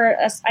victim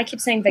I keep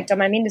saying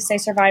victim, I mean to say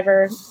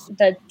survivor,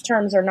 the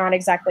terms are not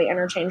exactly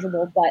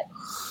interchangeable, but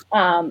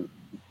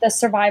the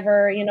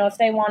survivor, if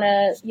they want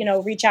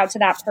to, reach out to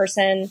that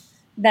person,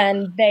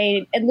 then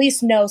they at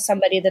least know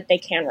somebody that they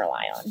can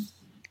rely on.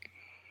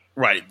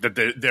 Right. That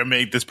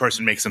this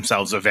person makes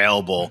themselves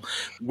available,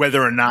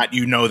 whether or not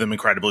you know them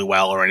incredibly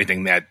well or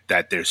anything, that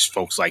there's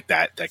folks like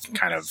that can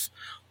kind of,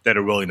 that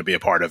are willing to be a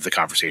part of the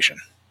conversation.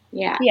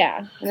 Yeah.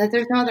 Yeah. And that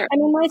there's no other... I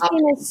mean, my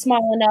scene is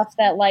small enough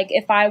that, like,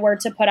 if I were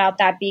to put out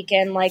that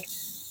beacon, like,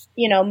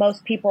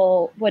 most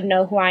people would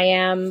know who I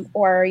am,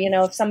 or,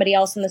 if somebody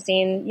else in the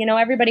scene,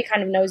 everybody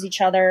kind of knows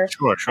each other.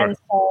 Sure. And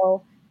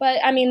so, but,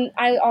 I mean,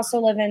 I also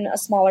live in a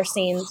smaller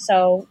scene,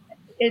 so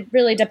it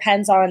really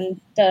depends on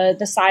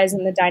the size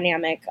and the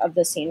dynamic of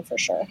the scene for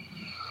sure.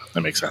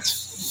 That makes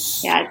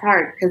sense. Yeah, it's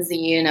hard because,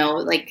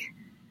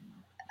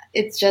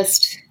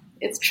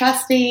 it's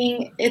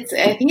trusting.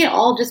 I think it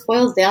all just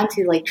boils down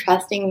to like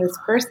trusting this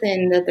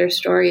person that their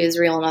story is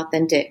real and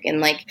authentic, and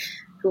like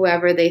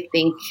whoever they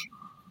think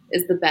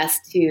is the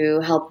best to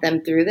help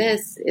them through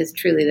this is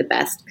truly the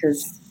best.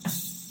 Because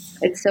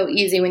it's so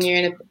easy when you're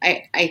in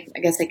I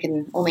guess I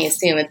can only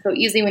assume it's so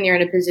easy when you're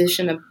in a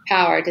position of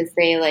power to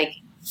say like,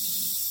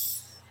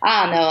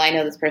 I don't know, I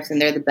know this person,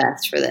 they're the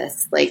best for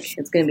this. Like,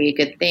 it's going to be a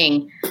good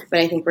thing. But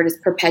I think we're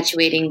just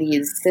perpetuating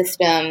these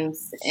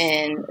systems,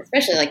 and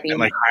especially like the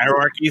like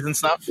hierarchies and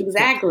stuff.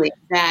 Exactly.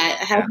 That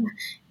have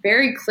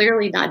very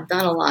clearly not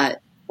done a lot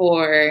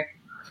for.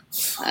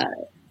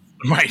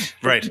 Right.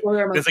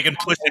 There's like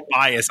implicit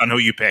bias on who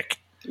you pick.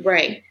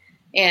 Right.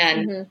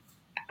 And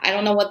I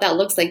don't know what that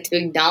looks like to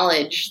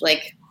acknowledge,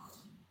 like,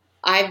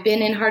 I've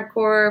been in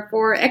hardcore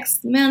for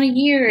X amount of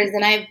years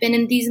and I've been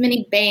in these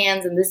many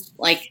bands and this,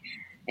 like,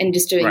 and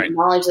just to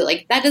acknowledge that,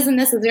 like, that doesn't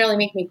necessarily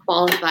make me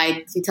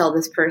qualified to tell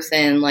this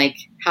person, like,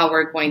 how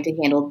we're going to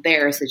handle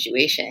their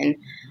situation.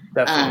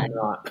 Definitely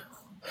not.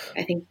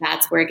 I think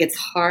that's where it gets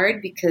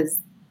hard, because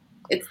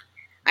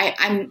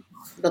I'm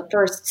the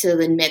first to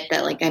admit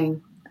that, like,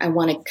 I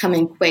want to come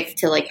in quick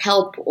to, like,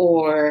 help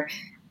or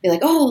be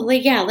like, oh,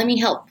 like, yeah, let me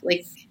help.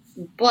 Like,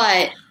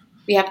 but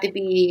we have to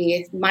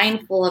be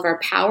mindful of our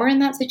power in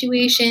that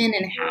situation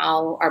and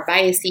how our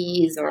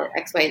biases or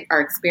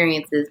our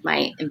experiences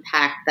might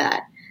impact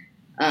that.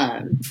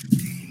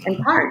 In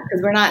part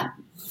because we're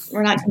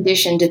not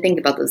conditioned to think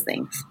about those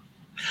things.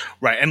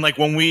 Right. And like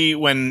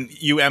when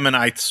you, Em, and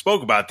I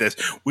spoke about this,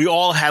 we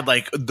all had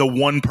like the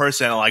one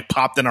person that like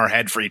popped in our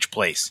head for each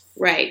place.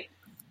 Right.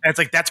 And it's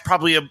like, that's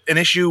probably an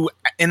issue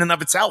in and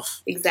of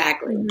itself.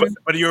 Exactly.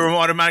 But you're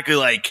automatically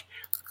like,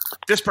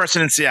 this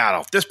person in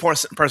Seattle, this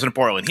person in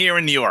Portland, here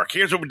in New York,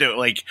 here's what we're doing.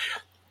 Like,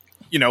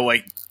 you know,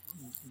 like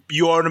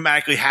you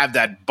automatically have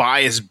that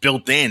bias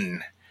built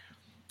in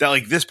that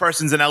like this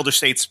person's an elder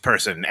states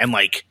person and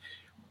like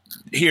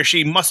he or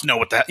she must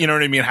know you know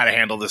what I mean, how to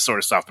handle this sort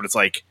of stuff. But it's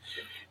like,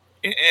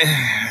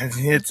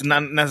 it's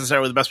not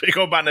necessarily the best way to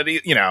go about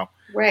it, you know.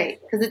 Right.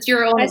 Because it's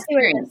your own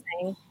experience.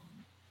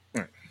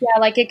 Yeah,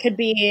 like it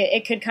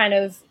could kind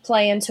of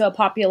play into a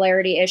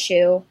popularity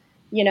issue,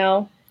 you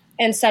know,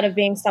 instead of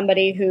being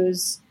somebody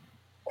who's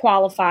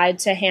qualified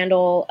to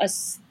handle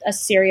a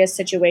serious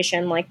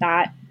situation like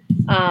that.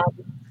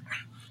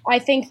 I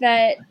think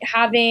that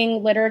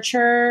having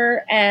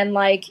literature and,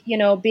 like, you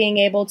know, being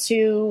able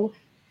to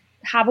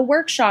have a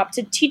workshop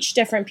to teach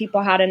different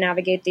people how to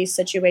navigate these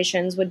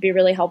situations would be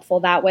really helpful.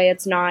 That way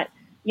it's not,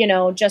 you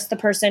know, just the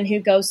person who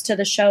goes to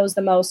the shows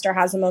the most or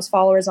has the most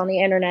followers on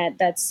the internet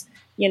that's,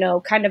 you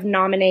know, kind of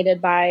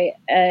nominated by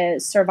a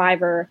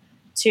survivor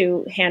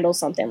to handle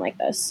something like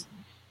this.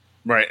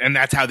 Right. And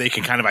that's how they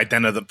can kind of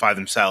identify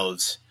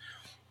themselves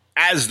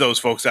as those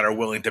folks that are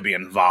willing to be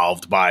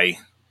involved by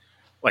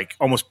like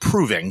almost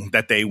proving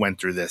that they went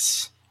through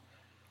this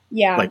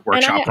like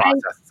workshop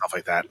process and stuff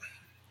like that.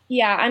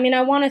 Yeah. I mean,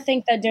 I want to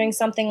think that doing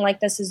something like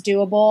this is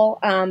doable.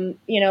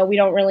 You know, we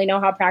don't really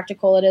know how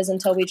practical it is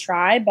until we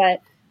try,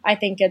 but I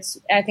think it's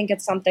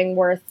something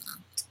worth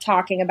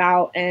talking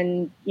about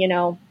and, you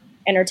know,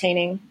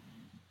 entertaining.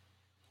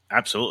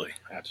 Absolutely.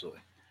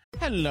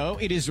 Hello,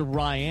 it is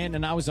Ryan,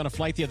 and I was on a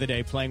flight the other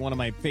day playing one of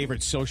my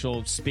favorite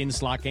social spin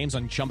slot games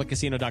on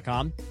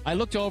ChumbaCasino.com. I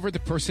looked over at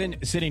the person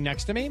sitting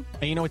next to me,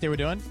 and you know what they were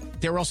doing?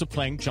 They were also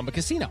playing Chumba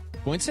Casino.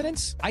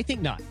 Coincidence? I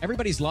think not.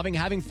 Everybody's loving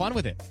having fun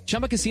with it.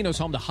 Chumba Casino is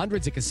home to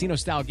hundreds of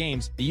casino-style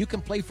games that you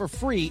can play for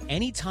free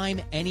anytime,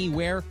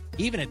 anywhere,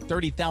 even at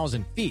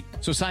 30,000 feet.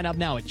 So sign up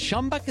now at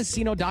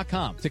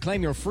ChumbaCasino.com to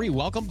claim your free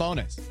welcome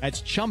bonus.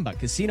 That's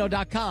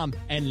ChumbaCasino.com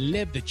and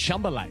live the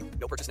Chumba life.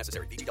 No purchase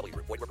necessary. VGW.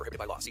 Void were prohibited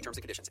by law. See terms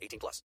and conditions.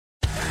 18+.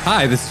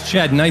 Hi, this is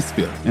Chad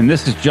Nicefield. And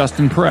this is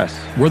Justin Press.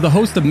 We're the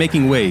host of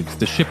Making Waves,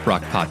 the Shiprock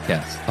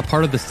podcast, a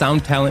part of the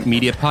Sound Talent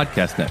Media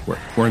Podcast Network.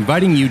 We're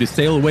inviting you to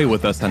sail away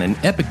with us on an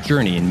epic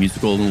journey in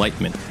musical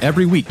enlightenment.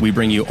 Every week, we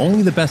bring you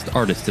only the best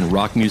artists in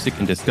rock music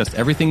and discuss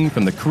everything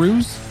from the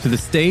cruise, to the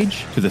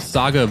stage, to the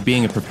saga of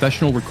being a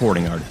professional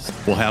recording artist.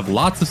 We'll have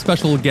lots of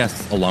special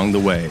guests along the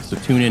way, so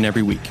tune in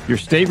every week. Your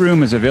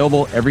stateroom is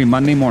available every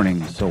Monday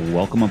morning, so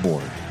welcome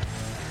aboard.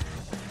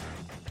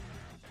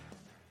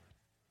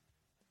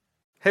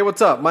 Hey,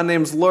 what's up? My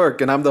name's Lurk,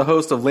 and I'm the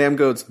host of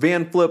Lambgoat's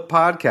Van Flip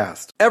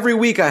podcast. Every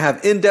week, I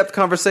have in-depth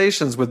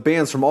conversations with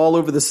bands from all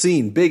over the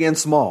scene, big and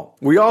small.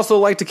 We also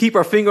like to keep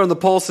our finger on the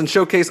pulse and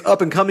showcase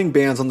up-and-coming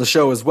bands on the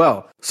show as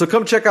well. So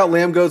come check out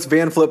Lambgoat's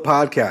Van Flip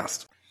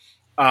podcast.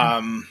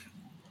 Pat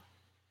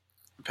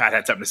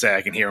had something to say.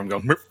 I can hear him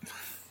go.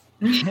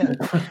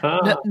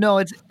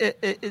 No,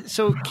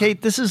 so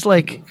Kate, this is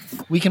like,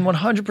 we can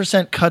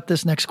 100% cut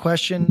this next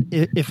question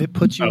if it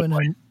puts you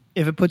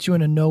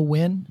in a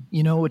no-win,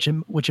 you know, which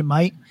it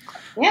might.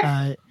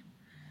 Yeah.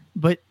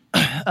 But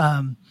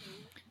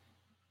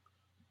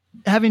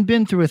having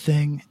been through a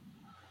thing,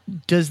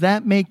 does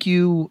that make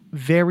you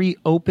very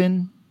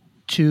open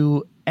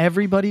to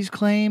everybody's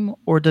claim,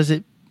 or does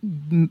it,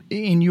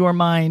 in your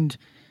mind,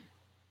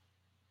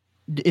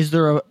 is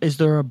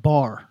there a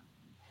bar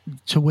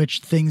to which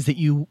things that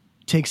you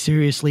take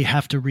seriously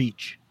have to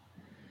reach?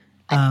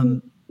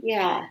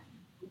 Yeah,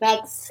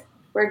 that's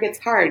where it gets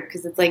hard,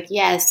 because it's like,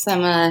 yes,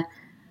 I've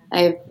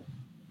been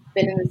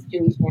in this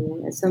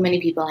situation, as so many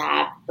people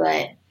have,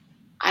 but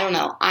I don't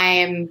know.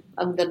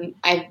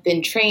 I've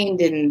been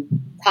trained and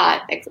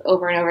taught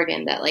over and over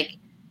again that, like,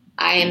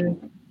 I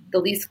am the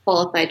least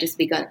qualified to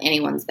speak on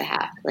anyone's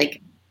behalf.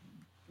 Like,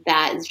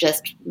 that is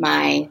just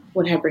my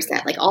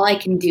 100%. Like, all I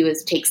can do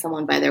is take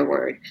someone by their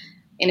word.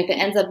 And if it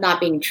ends up not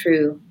being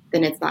true,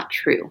 then it's not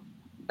true.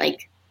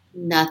 Like,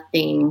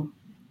 nothing,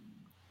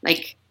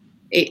 like,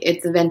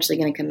 it's eventually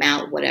going to come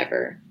out,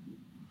 whatever.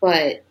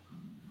 But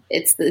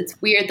it's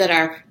weird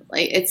that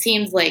it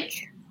seems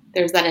like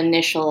there's that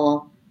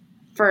initial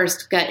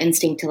first gut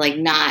instinct to, like,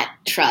 not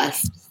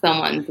trust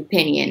someone's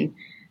opinion.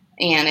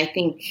 And I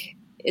think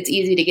it's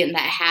easy to get in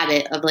that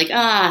habit of, like,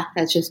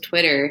 that's just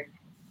Twitter.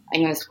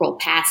 I'm going to scroll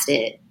past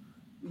it.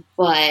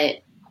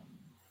 But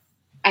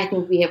I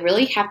think we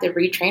really have to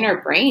retrain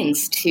our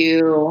brains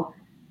to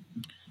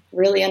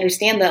really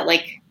understand that,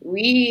 like,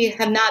 we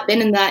have not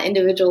been in that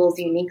individual's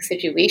unique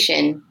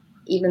situation,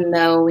 even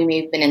though we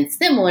may have been in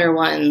similar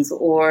ones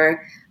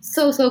or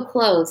so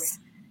close.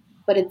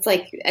 But it's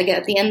like, again,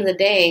 at the end of the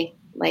day,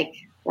 like,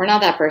 we're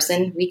not that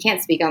person. We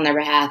can't speak on their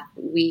behalf.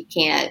 We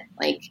can't,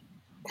 like,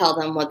 tell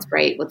them what's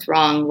right, what's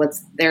wrong,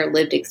 what's their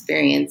lived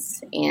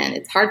experience. And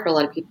it's hard for a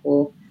lot of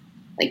people,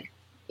 like,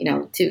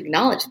 to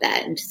acknowledge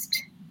that and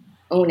just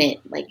own it.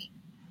 Like,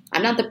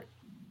 I'm not the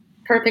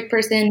perfect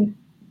person.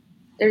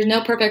 There's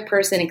no perfect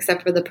person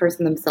except for the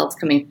person themselves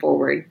coming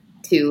forward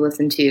to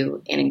listen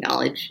to and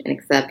acknowledge and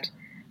accept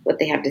what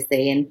they have to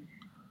say. And,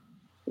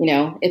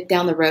 if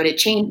down the road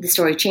the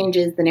story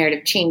changes, the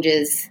narrative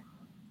changes,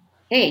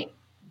 hey,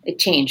 it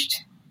changed.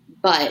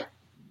 But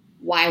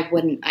why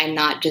wouldn't I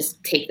not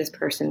just take this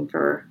person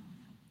for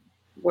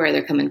where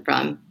they're coming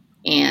from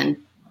and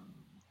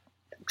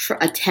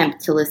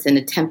attempt to listen,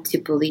 attempt to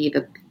believe,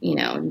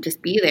 and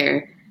just be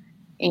there.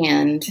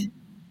 And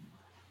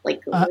like,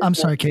 I'm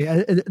sorry, Kate.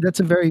 That's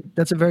a very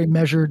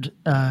measured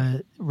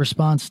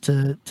response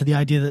to the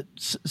idea that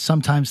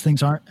sometimes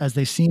things aren't as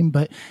they seem.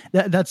 But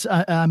that's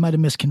I might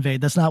have misconveyed.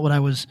 That's not what I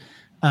was.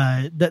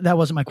 That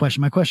wasn't my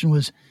question. My question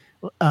was,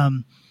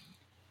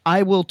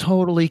 I will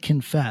totally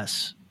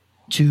confess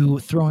to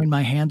throwing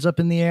my hands up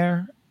in the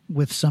air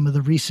with some of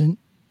the recent,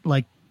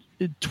 like,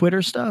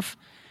 Twitter stuff,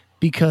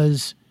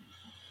 because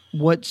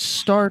what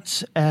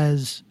starts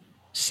as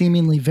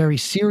seemingly very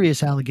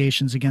serious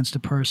allegations against a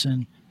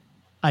person,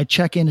 I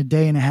check in a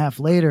day and a half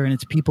later and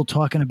it's people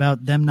talking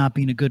about them not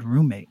being a good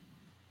roommate.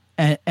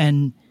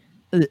 And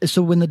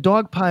so when the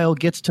dog pile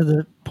gets to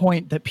the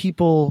point that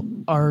people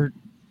are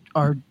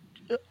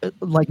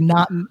like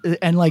not,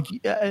 and like,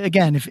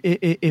 again,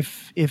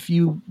 if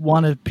you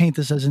want to paint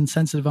this as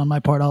insensitive on my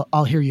part,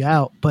 I'll hear you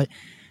out. But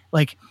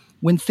like,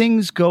 when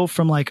things go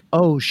from like,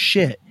 oh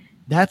shit,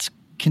 that's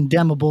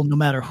condemnable no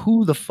matter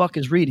who the fuck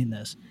is reading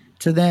this,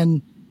 to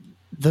then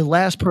the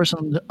last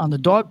person on the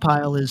dog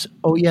pile is,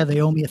 oh yeah,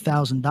 they owe me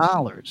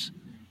 $1,000,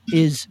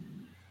 is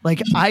like,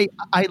 I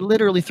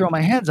literally throw my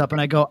hands up and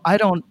I go, I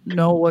don't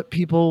know what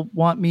people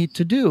want me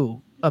to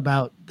do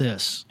about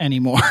this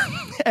anymore.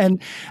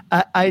 And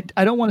I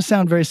don't want to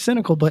sound very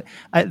cynical, but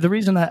the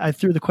reason I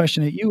threw the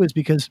question at you is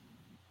because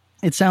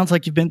it sounds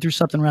like you've been through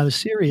something rather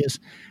serious.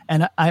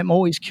 And I'm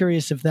always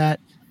curious if that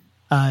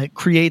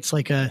creates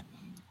like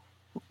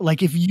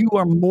if you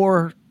are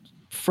more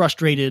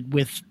frustrated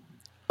with,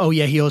 oh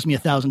yeah, he owes me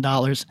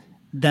 $1,000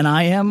 than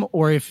I am,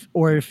 or if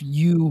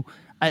you,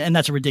 and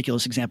that's a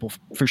ridiculous example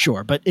for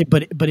sure, but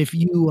if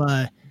you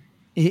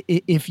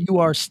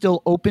are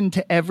still open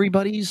to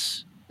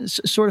everybody's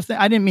sort of thing.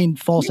 I didn't mean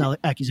false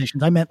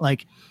accusations. I meant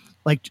like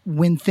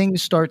when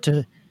things start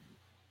to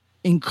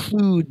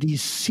include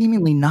these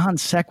seemingly non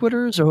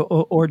sequiturs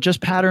or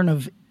just pattern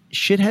of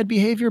shithead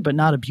behavior, but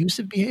not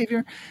abusive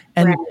behavior.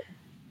 And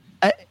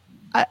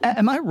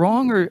am I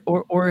wrong,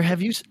 or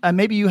have you?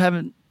 Maybe you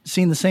haven't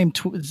seen the same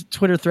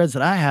Twitter threads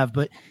that I have,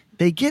 but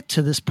they get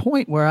to this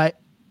point where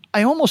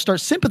I almost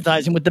start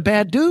sympathizing with the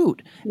bad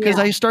dude, because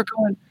I start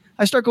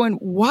going,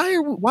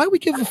 why we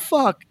give a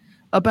fuck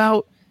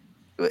about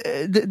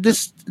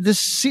this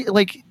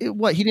like,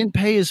 what, he didn't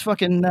pay his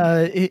fucking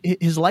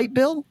his light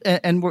bill,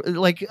 and we're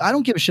like, I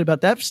don't give a shit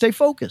about that. Stay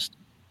focused.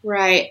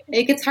 Right.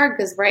 It gets hard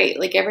because, right,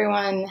 like,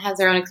 everyone has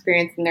their own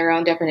experience and their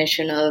own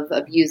definition of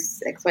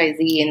abuse,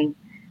 XYZ, and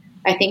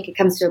I think it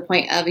comes to a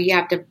point of you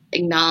have to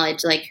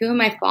acknowledge, like, who am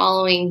I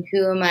following?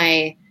 Who am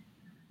I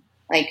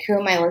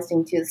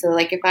listening to? So,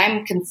 like, if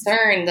I'm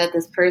concerned that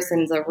this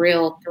person's a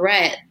real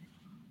threat,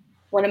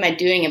 what am I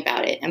doing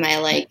about it? Am I,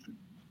 like,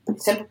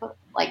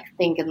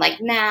 thinking, like,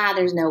 nah,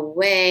 there's no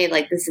way,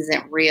 like, this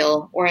isn't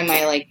real? Or am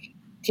I, like,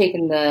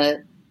 taking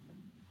the,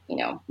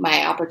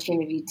 my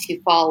opportunity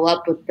to follow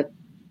up with the,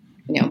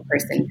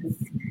 person? Because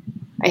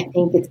I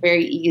think it's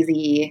very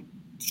easy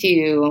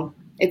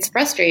it's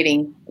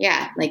frustrating,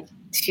 like,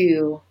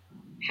 to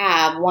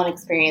have one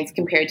experience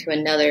compared to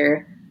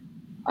another,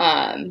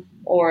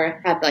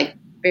 or have, like,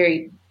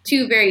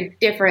 two very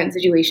different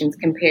situations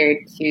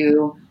compared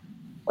to,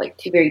 like,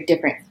 two very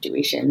different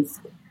situations.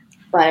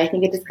 But I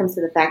think it just comes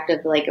to the fact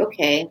of, like,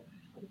 okay,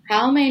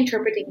 how am I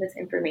interpreting this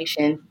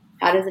information?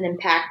 How does it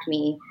impact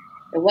me?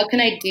 And what can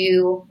I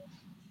do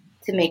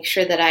to make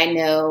sure that I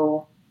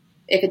know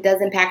if it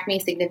does impact me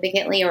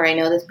significantly, or I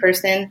know this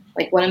person,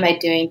 like, what am I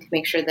doing to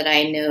make sure that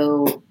I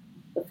know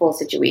the full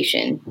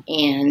situation?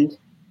 And,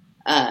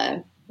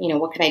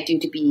 what can I do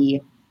to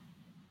be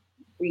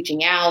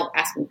reaching out,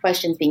 asking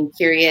questions, being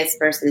curious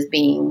versus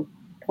being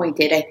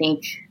pointed, I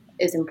think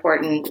is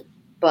important.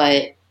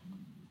 But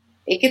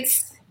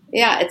it's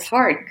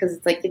hard because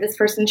it's like this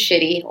person's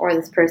shitty or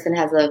this person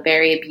has a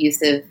very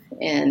abusive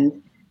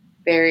and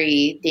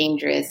very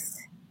dangerous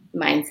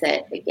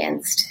mindset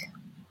against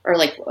or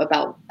like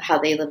about how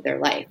they live their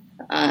life.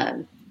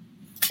 And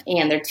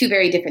they're two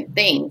very different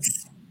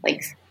things.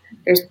 Like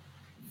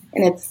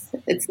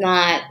it's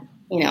not,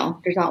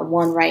 there's not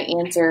one right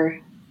answer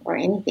or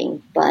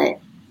anything, but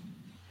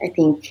I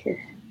think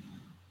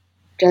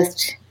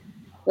just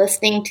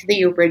listening to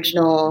the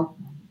original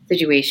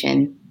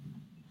situation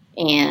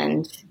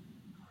and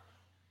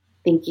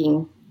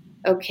thinking,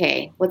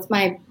 okay, what's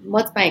my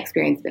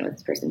experience been with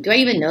this person? Do I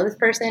even know this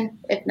person?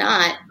 If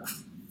not,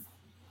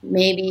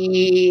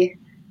 maybe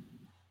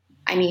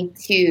I need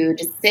to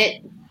just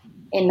sit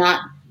and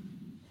not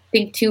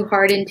think too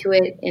hard into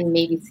it and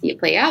maybe see it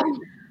play out.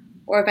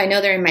 Or if I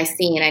know they're in my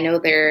scene, I know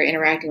they're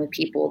interacting with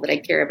people that I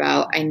care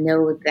about, I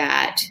know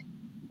that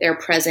their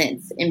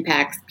presence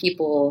impacts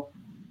people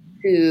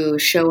who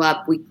show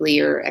up weekly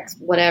or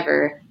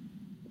whatever.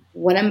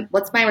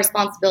 What's my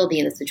responsibility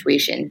in this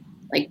situation?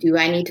 Like, do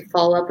I need to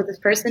follow up with this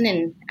person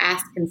and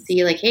ask and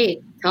see, like,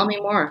 hey, tell me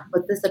more.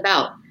 What's this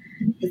about?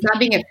 It's not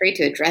being afraid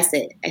to address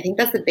it. I think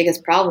that's the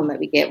biggest problem that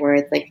we get, where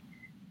it's like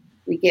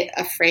we get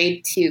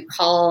afraid to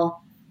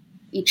call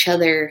each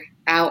other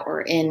out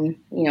or in,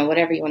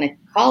 whatever you want to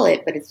call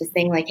it. But it's just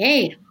saying like,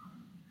 hey,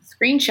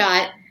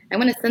 screenshot. I'm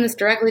going to send this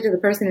directly to the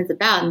person it's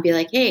about and be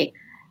like, hey,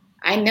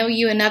 I know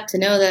you enough to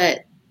know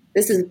that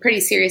this is a pretty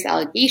serious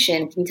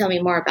allegation. Can you tell me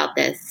more about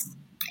this?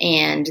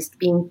 And just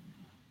being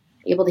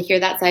able to hear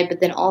that side, but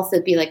then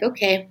also be like,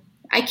 okay,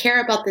 I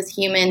care about this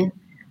human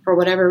for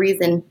whatever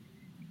reason.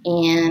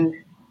 And,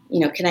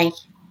 can I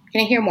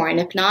hear more? And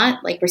if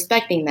not, like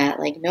respecting that,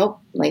 like, nope,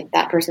 like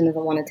that person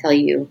doesn't want to tell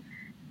you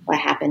what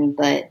happened,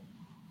 but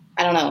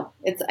I don't know.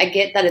 I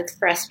get that it's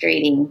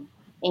frustrating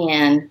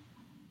and,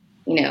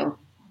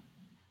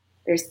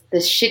 there's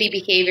this shitty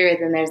behavior.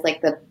 Then there's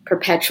like the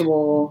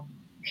perpetual,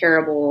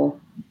 terrible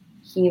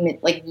human,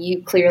 like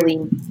you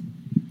clearly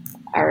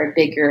are a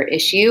bigger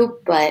issue,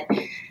 but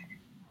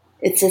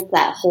it's just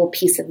that whole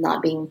piece of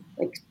not being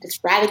like just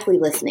radically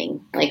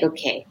listening. Like,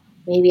 okay,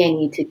 maybe I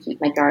need to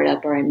keep my guard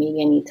up, or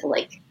maybe I need to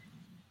like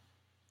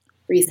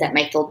reset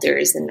my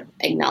filters and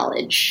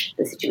acknowledge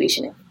the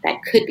situation that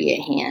could be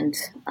at hand.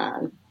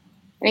 And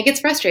it gets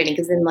frustrating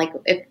because then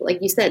if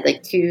like you said,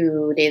 like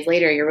 2 days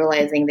later, you're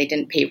realizing they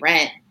didn't pay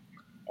rent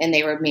and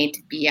they were made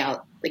to be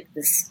out like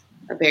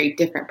a very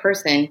different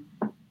person.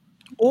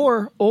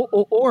 Or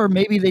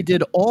maybe they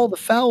did all the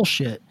foul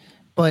shit,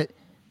 but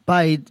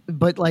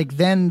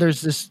then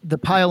there's the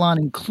pile-on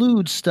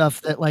includes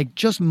stuff that like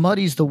just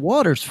muddies the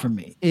waters for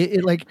me.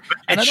 It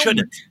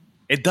shouldn't.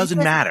 It doesn't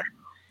matter.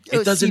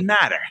 It doesn't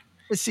matter.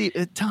 See,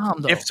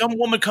 Tom, though. If some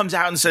woman comes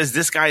out and says,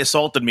 this guy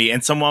assaulted me,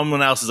 and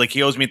someone else is like,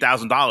 he owes me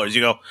 $1,000,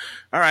 you go,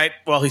 all right,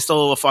 well, he's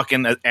still a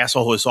fucking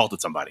asshole who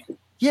assaulted somebody.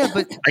 Yeah,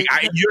 but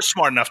you're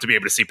smart enough to be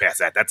able to see past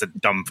that. That's a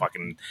dumb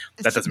fucking.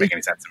 That doesn't make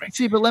any sense to me.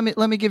 See, but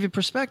let me give you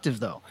perspective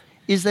though.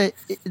 Is that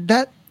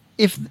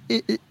if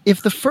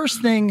the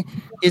first thing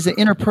is an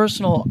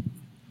interpersonal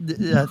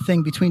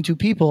thing between two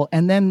people,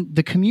 and then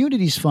the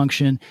community's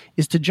function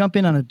is to jump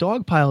in on a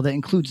dog pile that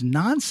includes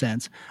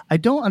nonsense, I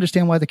don't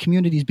understand why the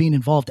community is being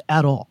involved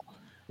at all.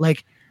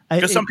 Like,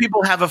 because some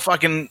people have a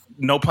fucking,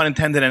 no pun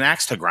intended, an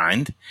axe to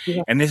grind,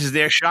 and this is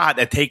their shot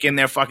at taking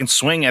their fucking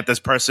swing at this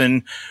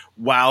person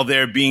while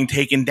they're being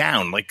taken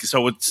down. Like,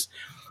 so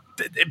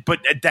but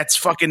that's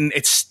fucking,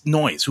 it's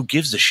noise. Who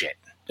gives a shit?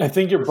 I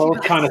think you're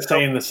both kind of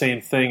saying the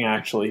same thing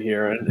actually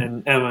here,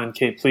 and Emma and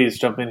Kate, please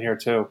jump in here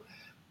too.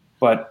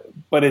 But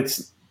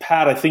it's,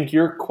 Pat, I think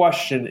your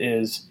question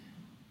is,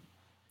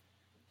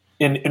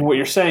 and what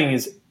you're saying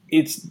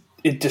is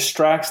it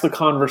distracts the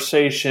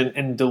conversation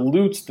and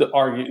dilutes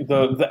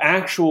the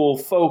actual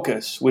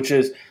focus, which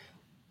is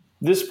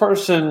this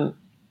person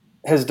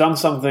has done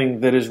something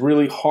that has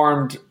really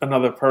harmed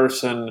another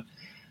person,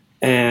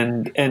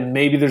 and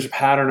maybe there's a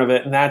pattern of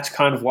it, and that's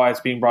kind of why it's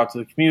being brought to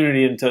the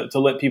community, and to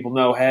let people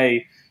know,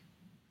 hey,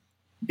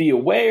 be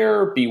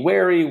aware, be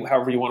wary,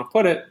 however you want to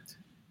put it.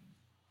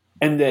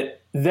 And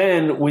that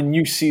then when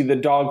you see the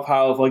dog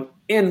pile of like,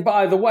 and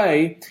by the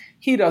way,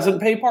 he doesn't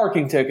pay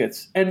parking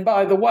tickets. And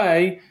by the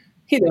way,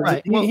 he doesn't,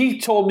 right. He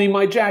told me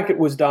my jacket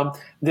was dumb.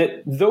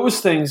 That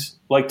those things,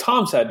 like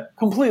Tom said,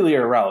 completely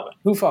irrelevant.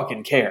 Who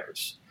fucking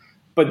cares?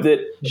 But that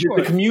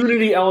the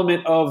community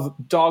element of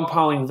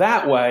dogpiling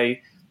that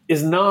way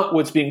is not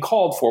what's being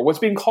called for. What's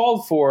being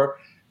called for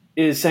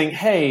is saying,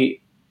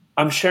 hey,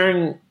 I'm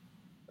sharing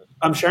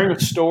a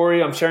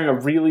story. I'm sharing a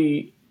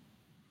really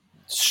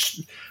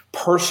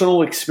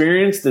personal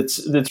experience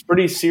that's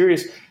pretty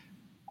serious.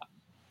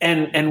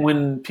 And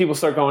when people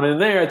start going in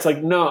there, it's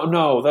like,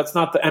 no, that's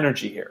not the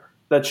energy here.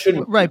 That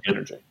shouldn't be the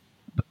energy.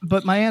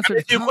 But my answer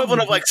is the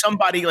equivalent of like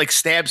somebody like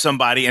stab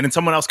somebody and then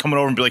someone else coming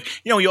over and be like,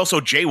 he also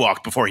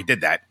jaywalked before he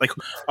did that. Like,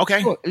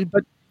 okay.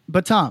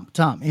 But Tom,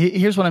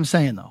 here's what I'm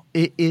saying though.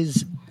 It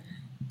is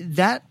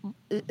that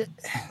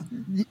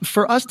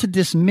for us to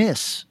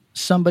dismiss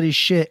somebody's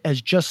shit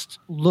as just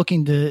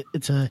looking to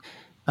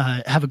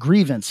have a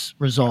grievance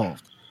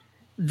resolved,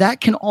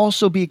 that can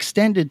also be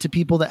extended to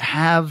people that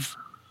have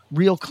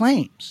real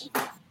claims.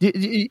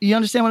 You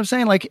understand what I'm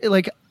saying?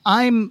 Like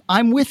I'm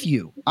with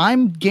you.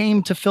 I'm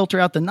game to filter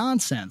out the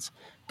nonsense,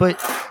 but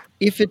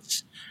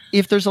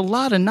if there's a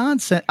lot of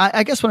nonsense,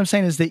 I guess what I'm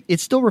saying is that it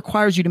still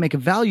requires you to make a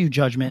value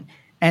judgment.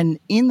 And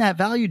in that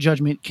value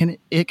judgment can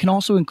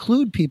also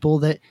include people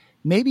that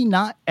maybe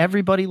not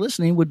everybody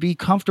listening would be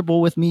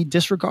comfortable with me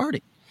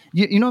disregarding.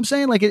 You know what I'm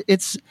saying? Like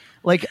it's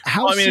like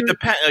how. Well, I mean, it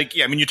depends. Like,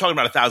 yeah, I mean, you're talking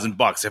about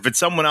 $1,000. If it's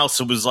someone else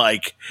who was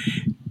like,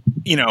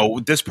 you know,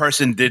 this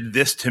person did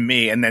this to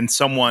me, and then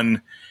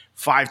someone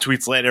 5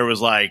 tweets later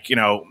was like, you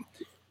know,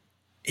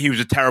 he was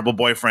a terrible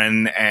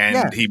boyfriend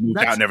and he moved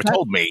out and never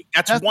told me.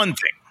 That's one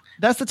thing.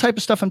 That's the type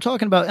of stuff I'm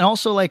talking about. And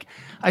also, like,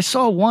 I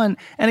saw one,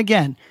 and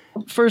again,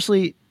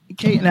 firstly,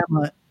 Kate and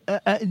Emma,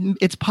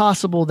 it's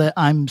possible that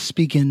I'm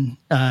speaking,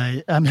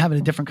 I'm having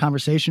a different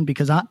conversation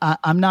because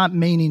I'm not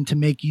meaning to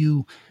make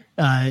you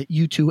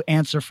two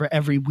answer for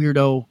every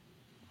weirdo,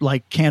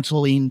 like,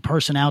 canceling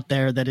person out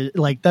there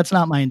that's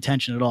not my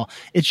intention at all.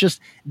 It's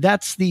just,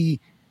 that's the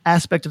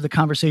aspect of the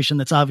conversation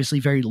that's obviously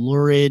very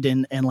lurid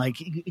and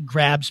like it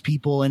grabs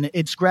people, and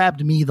it's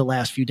grabbed me the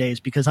last few days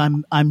because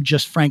I'm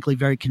just frankly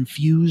very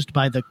confused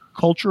by the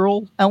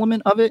cultural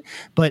element of it.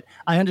 But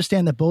I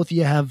understand that both of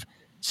you have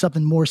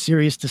something more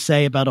serious to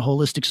say about a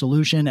holistic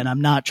solution, and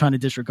I'm not trying to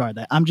disregard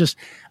that.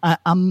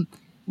 I'm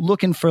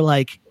looking for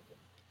like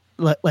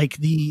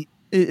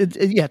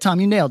yeah, Tom,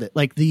 you nailed it.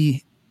 Like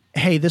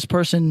hey, this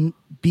person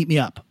beat me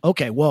up.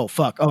 Okay, whoa,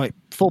 fuck. All right,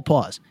 full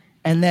pause.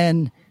 And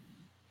then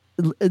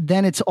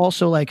it's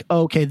also like,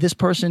 okay, this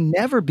person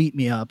never beat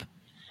me up,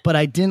 but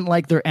I didn't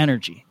like their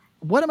energy.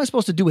 What am I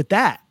supposed to do with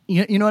that?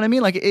 You know what I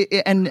mean? Like,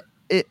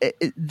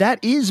 that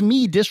is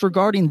me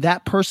disregarding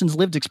that person's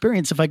lived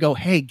experience. If I go,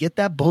 hey, get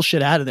that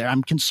bullshit out of there.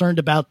 I'm concerned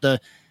about the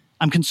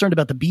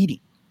beating.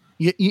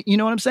 You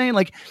know what I'm saying?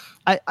 Like,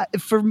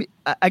 for me,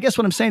 I guess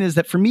what I'm saying is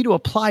that for me to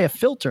apply a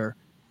filter,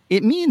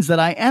 it means that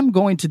I am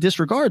going to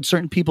disregard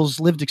certain people's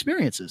lived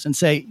experiences and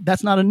say,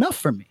 that's not enough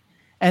for me.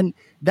 And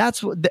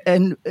that's what,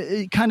 and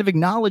kind of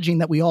acknowledging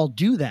that we all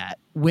do that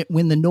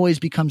when the noise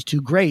becomes too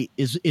great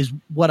is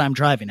what I'm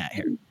driving at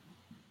here.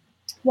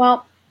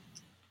 Well,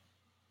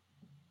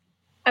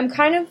 I'm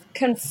kind of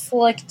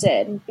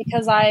conflicted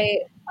because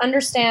I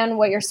understand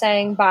what you're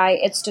saying by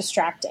it's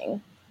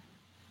distracting.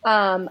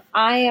 I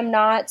am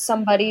not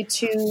somebody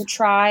to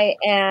try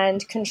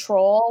and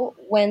control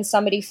when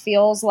somebody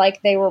feels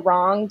like they were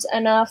wronged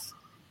enough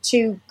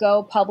to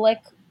go public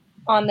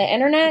on the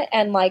internet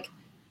and like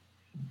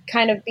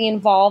kind of be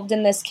involved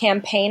in this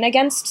campaign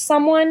against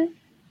someone.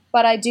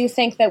 But I do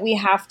think that we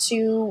have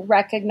to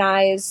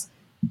recognize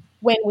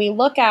when we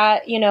look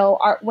at,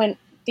 when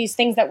these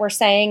things that we're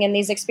saying and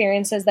these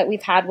experiences that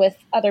we've had with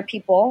other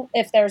people,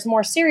 if there's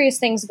more serious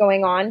things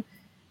going on,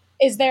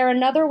 is there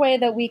another way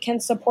that we can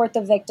support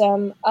the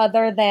victim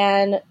other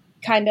than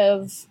kind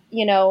of,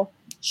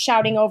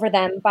 shouting over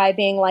them by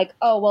being like,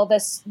 oh, well,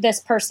 this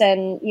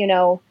person,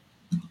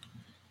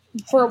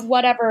 for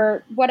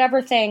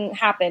whatever thing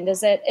happened,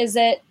 is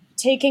it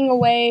taking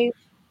away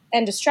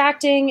and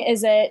distracting?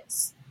 Is it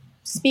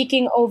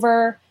speaking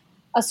over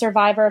a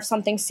survivor of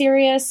something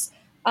serious?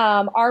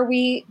 Are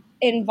we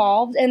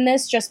involved in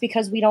this just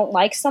because we don't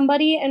like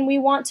somebody and we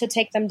want to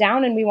take them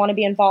down and we want to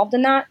be involved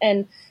in that?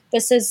 And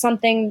this is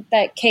something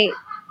that Kate,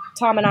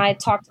 Tom, and I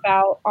talked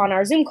about on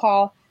our Zoom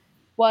call.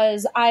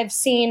 Was I've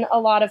seen a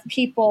lot of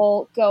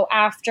people go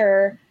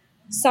after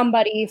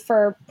somebody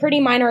for pretty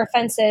minor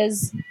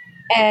offenses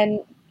and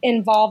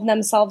involve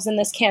themselves in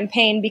this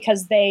campaign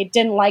because they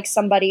didn't like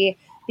somebody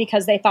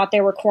because they thought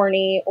they were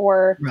corny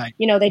or, right.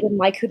 They didn't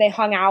like who they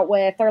hung out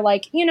with or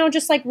like,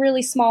 just like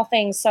really small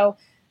things. So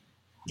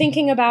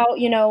thinking about,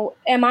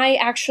 am I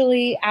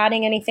actually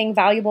adding anything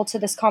valuable to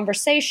this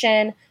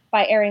conversation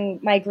by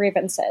airing my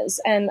grievances?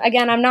 And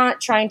again, I'm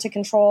not trying to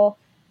control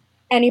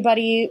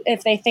anybody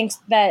if they think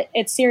that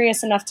it's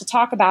serious enough to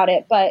talk about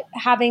it, but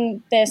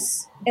having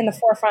this in the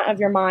forefront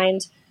of your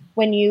mind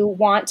when you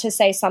want to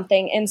say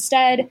something.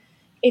 Instead,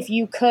 if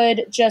you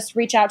could just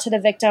reach out to the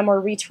victim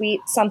or retweet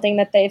something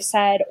that they've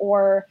said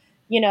or,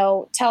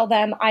 tell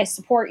them I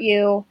support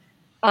you,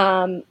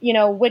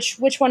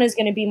 which one is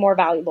going to be more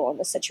valuable in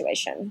this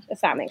situation, if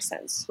that makes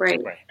sense.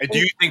 Right. Do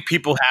you think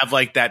people have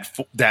like that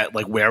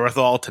like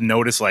wherewithal to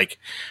notice like,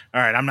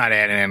 all right, I'm not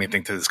adding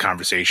anything to this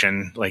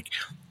conversation? Like,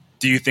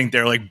 do you think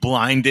they're like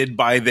blinded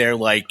by their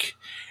like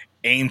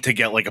aim to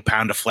get like a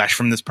pound of flesh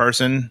from this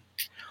person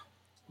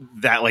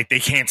that like they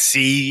can't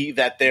see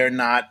that they're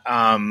not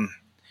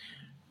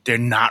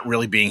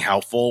really being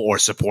helpful or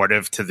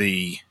supportive to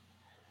the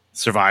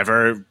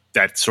survivor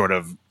that sort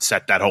of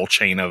set that whole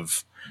chain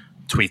of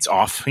tweets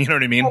off? You know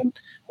what I mean?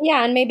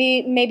 Yeah. And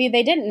maybe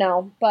they didn't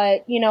know,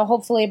 but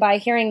hopefully by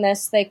hearing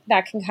this,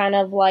 that can kind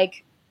of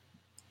like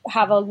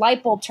have a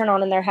light bulb turn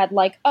on in their head.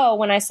 Like, oh,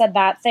 when I said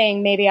that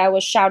thing, maybe I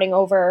was shouting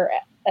over,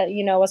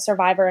 a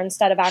survivor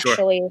instead of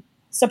actually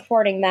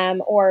supporting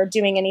them or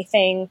doing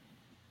anything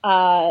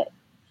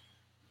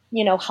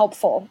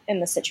helpful in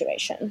the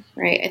situation.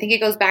 Right. I think it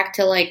goes back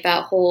to like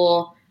that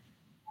whole,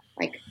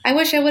 like, I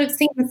wish I would have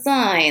seen the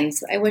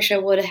signs. I wish I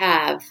would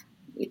have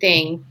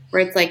thing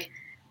where it's like,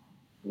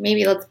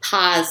 maybe let's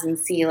pause and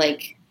see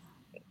like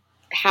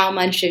how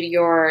much of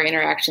your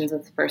interactions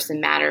with the person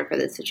matter for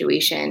the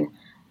situation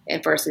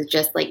and versus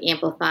just like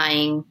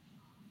amplifying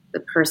the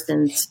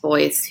person's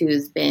voice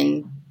who's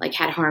been like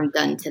had harm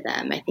done to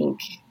them. I think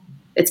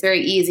it's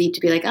very easy to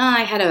be like,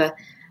 I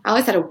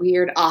always had a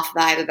weird off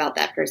vibe about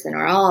that person,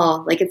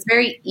 or like it's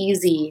very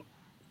easy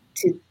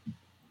to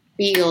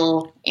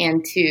feel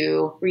and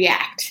to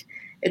react.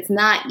 It's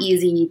not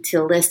easy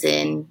to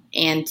listen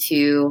and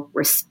to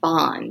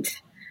respond.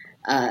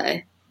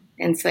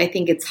 And so I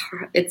think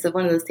it's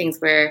one of those things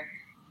where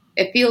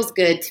it feels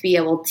good to be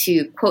able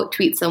to quote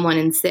tweet someone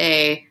and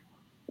say,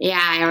 yeah,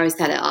 I always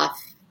had an off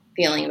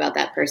feeling about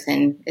that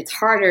person. It's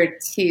harder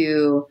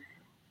to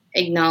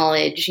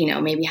acknowledge,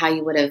 maybe how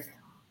you would have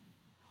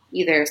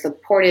either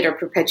supported or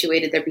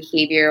perpetuated their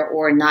behavior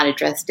or not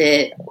addressed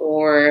it,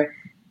 or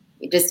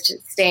just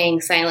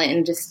staying silent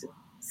and just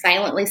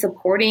silently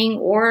supporting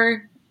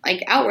or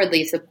like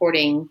outwardly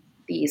supporting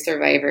the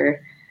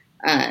survivor.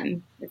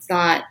 It's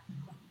not,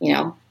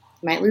 you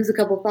might lose a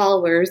couple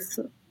followers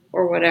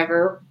or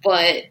whatever,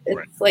 but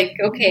it's like,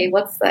 okay,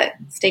 what's at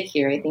stake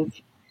here? I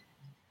think.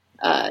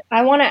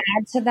 I want to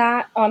add to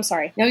that. Oh, I'm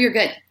sorry. No, you're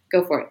good.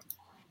 Go for it.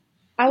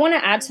 I want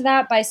to add to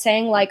that by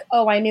saying like,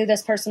 oh, I knew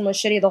this person was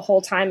shitty the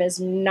whole time is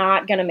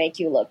not going to make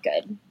you look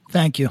good.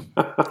 Thank you.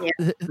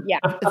 Yeah.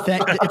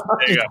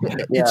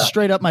 It's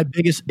straight up my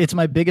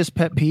biggest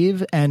pet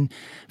peeve. And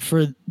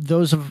for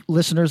those of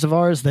listeners of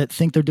ours that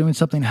think they're doing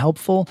something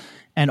helpful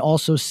and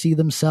also see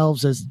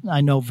themselves as,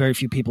 I know very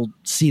few people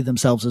see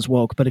themselves as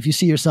woke, but if you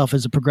see yourself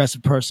as a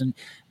progressive person,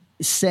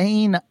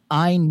 saying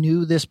I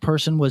knew this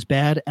person was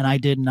bad and I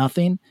did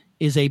nothing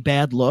is a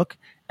bad look.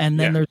 And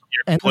then you're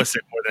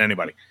implicit more than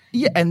anybody.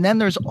 Yeah. And then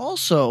there's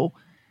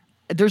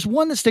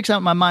one that sticks out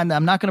in my mind that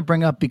I'm not going to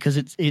bring up because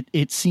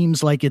it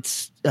seems like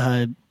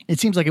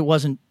it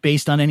wasn't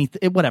based on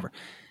anything, whatever.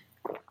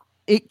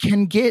 It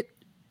can get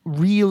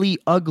really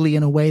ugly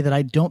in a way that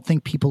I don't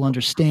think people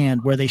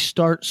understand, where they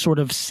start sort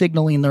of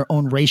signaling their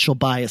own racial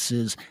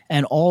biases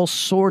and all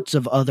sorts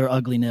of other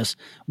ugliness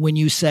when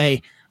you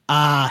say,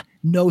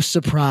 no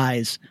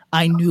surprise,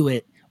 I knew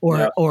it.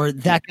 Or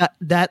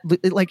that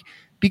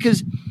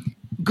because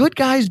good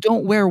guys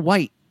don't wear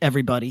white,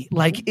 everybody.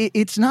 Like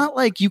it's not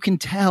like you can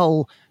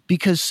tell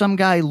because some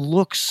guy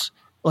looks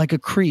like a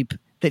creep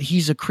that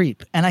he's a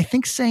creep. And I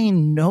think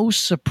saying no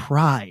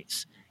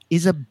surprise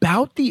is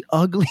about the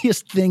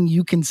ugliest thing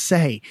you can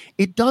say.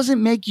 It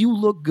doesn't make you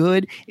look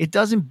good. It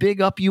doesn't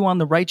big up you on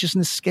the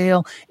righteousness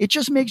scale. It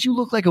just makes you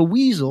look like a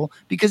weasel,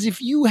 because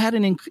if you had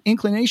an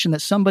inclination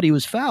that somebody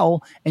was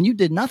foul and you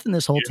did nothing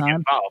this whole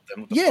time,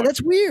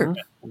 that's weird.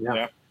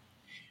 Yeah.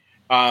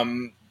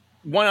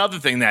 One other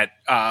thing that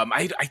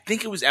I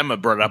think it was Emma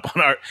brought up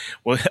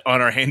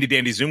on our handy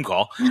dandy Zoom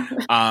call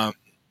that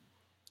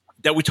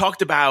we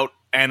talked about,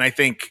 and I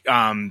think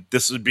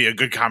this would be a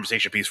good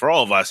conversation piece for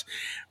all of us,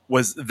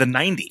 was the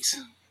 90s.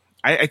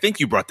 I think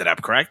you brought that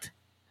up, correct?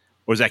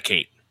 Or was that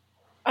Kate?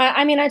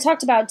 I mean, I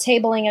talked about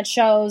tabling at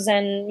shows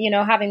and,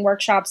 having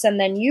workshops, and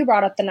then you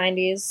brought up the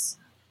 90s.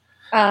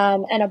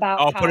 And about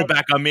I'll put it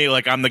back on me,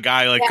 like I'm the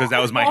guy, because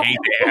that was my heyday.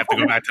 I have to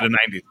go back to the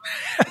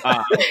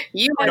 90s.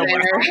 You were there.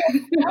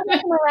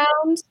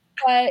 Around,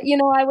 but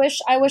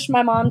I wish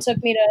my mom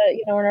took me to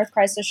an Earth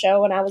Crisis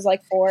show when I was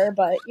like 4.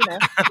 But you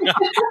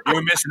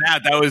were missing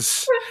out. That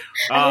was.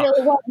 I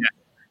really was. Yeah.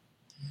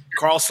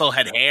 Carl still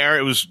had hair.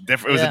 It was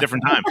different. It was a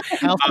different time.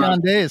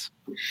 Alpharon days.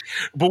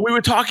 But we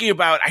were talking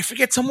about. I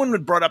forget. Someone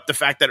had brought up the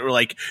fact that it were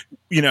like,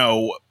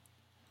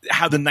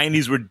 how the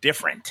 90s were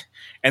different.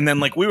 And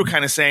then we were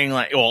kind of saying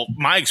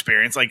my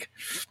experience,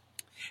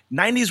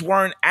 90s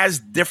weren't as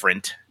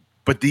different,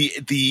 but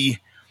the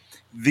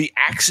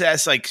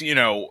access,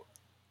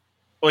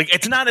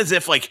 it's not as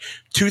if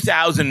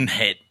 2000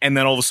 hit and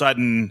then all of a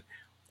sudden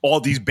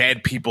all these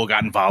bad people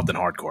got involved in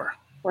hardcore.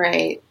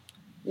 Right.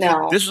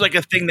 No. This was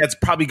a thing that's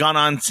probably gone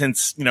on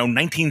since,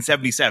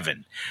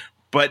 1977.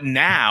 But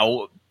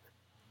now,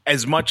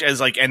 as much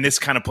as and this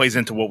kind of plays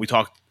into what we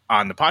talked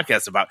on the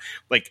podcast about,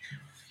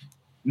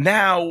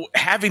 now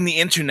having the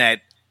internet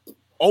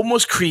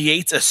almost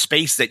creates a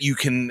space that you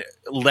can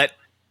let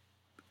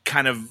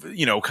kind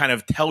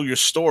of tell your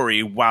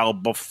story, while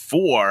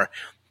before,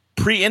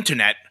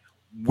 pre-internet,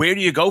 where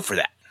do you go for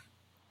that?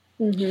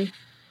 Mm-hmm.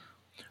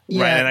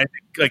 Yeah. Right. And I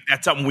think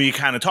that's something we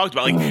kind of talked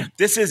about.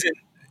 This isn't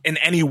in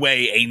any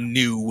way a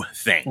new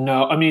thing.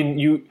 No, I mean,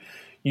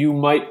 you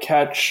might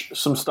catch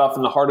some stuff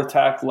in the Heart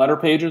Attack letter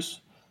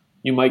pages.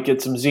 You might get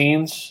some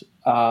zines.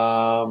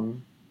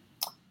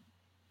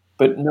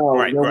 But no,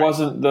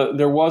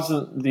 there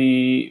wasn't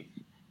the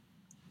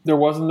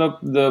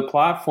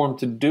platform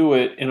to do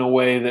it in a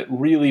way that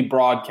really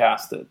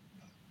broadcast it.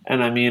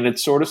 And I mean,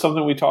 it's sort of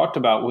something we talked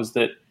about, was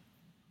that,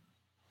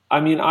 I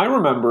mean, I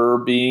remember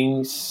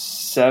being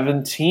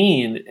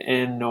 17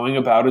 and knowing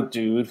about a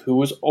dude who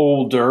was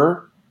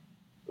older,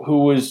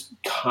 who was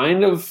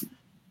kind of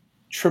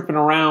tripping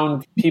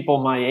around people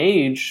my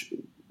age,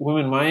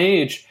 women my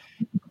age,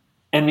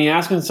 and me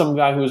asking some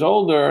guy who was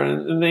older,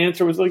 and the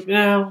answer was like,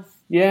 "No,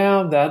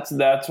 yeah,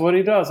 that's what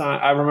he does."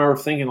 I remember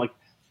thinking like,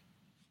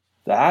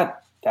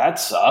 that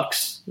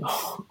sucks,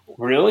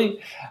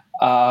 really.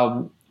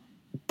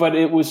 But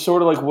it was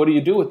sort of like, what do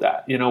you do with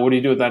that? What do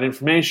you do with that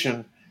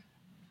information,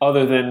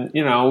 other than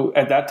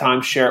at that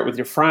time share it with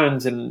your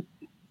friends? And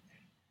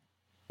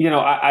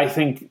I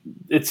think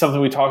it's something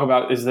we talk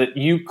about, is that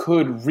you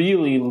could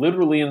really,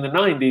 literally in the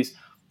 90s,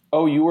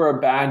 oh, you were a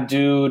bad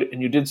dude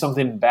and you did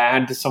something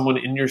bad to someone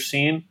in your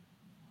scene.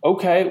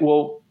 Okay,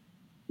 well,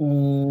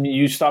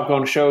 you stop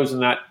going to shows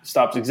and that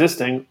stops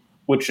existing,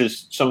 which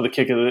is some of the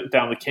kicking the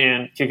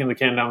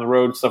can down the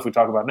road stuff we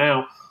talk about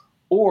now.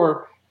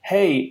 Or,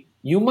 hey,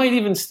 you might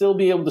even still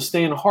be able to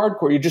stay in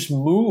hardcore. You just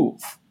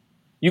move.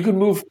 You could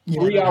move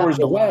 3 hours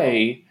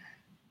away,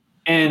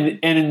 and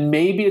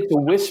maybe it's a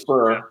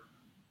whisper,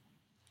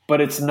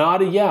 but it's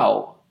not a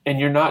yell, and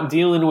you're not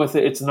dealing with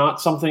it. It's not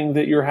something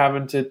that you're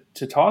having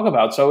to talk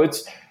about. So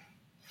it's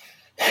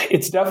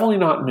definitely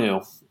not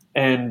new.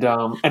 And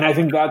I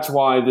think that's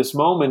why this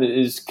moment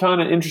is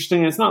kind of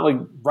interesting. It's not like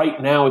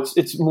right now.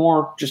 It's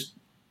more just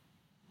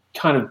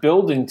kind of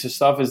building to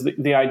stuff. Is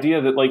the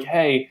idea that like,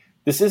 hey,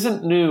 this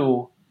isn't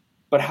new,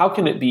 but how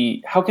can it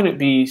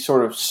be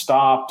sort of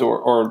stopped,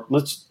 or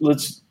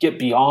let's get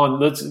beyond.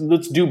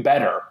 Let's do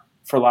better,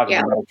 for lack of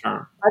a better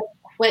term. Let's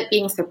quit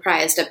being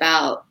surprised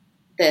about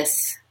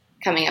this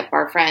coming up.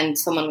 Our friend,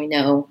 someone we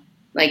know,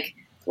 like,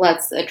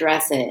 let's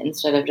address it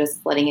instead of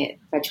just letting it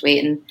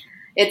perpetuate. And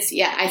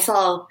I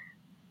saw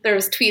there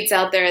was tweets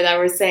out there that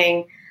were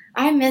saying,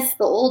 I miss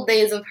the old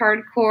days of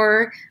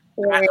hardcore.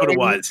 That's what it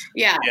was.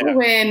 Yeah,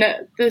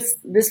 when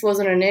this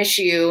wasn't an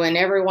issue and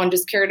everyone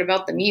just cared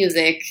about the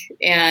music.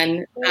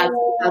 And that's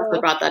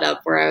what brought that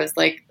up, where I was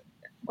like,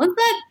 was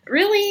that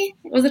really?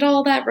 Was it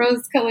all that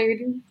rose-colored?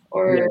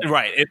 Or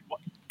right.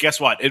 Guess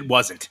what? It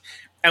wasn't.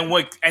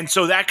 And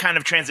so that kind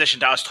of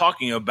transitioned to us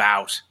talking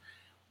about,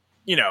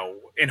 in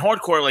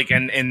hardcore, like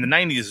in the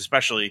 90s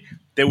especially,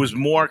 there was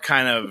more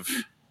kind of,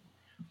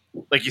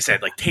 like you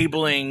said, like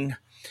tabling,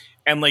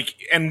 and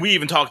we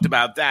even talked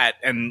about that,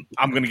 and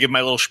I'm going to give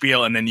my little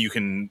spiel and then you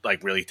can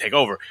like really take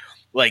over.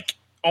 Like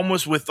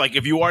almost with like,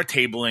 if you are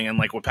tabling, and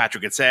like what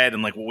Patrick had said,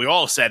 and like what we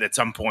all said at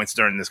some points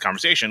during this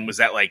conversation, was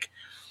that like,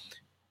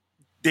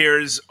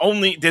 there's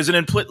an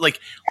input, like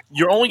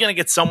you're only going to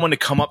get someone to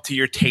come up to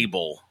your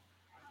table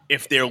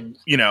if they're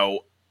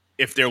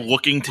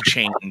looking to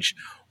change,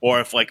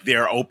 or if like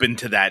they're open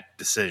to that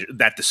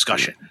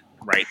discussion.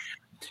 Right.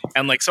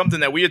 And like something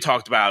that we had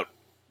talked about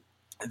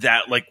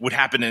that like would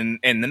happen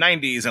in the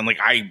 90s, and like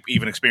I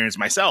even experienced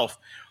myself,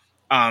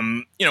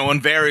 in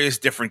various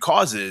different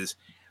causes,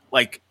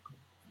 like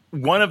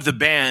one of the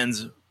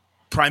bands,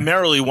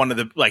 primarily one of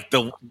the like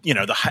the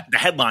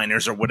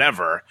headliners or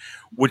whatever,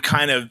 would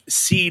kind of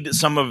cede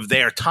some of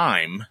their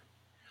time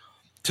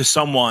to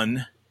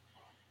someone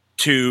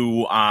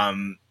to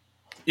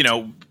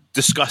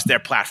discuss their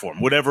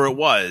platform, whatever it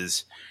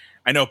was.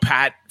 I know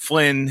Pat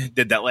Flynn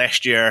did that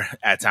last year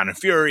at Sound and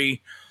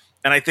Fury,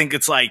 and I think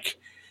it's like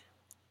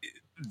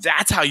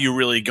that's how you're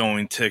really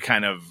going to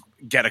kind of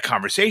get a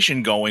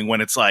conversation going,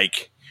 when it's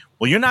like,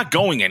 well, you're not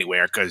going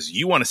anywhere because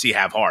you want to see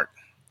Have Heart,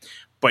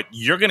 but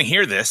you're going to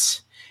hear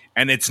this.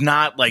 And it's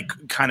not like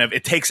kind of,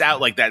 it takes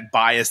out like that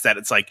bias that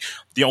it's like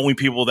the only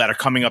people that are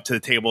coming up to the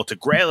table to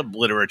grab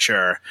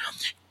literature.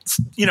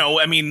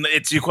 I mean,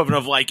 it's the equivalent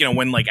of like,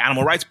 when like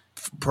animal rights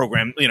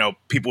program,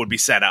 people would be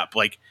set up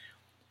like,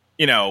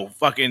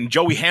 fucking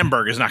Joey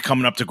Hamburg is not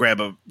coming up to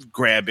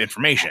grab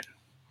information.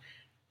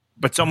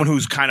 But someone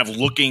who's kind of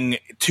looking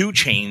to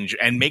change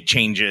and make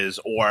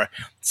changes or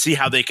see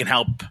how they can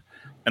help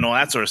and all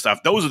that sort of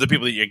stuff, those are the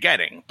people that you're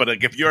getting. But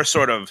like if you're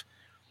sort of,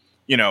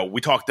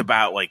 we talked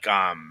about like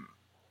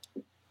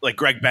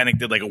Greg Bennick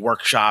did like a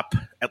workshop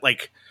at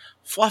like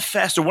Fluff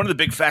Fest or one of the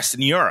big fests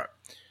in Europe,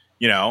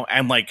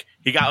 and like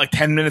he got like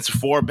 10 minutes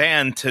before a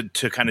band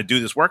to kind of do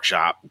this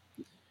workshop.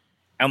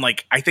 And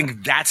like I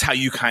think that's how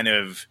you kind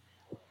of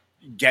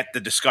get the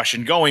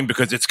discussion going,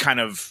 because it's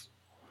kind of,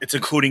 it's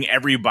including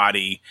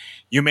everybody.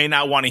 You may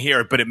not want to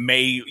hear it, but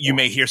you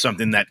may hear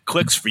something that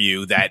clicks for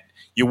you that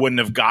you wouldn't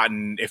have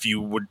gotten if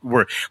you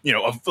were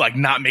like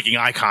not making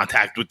eye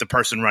contact with the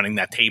person running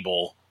that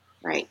table.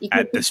 Right. You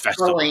can't at this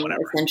festival.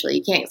 Essentially,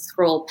 you can't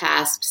scroll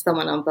past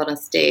someone up on a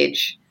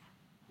stage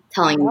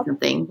telling you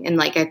something. And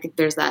like, I think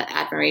there's that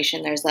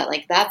admiration. There's that,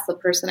 like, that's the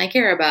person I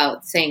care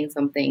about saying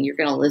something. You're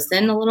going to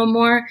listen a little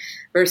more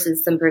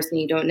versus some person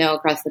you don't know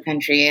across the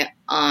country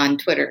on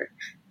Twitter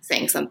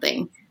saying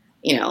something,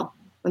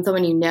 when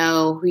someone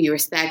who you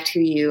respect, who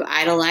you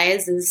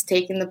idolize is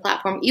taking the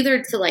platform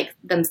either to like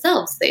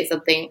themselves say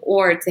something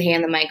or to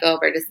hand the mic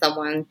over to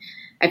someone.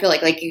 I feel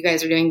like you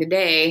guys are doing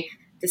today,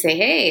 to say,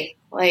 hey,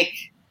 like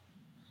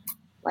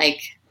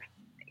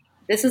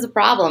this is a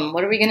problem.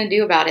 What are we going to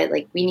do about it?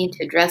 Like, we need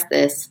to address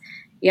this.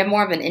 You have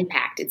more of an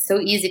impact. It's so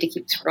easy to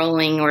keep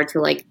scrolling or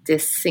to like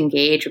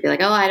disengage or be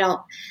like, oh, I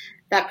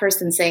that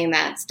person saying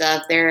that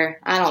stuff, I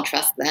don't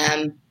trust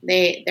them.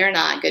 They're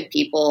not good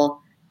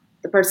people.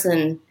 The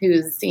person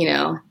who's,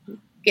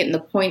 getting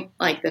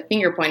the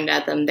finger pointed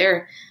at them,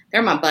 they're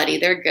my buddy.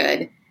 They're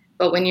good.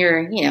 But when you're,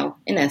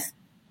 in a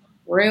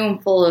room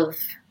full of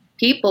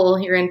people,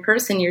 you're in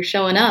person, you're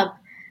showing up,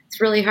 it's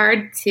really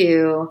hard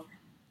to,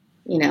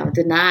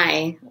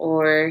 deny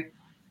or,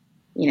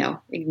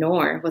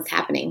 ignore what's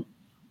happening.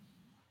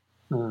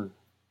 But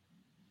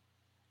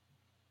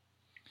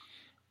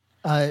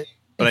I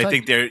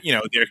think there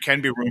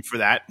can be room for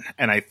that.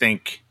 And I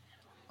think,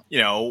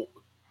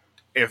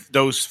 if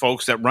those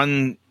folks that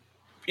run,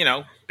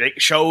 big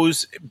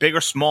shows, big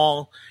or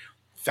small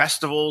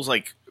festivals,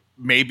 like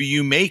maybe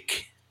you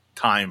make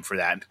time for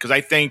that. Because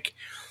I think,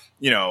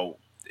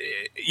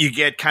 you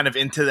get kind of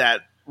into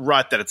that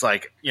rut that it's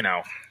like,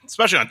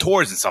 especially on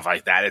tours and stuff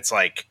like that. It's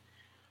like,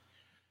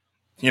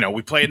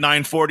 we play at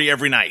 9:40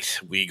 every night.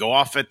 We go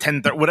off at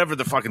 10:30, whatever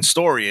the fucking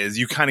story is,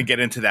 you kind of get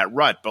into that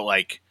rut. But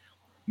like,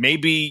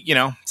 maybe,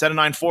 instead of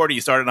 9:40,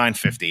 you start at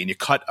 9:50 and you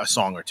cut a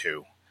song or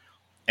two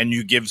and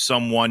you give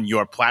someone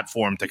your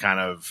platform to kind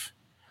of,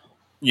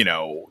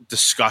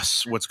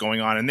 discuss what's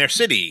going on in their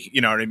city.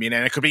 You know what I mean?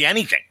 And it could be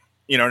anything,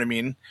 you know what I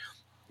mean?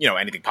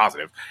 Anything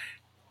positive.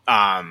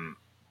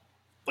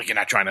 Like, you're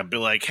not trying to be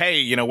like,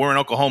 hey, we're in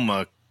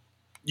Oklahoma.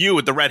 You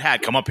with the red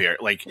hat, come up here.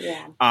 Like,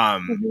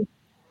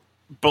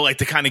 but like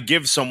to kind of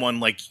give someone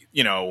like,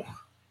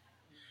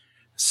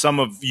 some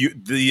of you,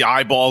 the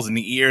eyeballs and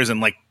the ears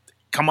and like,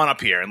 come on up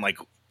here and like,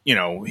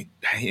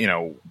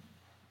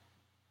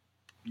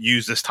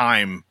 use this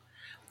time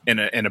in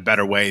a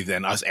better way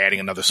than us adding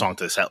another song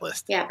to the set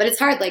list. Yeah. But it's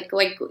hard. Like,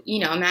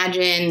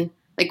 imagine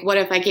like, what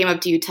if I came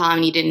up to you, Tom,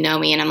 and you didn't know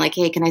me and I'm like,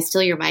 hey, can I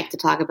steal your mic to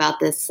talk about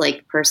this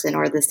like person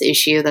or this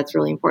issue that's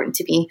really important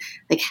to me?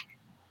 Like,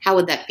 how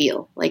would that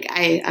feel? Like,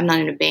 I'm not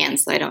in a band,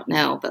 so I don't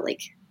know, but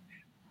like,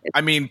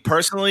 I mean,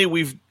 personally,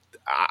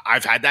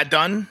 I've had that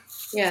done.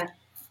 Yeah.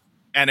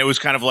 And it was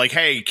kind of like,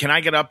 hey, can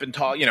I get up and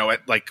talk,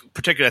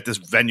 particularly at this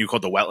venue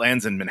called the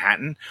Wetlands in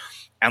Manhattan.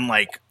 And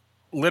like,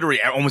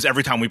 literally almost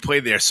every time we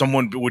played there,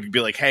 someone would be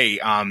like, hey,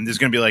 there's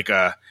going to be like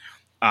a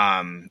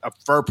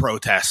fur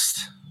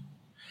protest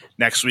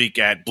next week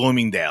at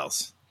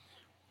Bloomingdale's.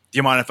 Do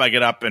you mind if I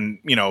get up and,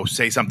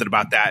 say something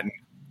about that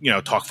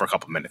and, talk for a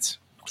couple minutes?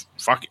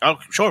 Fuck. Oh,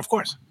 sure. Of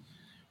course.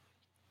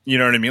 You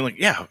know what I mean? Like,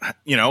 yeah,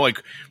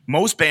 like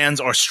most bands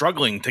are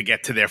struggling to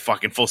get to their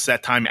fucking full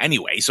set time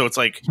anyway. So it's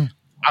like,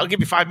 I'll give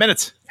you 5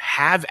 minutes,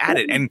 have at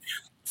it. And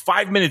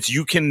 5 minutes,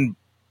 you can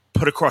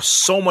put across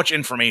so much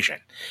information.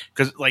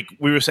 Because like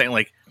we were saying,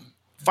 like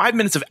 5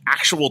 minutes of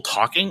actual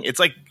talking, it's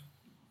like,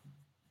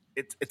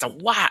 it's a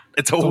lot.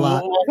 It's a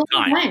long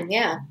time.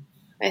 Yeah.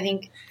 I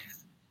think.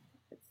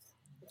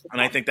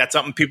 And I think that's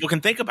something people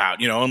can think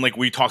about, and like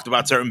we talked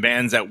about certain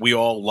bands that we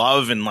all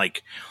love. And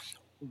like,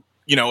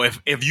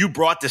 if you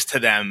brought this to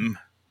them,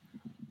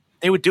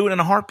 they would do it in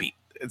a heartbeat.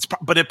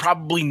 But it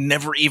probably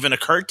never even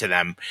occurred to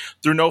them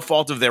through no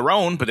fault of their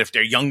own. But if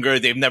they're younger,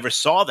 they've never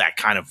saw that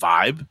kind of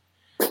vibe.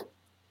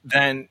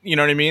 Then, you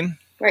know what I mean?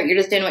 Right. You're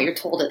just doing what you're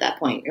told at that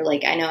point. You're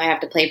like, I know I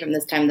have to play from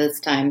this time to this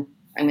time.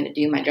 I'm going to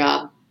do my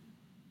job.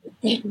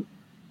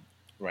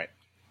 Right.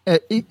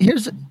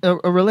 Here's a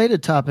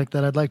related topic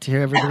that I'd like to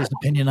hear everybody's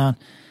opinion on.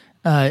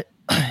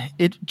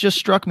 It just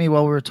struck me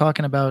while we were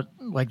talking about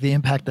like the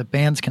impact that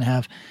bands can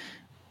have.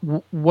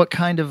 What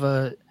kind of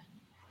a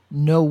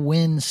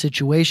no-win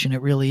situation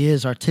it really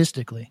is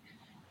artistically,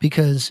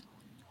 because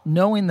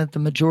knowing that the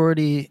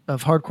majority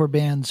of hardcore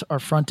bands are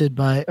fronted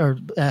by or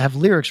have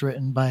lyrics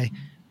written by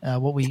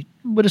what we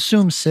would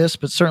assume cis,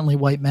 but certainly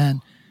white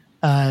men,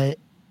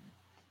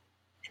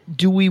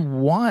 do we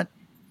want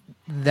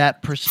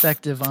that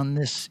perspective on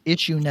this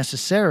issue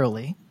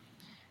necessarily?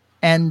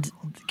 And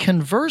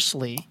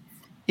conversely,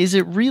 is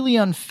it really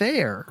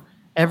unfair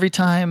every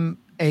time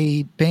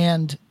a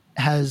band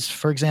has,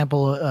 for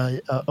example,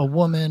 a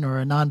woman or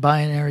a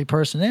non-binary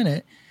person in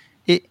it?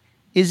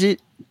 Is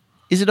it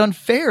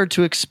unfair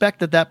to expect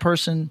that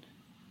person?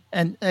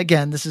 And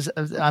again,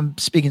 I'm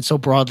speaking so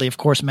broadly. Of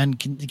course, men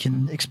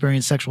can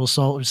experience sexual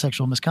assault or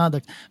sexual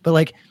misconduct, but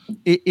like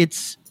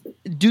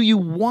do you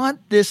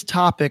want this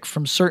topic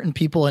from certain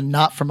people and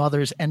not from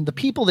others? And the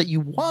people that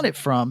you want it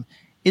from,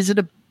 is it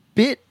a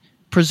bit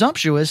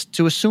presumptuous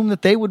to assume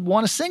that they would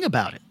want to sing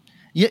about it?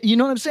 You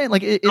know what I'm saying?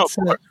 Like it's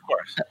of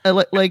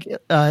course.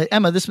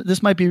 Emma,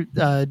 this might be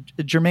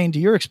germane to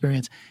your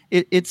experience.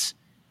 It's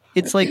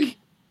like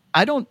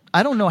I don't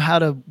know how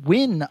to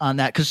win on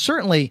that, because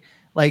certainly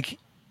like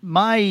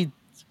my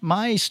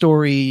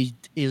story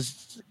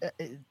is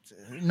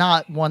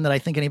not one that I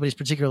think anybody's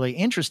particularly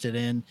interested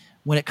in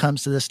when it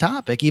comes to this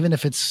topic, even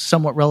if it's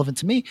somewhat relevant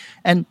to me.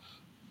 And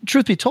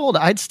truth be told,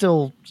 I'd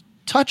still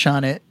touch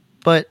on it,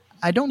 but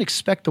I don't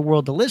expect the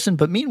world to listen.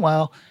 But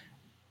meanwhile,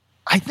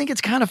 I think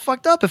it's kind of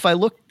fucked up if I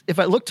look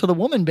to the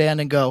woman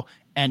band and go,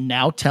 and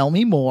now tell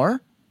me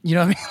more. You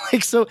know what I mean?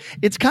 Like, so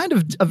it's kind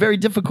of a very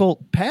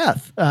difficult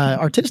path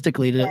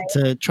artistically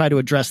to try to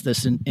address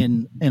this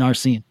in our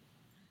scene.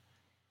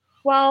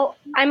 Well,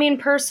 I mean,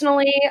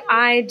 personally,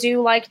 I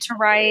do like to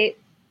write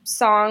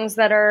songs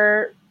that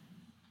are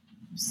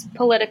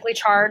politically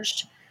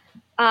charged.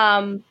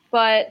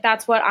 But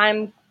that's what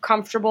I'm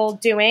comfortable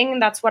doing.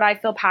 That's what I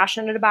feel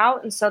passionate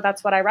about. And so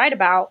that's what I write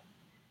about.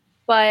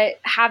 But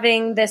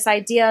having this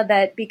idea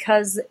that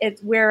because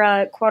we're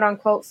a quote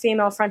unquote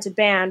female fronted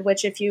band,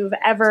 which if you've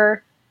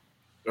ever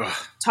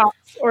talked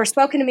or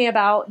spoken to me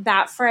about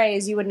that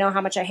phrase, you would know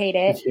how much I hate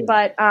it. Yeah.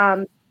 But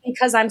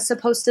because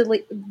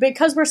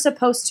we're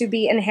supposed to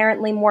be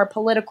inherently more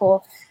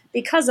political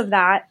because of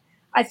that,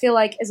 I feel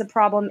like is a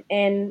problem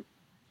in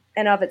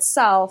and of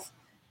itself.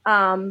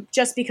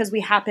 Just because we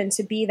happen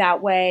to be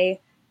that way,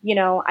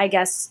 I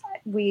guess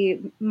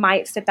we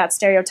might fit that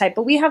stereotype,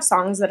 but we have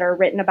songs that are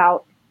written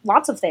about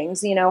lots of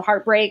things,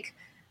 heartbreak,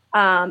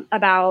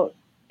 about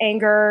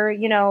anger,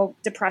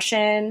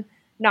 depression,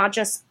 not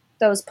just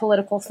those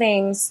political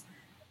things.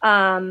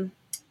 I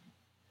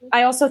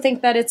also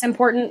think that it's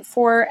important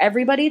for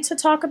everybody to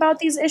talk about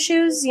these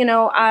issues.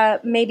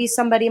 Maybe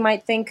somebody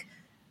might think,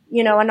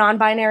 a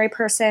non-binary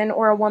person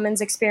or a woman's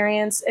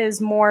experience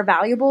is more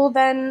valuable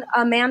than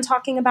a man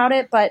talking about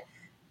it. But,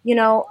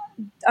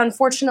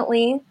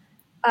 unfortunately,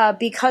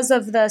 because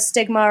of the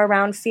stigma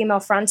around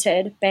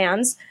female-fronted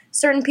bands,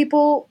 certain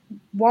people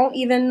won't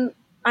even,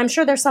 I'm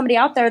sure there's somebody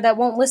out there that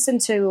won't listen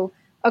to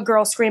a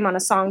girl scream on a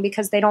song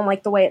because they don't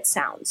like the way it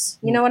sounds.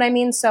 You know what I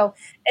mean? So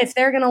if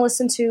they're going to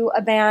listen to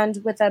a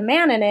band with a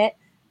man in it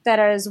that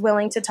is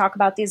willing to talk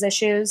about these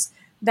issues,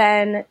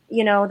 then,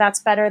 that's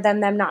better than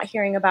them not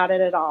hearing about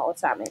it at all, if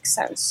that makes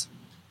sense.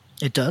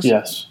 It does?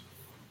 Yes.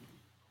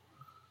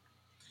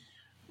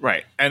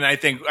 Right. And I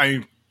think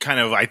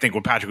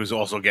what Patrick was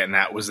also getting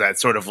at was that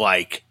sort of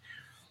like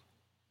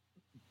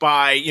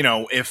by,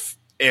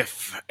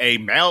 if a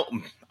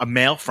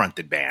male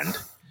fronted band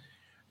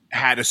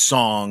had a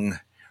song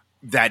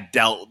that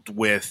dealt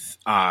with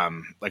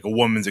like a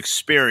woman's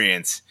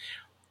experience,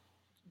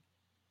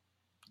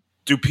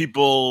 do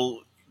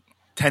people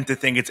tend to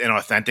think it's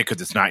inauthentic because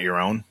it's not your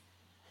own?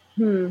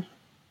 You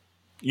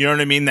know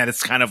what I mean? That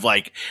it's kind of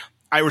like,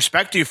 I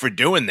respect you for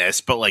doing this,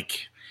 but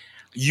like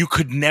you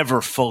could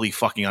never fully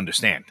fucking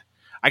understand.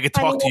 I could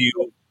talk to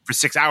you for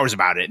 6 hours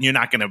about it and you're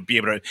not going to be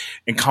able to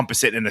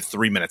encompass it in a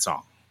 3-minute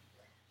song.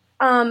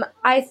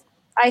 I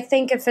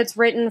think if it's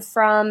written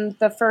from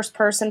the first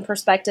person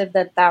perspective,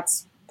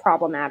 that's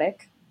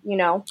problematic,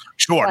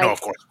 Sure. like, no,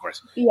 of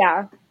course.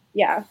 Yeah.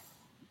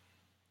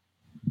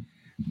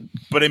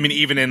 But I mean,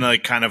 even in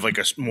like kind of like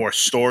a more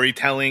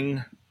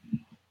storytelling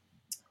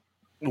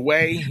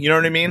way, you know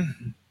what I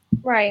mean?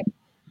 Right.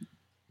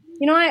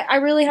 I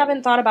really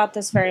haven't thought about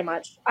this very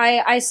much.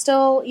 I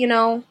still,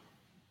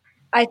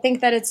 I think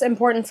that it's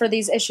important for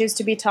these issues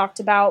to be talked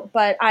about,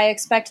 but I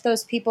expect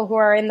those people who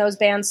are in those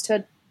bands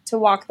to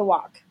walk the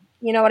walk.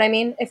 You know what I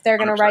mean? If they're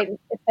going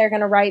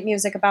to write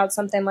music about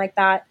something like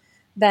that,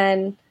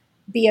 then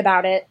be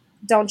about it.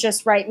 Don't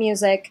just write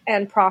music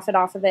and profit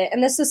off of it.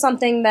 And this is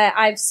something that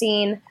I've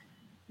seen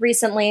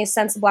recently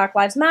since the Black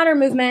Lives Matter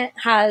movement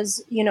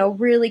has,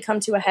 really come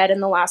to a head in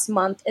the last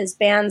month, is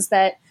bands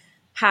that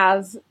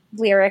have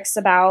lyrics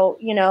about,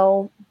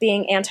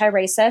 being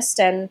anti-racist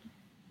and,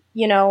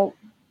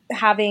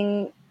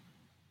 having,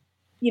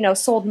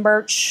 sold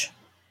merch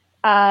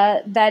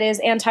that is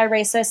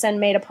anti-racist and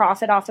made a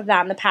profit off of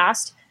that in the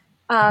past.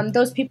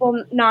 Those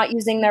people not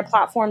using their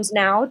platforms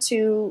now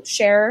to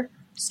share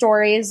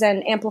stories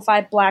and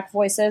amplify Black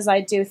voices,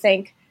 I do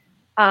think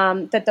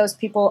that those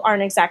people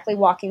aren't exactly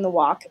walking the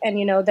walk. And,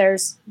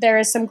 there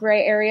is some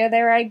gray area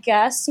there, I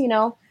guess,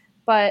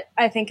 but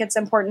I think it's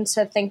important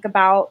to think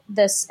about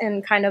this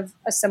in kind of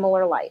a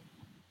similar light.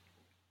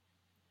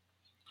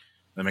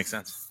 That makes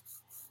sense.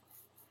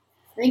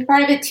 I think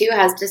part of it too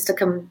has just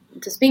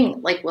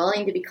being like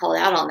willing to be called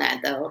out on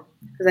that though.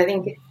 Because I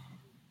think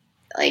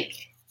like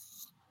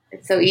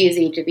it's so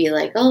easy to be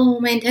like, oh,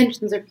 my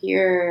intentions are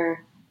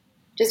pure.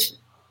 Just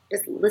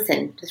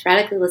listen, just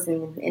radically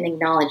listen and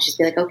acknowledge, just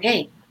be like,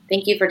 okay,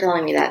 thank you for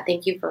telling me that.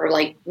 Thank you for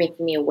like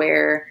making me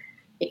aware,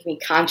 making me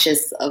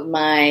conscious of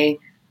my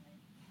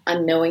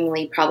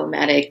unknowingly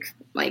problematic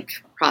like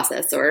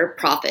process or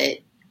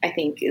profit, I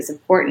think is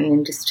important.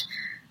 And just,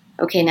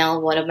 okay, now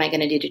what am I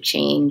going to do to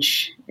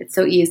change? It's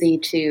so easy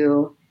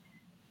to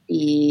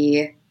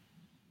be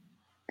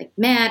like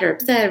mad or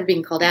upset or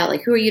being called out.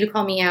 Like, who are you to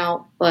call me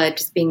out? But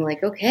just being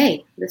like,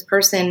 okay, this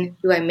person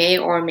who I may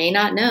or may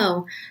not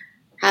know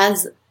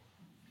has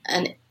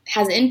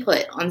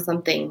input on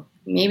something.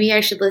 Maybe I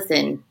should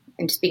listen,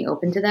 and just being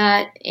open to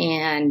that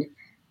and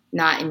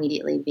not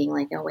immediately being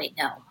like, oh wait,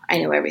 no, I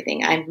know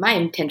everything. My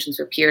intentions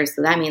were pure.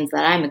 So that means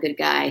that I'm a good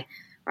guy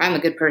or I'm a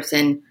good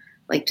person.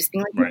 Like just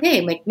being like, right.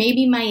 Okay, like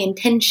maybe my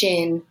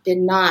intention did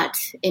not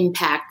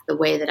impact the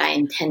way that I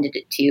intended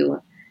it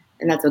to.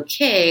 And that's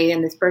okay.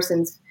 And this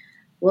person's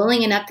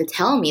willing enough to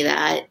tell me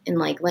that and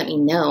like, let me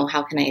know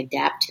how can I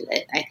adapt to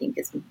it, I think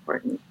is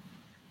important.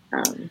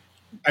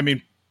 I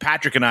mean,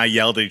 Patrick and I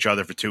yelled at each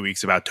other for 2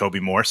 weeks about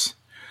Toby Morse.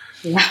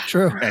 Yeah,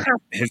 true. And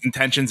his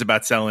intentions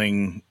about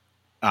selling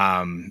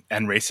and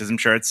racism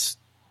shirts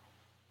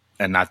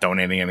and not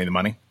donating any of the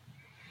money.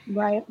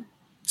 Right.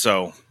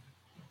 So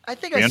I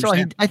think I saw.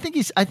 I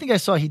think I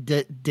saw he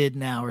did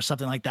now or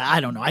something like that. I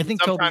don't know. I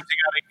think sometimes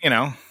you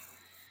gotta,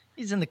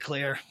 he's in the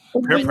clear.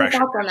 What are your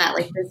thoughts on that?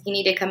 Like, does he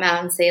need to come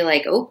out and say,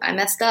 like, "Oh, I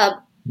messed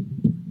up"?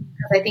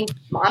 Because I think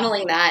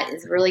modeling that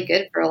is really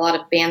good for a lot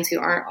of bands who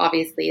aren't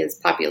obviously as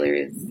popular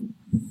as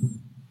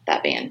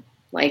that band.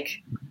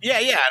 Like, yeah,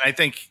 and I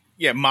think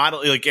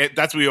model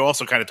that's what we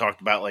also kind of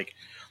talked about, like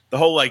the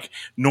whole like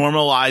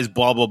normalized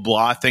blah blah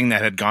blah thing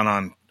that had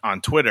gone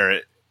on Twitter.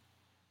 It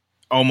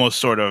almost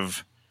sort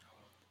of,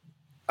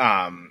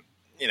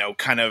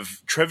 kind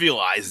of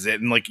trivializes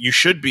it, and like you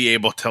should be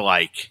able to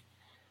like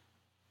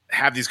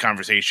have these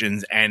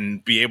conversations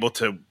and be able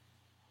to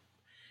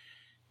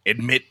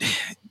admit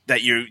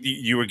that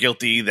you were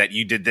guilty, that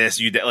you did this,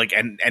 you did like,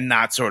 and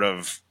not sort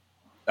of,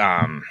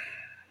 I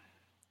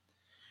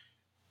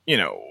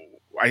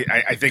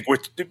think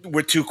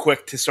we're too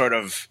quick to sort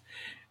of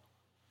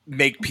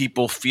make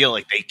people feel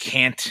like they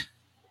can't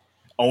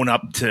own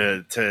up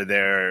to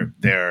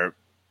their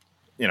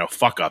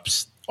fuck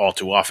ups all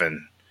too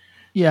often.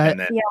 Yeah, and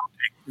then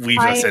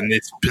leaves us in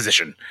this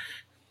position.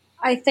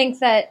 I think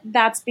that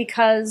that's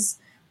because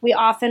we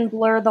often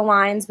blur the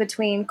lines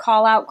between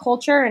call out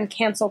culture and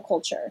cancel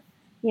culture.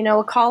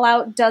 A call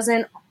out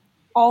doesn't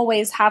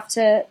always have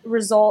to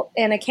result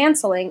in a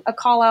canceling. A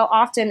call out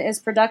often is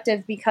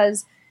productive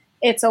because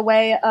it's a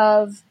way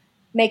of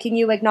making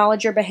you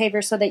acknowledge your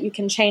behavior so that you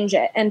can change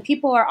it. And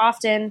people are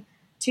often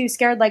too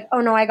scared, like,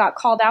 oh no, I got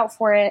called out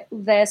for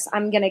this,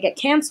 I'm going to get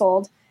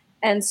canceled.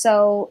 And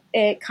so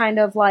it kind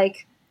of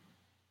like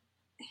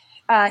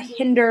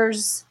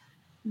hinders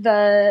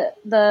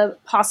the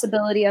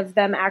possibility of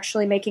them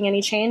actually making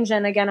any change.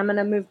 And again, I'm going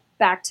to move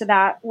back to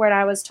that when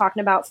I was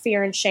talking about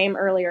fear and shame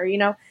earlier.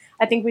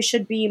 I think we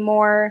should be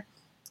more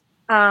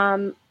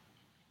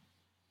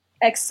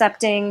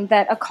accepting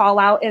that a call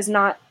out is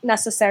not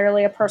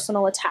necessarily a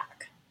personal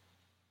attack.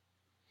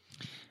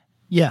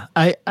 Yeah,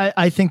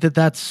 I think that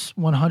that's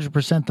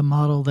 100% the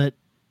model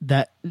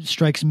that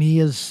strikes me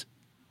as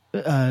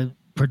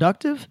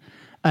productive.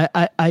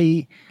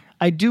 I'm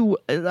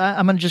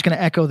just going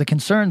to echo the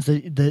concerns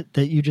that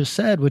you just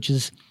said, which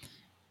is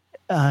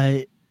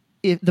the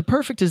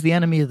perfect is the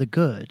enemy of the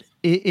good.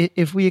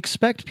 If we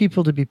expect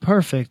people to be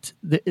perfect,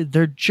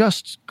 they're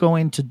just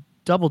going to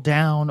double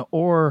down,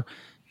 or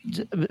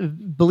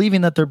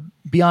believing that they're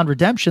beyond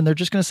redemption, they're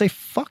just going to say,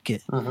 fuck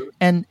it. Uh-huh.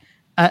 And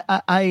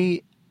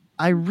I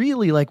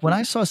really, like, when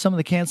I saw some of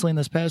the canceling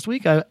this past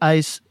week,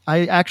 I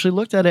actually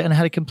looked at it and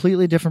had a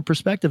completely different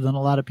perspective than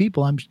a lot of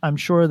people. I'm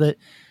sure that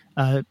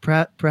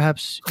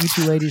perhaps you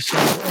two ladies saw,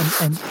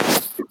 and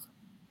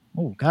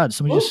oh God,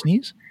 somebody just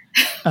sneezed.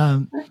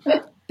 No,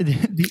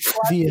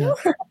 you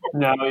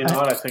know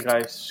what? I think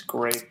I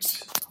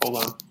scraped. Hold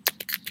on.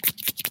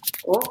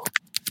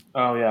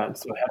 Oh yeah,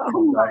 it's so heavy.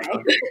 Oh my.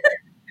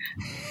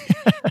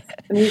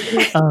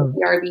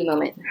 RB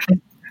moment.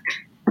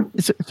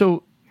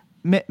 So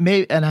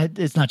maybe, and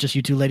it's not just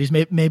you two ladies.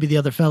 Maybe the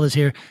other fellas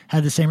here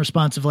had the same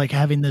response of like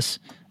having this,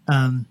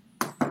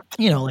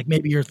 like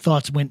maybe your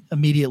thoughts went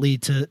immediately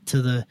to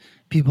the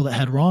people that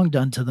had wrong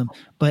done to them.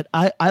 But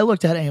I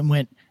looked at it and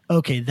went,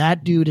 okay,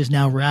 that dude is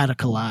now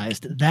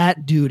radicalized.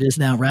 That dude is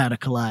now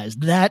radicalized.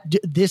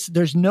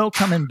 There's no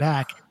coming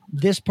back.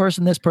 This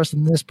person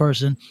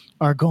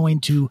are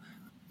going to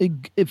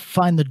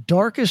find the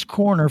darkest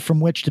corner from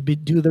which to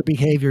do their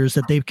behaviors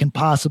that they can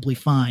possibly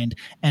find,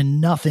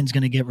 and nothing's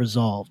going to get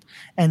resolved.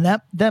 And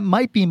that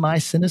might be my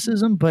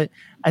cynicism, but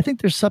I think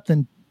there's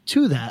something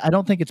to that. I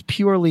don't think it's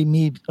purely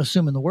me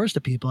assuming the worst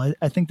of people.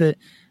 I think that,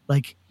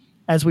 like,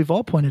 as we've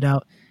all pointed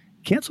out,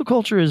 cancel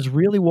culture is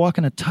really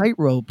walking a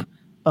tightrope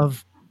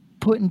of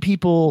putting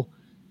people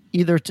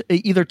either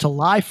to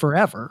lie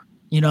forever,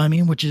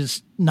 which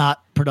is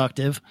not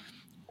productive,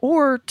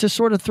 or to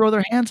sort of throw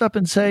their hands up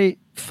and say,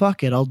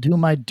 fuck it, I'll do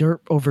my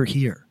dirt over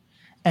here.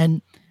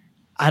 And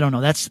I don't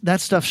know,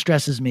 that stuff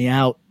stresses me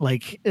out.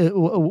 Like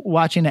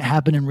watching it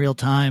happen in real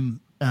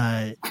time,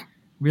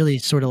 really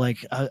sort of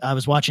like I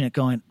was watching it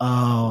going,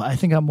 oh, I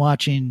think I'm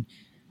watching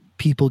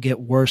people get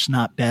worse,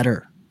 not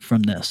better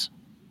from this.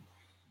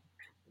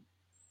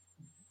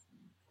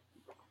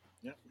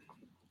 Yep.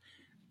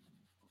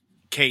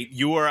 Kate,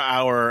 you were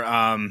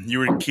you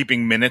were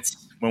keeping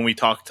minutes when we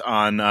talked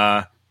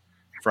on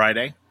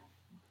Friday.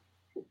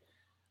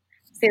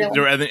 Is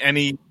there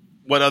any?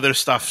 What other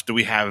stuff do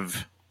we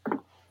have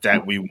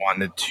that we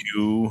wanted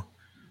to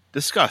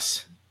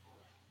discuss?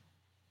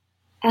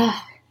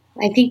 I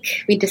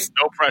think we just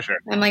no pressure.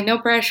 I'm like, no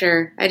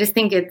pressure. I just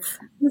think it's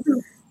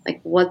like,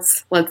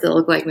 what's it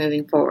look like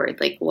moving forward?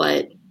 Like,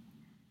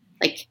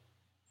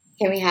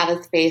 can we have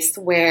a space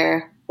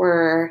where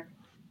we're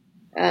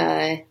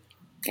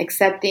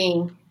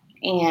accepting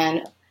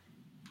and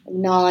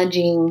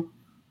acknowledging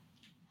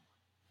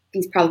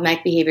these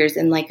problematic behaviors,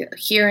 and like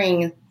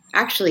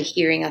actually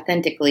hearing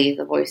authentically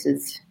the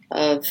voices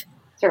of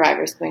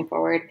survivors going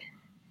forward,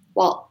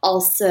 while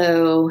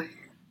also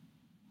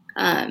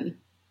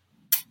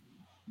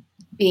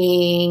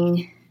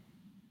being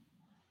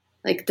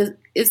like,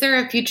 is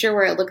there a future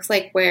where it looks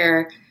like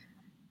where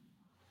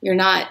you're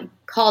not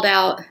called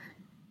out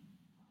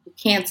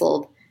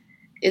canceled,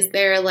 is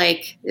there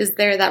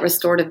that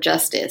restorative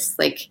justice?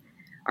 Like,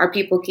 are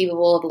people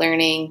capable of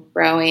learning,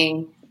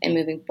 growing, and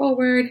moving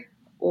forward?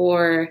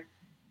 Or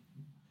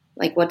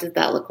like, what does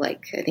that look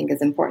like? I think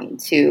is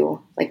important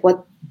too. Like,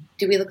 what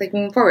do we look like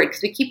moving forward?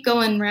 Because we keep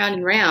going round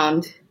and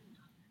round,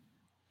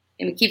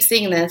 and we keep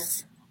seeing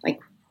this like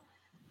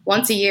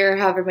once a year,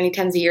 however many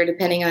times a year,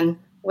 depending on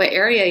what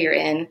area you're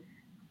in,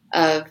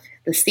 of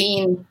the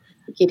scene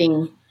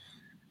getting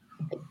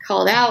like,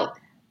 called out.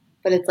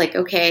 But it's like,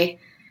 okay,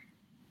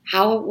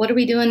 what are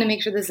we doing to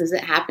make sure this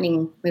isn't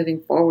happening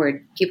moving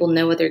forward? People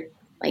know what they're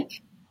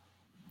like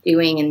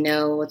doing and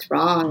know what's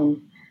wrong.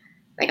 And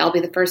like, I'll be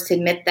the first to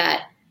admit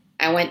that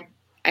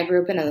I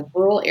grew up in a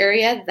rural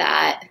area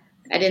that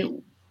I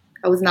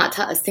was not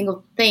taught a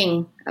single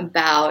thing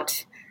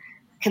about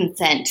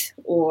consent,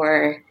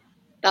 or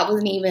that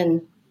wasn't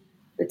even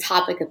the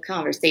topic of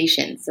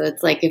conversation. So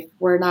it's like, if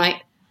we're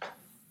not,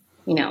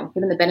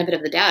 given the benefit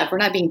of the doubt, if we're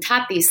not being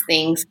taught these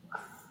things,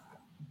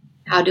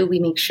 how do we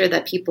make sure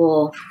that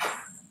people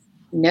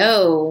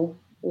know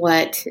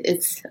what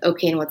is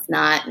okay and what's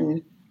not,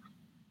 and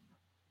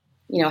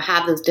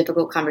have those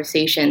difficult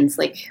conversations?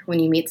 Like, when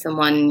you meet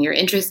someone and you're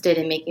interested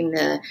in making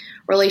the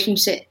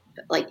relationship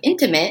like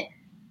intimate,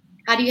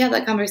 how do you have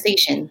that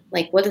conversation?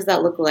 Like, what does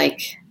that look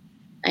like?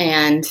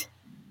 And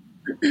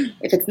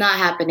if it's not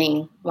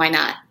happening, why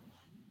not?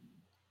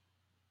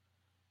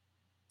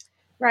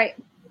 Right.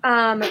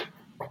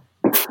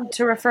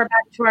 To refer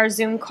back to our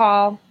Zoom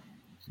call,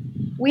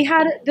 we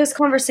had this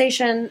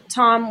conversation,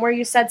 Tom, where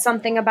you said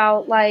something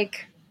about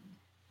like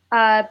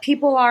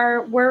people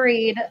are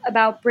worried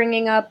about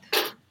bringing up,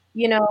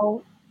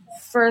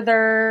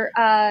 further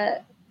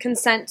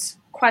consent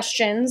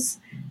questions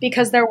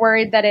because they're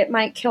worried that it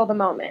might kill the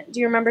moment. Do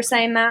you remember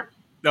saying that?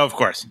 No, of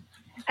course.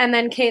 And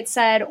then Kate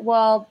said,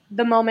 well,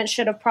 the moment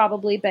should have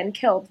probably been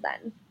killed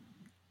then.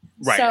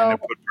 Right. So, and it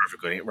put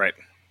perfectly right.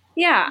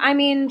 Yeah. I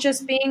mean,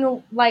 just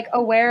being like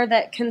aware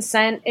that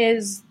consent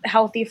is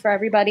healthy for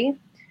everybody.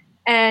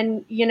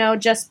 And,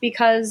 just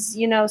because,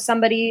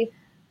 somebody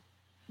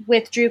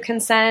withdrew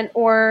consent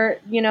or,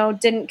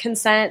 didn't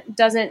consent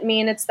doesn't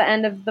mean it's the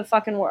end of the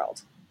fucking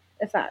world.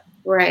 If that.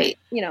 Right.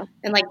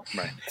 And like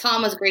right.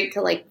 Tom was great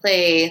to like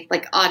play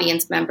like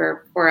audience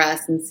member for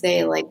us and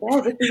say like, oh,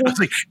 this is I was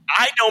like,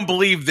 I don't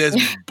believe this,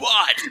 but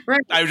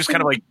right. I was just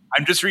kind of like,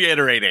 I'm just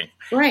reiterating.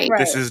 Right.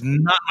 This is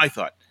not my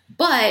thought.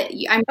 But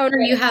I'm sure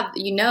you have,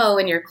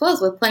 and you're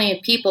close with plenty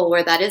of people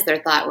where that is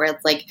their thought, where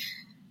it's like,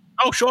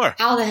 oh, sure.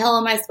 How the hell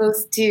am I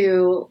supposed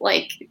to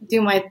like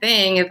do my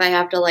thing if I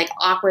have to like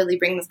awkwardly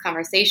bring this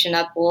conversation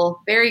up?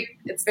 Well,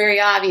 it's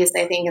very obvious,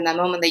 I think, in that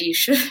moment that you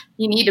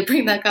need to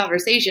bring that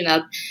conversation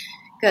up,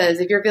 because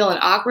if you're feeling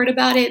awkward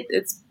about it,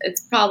 it's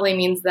probably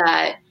means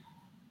that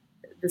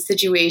the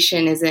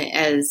situation isn't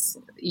as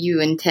you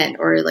intend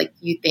or like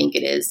you think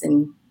it is.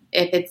 And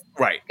if it's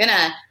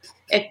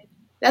if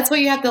that's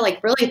what you have to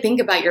like really think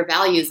about your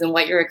values and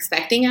what you're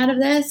expecting out of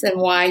this and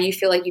why you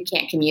feel like you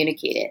can't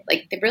communicate it.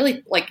 Like it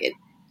really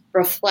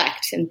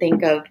reflect and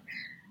think of,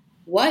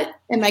 what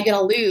am I going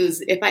to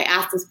lose if I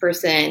ask this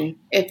person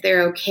if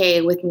they're okay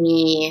with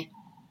me,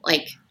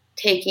 like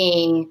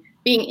being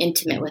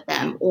intimate with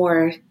them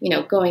or,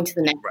 going to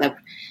the next step.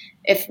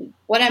 If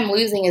what I'm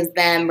losing is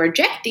them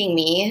rejecting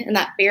me and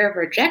that fear of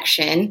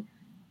rejection,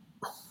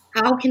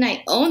 how can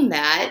I own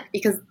that?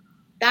 Because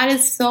that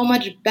is so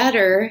much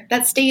better.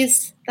 That's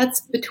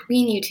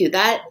between you two.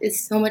 That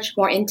is so much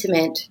more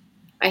intimate,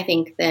 I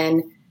think,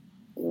 than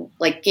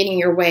like getting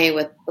your way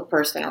with the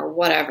person or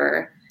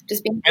whatever.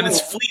 Just being and it's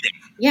fleeting.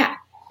 Yeah.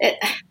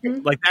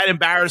 Like that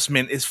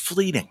embarrassment is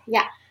fleeting.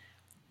 Yeah.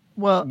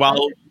 Well,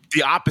 while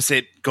the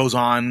opposite goes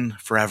on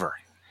forever.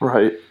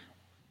 Right.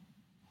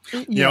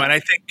 And I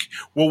think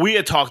what we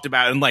had talked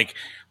about and like,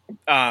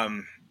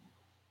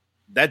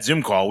 that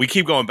Zoom call, we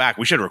keep going back.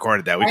 We should have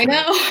recorded that. I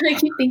know. I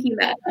keep thinking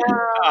that.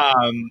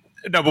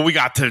 No, but we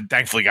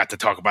thankfully got to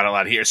talk about it a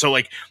lot here. So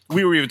like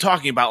we were even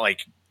talking about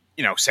like,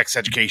 sex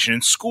education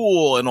in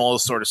school and all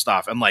this sort of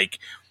stuff. And like,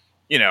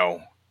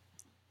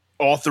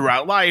 all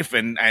throughout life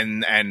and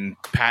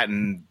Pat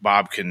and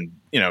Bob can,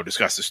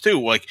 discuss this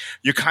too. Like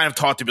you're kind of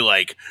taught to be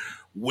like,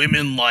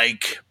 women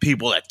like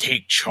people that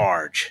take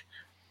charge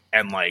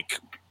and like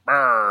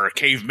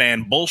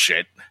caveman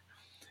bullshit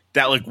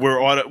that like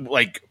we're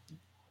like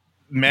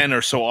men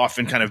are so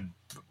often kind of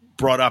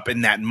brought up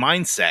in that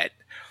mindset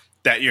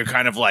that you're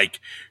kind of like,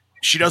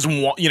 she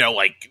doesn't want,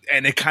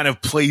 and it kind of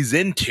plays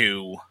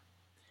into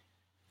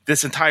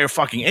this entire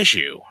fucking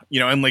issue,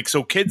 and like,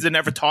 so kids are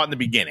never taught in the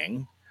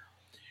beginning,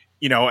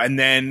 and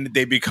then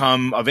they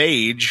become of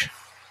age,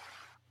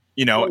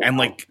 and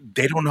like,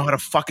 they don't know how to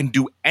fucking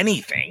do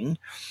anything.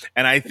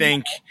 And I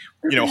think,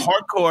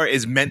 hardcore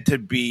is meant to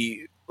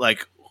be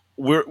like,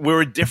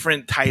 we're a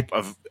different type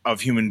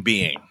of human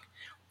being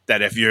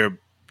that if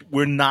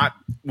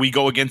we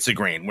go against the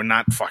grain. We're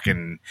not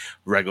fucking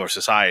regular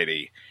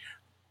society.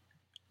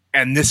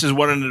 And this is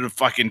one of the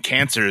fucking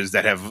cancers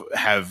that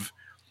have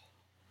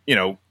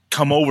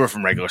come over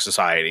from regular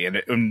society.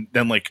 And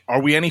then like,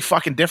 are we any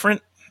fucking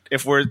different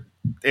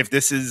if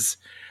this is,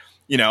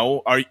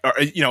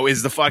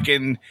 Is the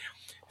fucking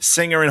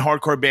singer in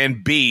hardcore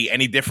band B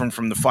any different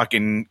from the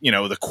fucking,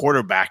 the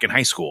quarterback in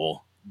high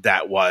school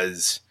that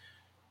was,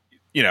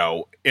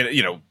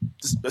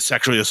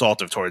 sexually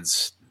assaultive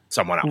towards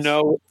someone else?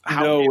 No,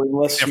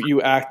 unless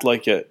you act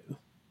like it.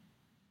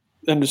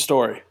 End of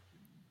story.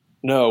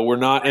 No, we're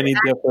not any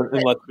different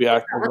unless we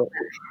act like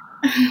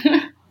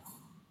it.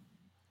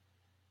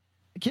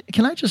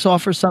 Can I just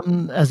offer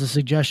something as a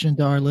suggestion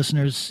to our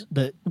listeners?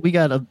 That we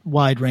got a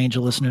wide range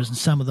of listeners, and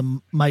some of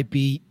them might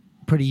be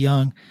pretty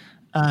young.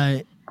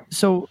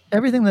 So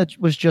everything that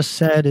was just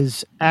said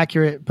is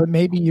accurate, but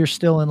maybe you're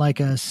still in like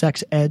a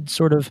sex ed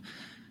sort of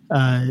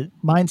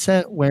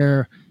mindset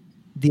where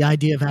the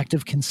idea of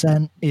active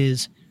consent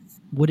is,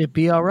 would it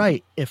be all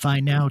right if I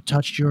now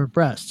touched your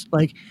breasts?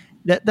 Like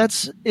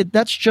that's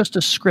just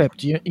a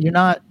script. You're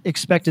not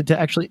expected to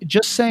actually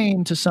just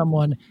saying to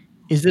someone,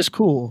 is this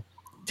cool?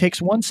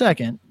 Takes 1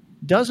 second,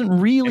 doesn't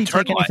really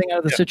take anything out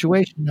of the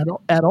situation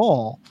at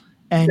all.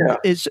 And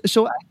it's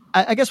so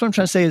I guess what I'm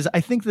trying to say is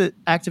I think that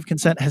active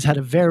consent has had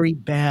a very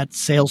bad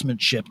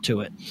salesmanship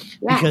to it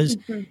because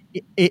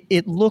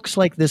it looks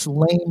like this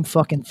lame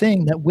fucking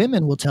thing that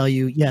women will tell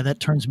you, yeah, that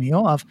turns me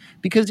off,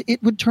 because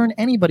it would turn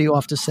anybody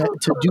off to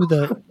do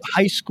the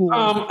high school.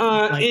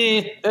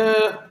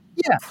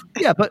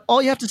 Yeah, but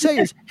all you have to say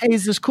is, hey,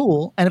 is this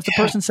cool? And if the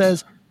person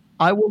says,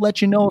 I will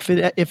let you know if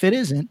it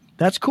isn't,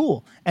 that's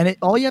cool. And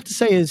all you have to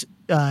say is,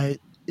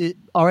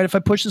 all right, if I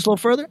push this a little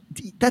further,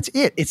 that's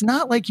it. It's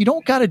not like you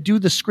don't got to do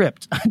the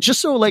script.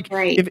 Just so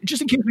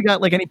just in case we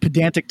got like any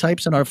pedantic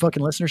types in our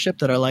fucking listenership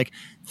that are like,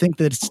 think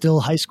that it's still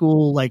high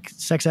school, like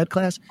sex ed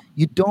class.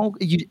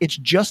 It's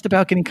just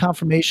about getting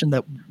confirmation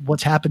that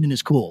what's happening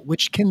is cool,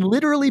 which can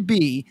literally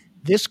be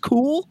this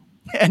cool.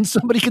 And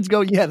somebody can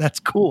go, yeah, that's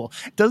cool.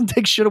 It doesn't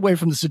take shit away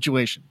from the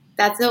situation.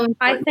 That's so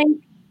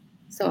important.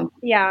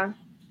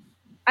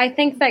 I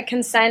think that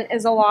consent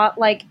is a lot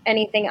like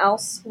anything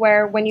else,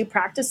 where when you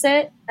practice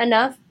it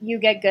enough, you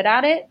get good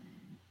at it.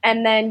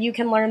 And then you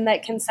can learn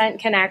that consent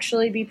can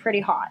actually be pretty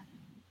hot.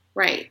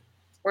 Right.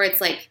 Where it's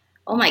like,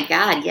 oh my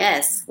God,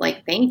 yes.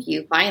 Like, thank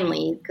you,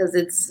 finally. Because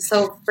it's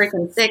so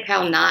freaking sick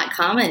how not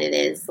common it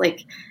is.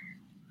 Like,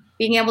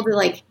 being able to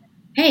like,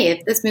 hey,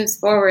 if this moves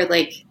forward,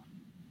 like,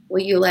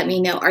 will you let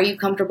me know? Are you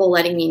comfortable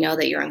letting me know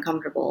that you're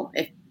uncomfortable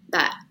if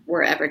that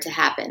were ever to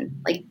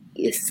happen? Like,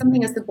 it's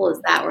something as simple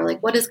as that, or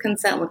like, what does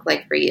consent look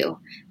like for you?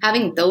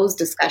 Having those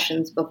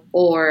discussions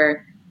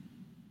before,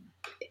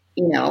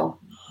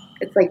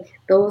 it's like,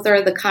 those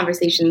are the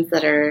conversations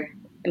that are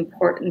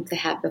important to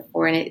have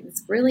before. And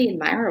it's really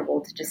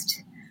admirable to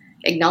just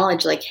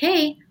acknowledge like,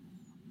 hey,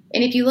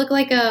 and if you look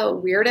like a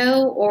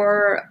weirdo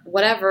or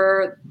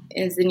whatever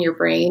is in your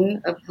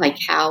brain of like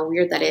how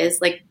weird that is,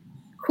 like,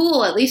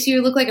 cool, at least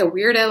you look like a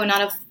weirdo and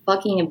not a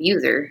fucking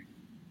abuser.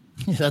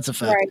 Yeah, that's a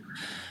fact.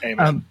 Right.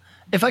 Amen.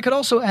 If I could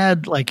also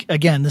add, like,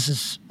 again, this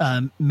is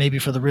maybe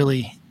for the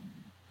really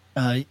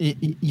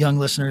young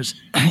listeners.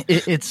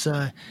 It's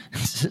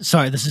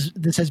sorry,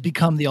 this has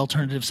become the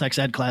alternative sex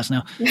ed class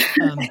now.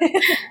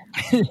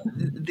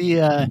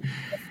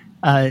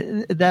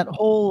 That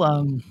whole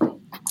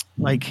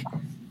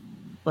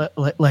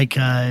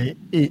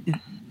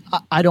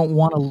I don't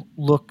want to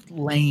look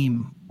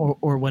lame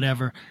or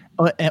whatever.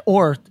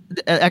 Or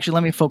actually,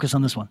 let me focus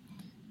on this one.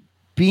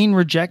 Being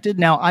rejected.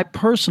 Now,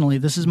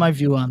 this is my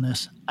view on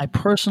this. I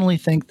personally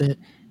think that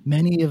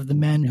many of the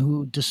men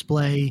who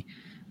display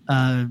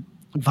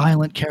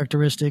violent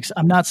characteristics,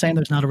 I'm not saying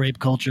there's not a rape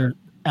culture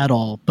at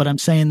all, but I'm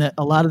saying that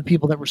a lot of the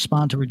people that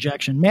respond to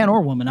rejection, man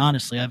or woman,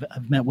 honestly, I've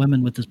met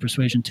women with this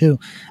persuasion too.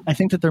 I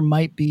think that there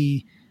might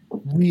be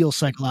real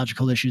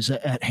psychological issues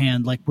at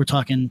hand, like we're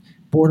talking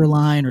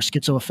borderline or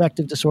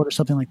schizoaffective disorder,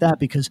 something like that,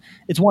 because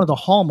it's one of the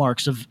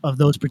hallmarks of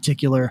those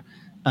particular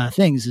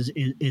things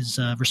is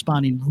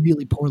responding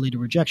really poorly to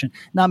rejection.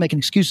 Not making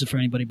excuses for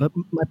anybody, but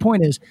my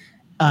point is,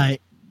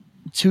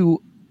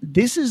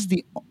 this is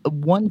the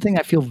one thing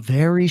I feel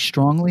very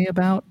strongly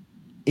about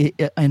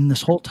in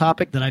this whole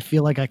topic that I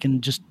feel like I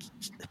can just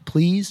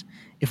please.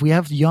 If we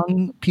have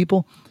young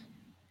people,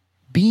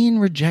 being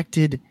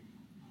rejected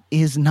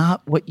is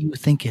not what you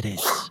think it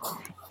is.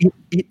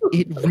 It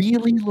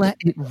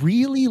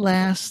really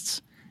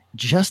lasts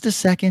just a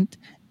second.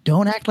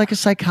 Don't act like a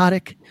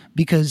psychotic,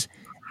 because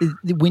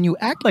when you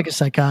act like a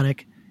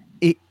psychotic,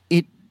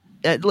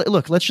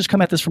 look, let's just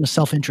come at this from a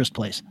self-interest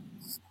place.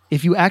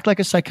 If you act like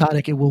a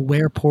psychotic, it will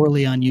wear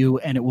poorly on you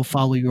and it will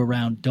follow you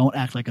around. Don't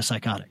act like a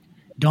psychotic.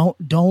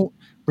 Don't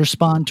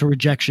respond to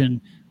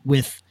rejection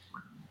with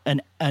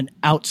an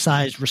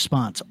outsized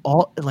response.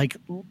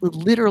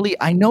 Literally,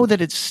 I know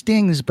that it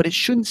stings, but it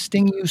shouldn't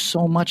sting you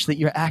so much that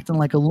you're acting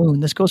like a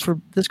loon. This goes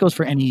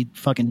for any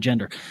fucking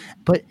gender.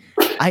 But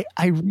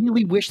I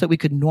really wish that we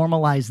could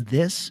normalize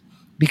this,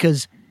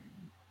 because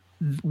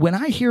when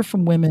I hear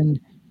from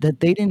women that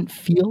they didn't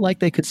feel like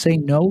they could say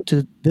no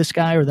to this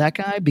guy or that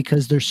guy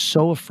because they're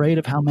so afraid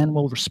of how men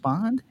will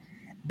respond,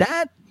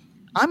 that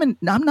I'm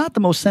not the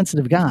most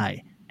sensitive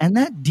guy, and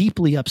that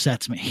deeply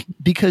upsets me,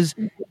 because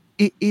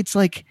it's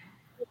like,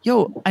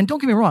 yo, and don't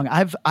get me wrong,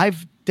 I've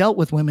dealt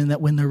with women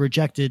that when they're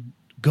rejected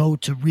go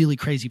to really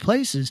crazy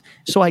places.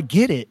 So I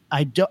get it.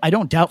 I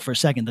don't doubt for a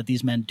second that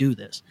these men do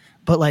this,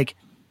 but like,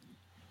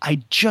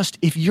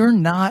 if you're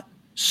not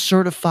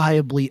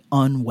certifiably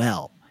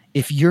unwell,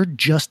 if you're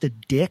just a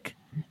dick,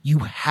 you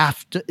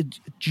have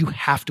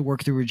to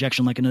work through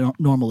rejection like a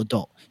normal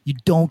adult. You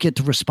don't get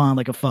to respond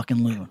like a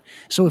fucking loon.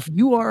 So if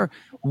you are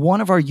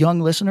one of our young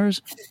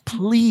listeners,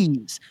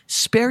 please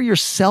spare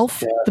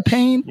yourself the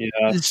pain.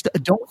 Yes.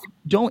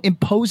 Don't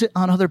impose it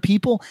on other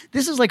people.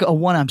 This is like a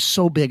one I'm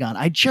so big on.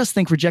 I just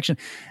think rejection,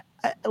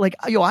 that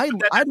has nothing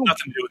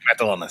to do with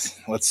mental illness.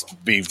 Let's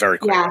be very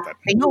clear about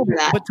that. No,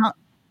 but Tom,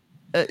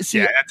 that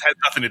has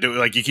nothing to do with,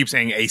 like, you keep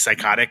saying a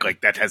psychotic, like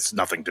that has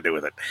nothing to do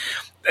with it.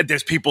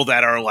 There's people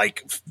that are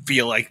like,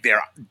 feel like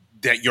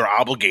that you're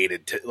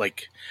obligated to,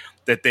 like,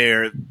 that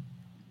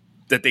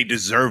they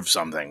deserve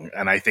something.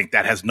 And I think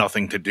that has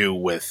nothing to do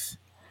with.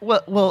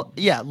 Well,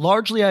 yeah,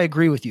 largely I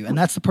agree with you. And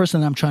that's the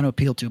person that I'm trying to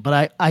appeal to.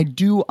 But I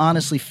do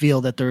honestly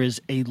feel that there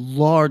is a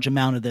large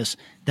amount of this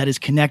that is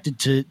connected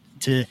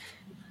to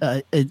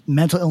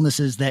mental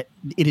illnesses, that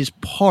it is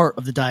part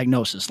of the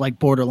diagnosis, like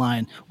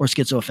borderline or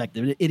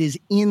schizoaffective. It is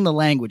in the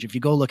language. If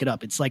you go look it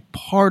up, it's like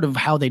part of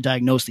how they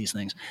diagnose these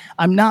things.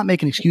 I'm not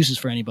making excuses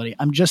for anybody.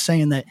 I'm just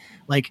saying that,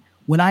 like,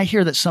 when I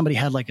hear that somebody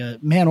had, like, a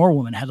man or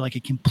woman had like a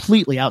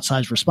completely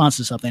outsized response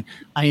to something,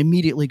 I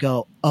immediately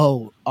go,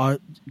 oh,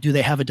 do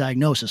they have a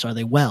diagnosis? Are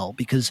they well?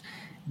 Because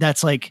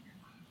that's like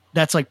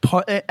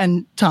part.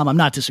 And Tom, I'm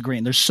not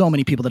disagreeing. There's so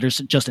many people that are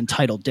just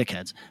entitled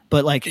dickheads,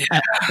 but like,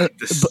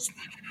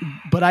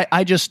 but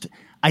I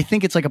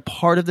think it's like a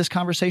part of this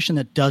conversation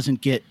that doesn't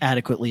get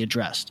adequately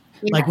addressed.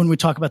 Yeah. Like when we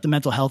talk about the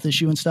mental health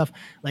issue and stuff,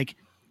 like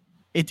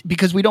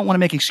because we don't want to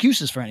make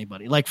excuses for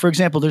anybody. Like, for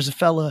example, there's a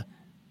fella.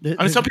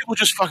 Some people are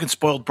just fucking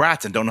spoiled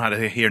brats and don't know how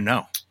to hear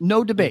no.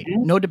 No debate.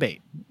 Mm-hmm. No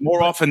debate.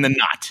 More often than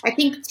not. I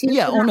think too,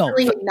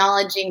 really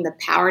acknowledging the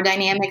power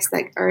dynamics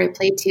that are at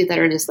play too, that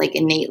are just like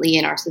innately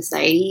in our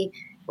society,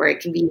 where it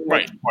can be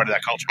like, part of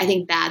that culture. I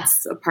think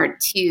that's a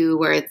part too,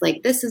 where it's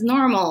like, this is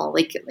normal.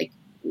 Like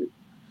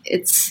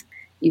it's,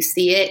 you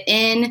see it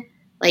in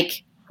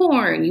like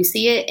porn, you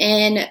see it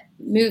in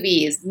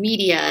movies,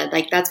 media,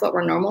 like that's what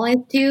we're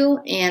normalized to.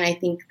 And I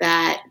think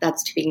that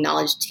that's to be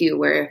acknowledged too,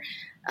 where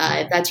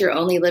if that's your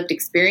only lived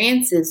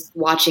experience, is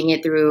watching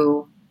it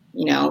through,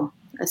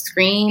 a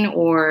screen,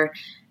 or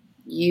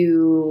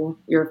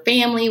your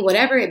family,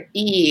 whatever it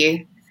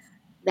be,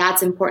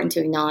 that's important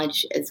to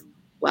acknowledge as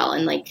well.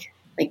 And like,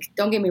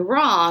 don't get me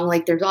wrong,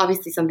 like there's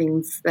obviously some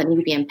things that need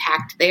to be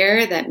unpacked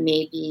there that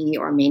may be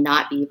or may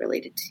not be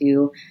related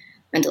to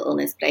mental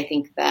illness. But I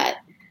think that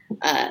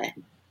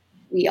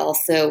we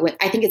also,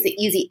 I think it's an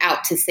easy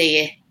out to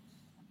say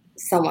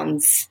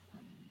someone's,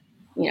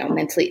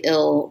 mentally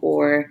ill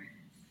or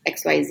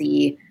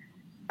XYZ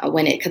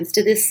when it comes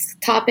to this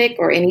topic,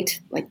 or any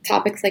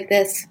topics like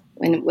this,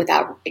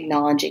 without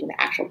acknowledging the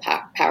actual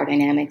power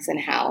dynamics and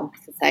how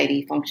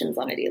society functions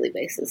on a daily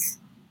basis.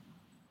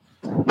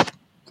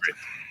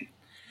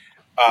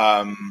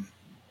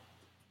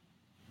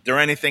 There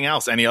anything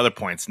else? Any other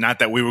points? Not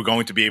that we were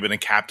going to be able to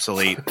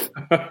encapsulate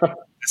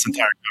this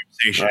entire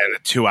conversation in a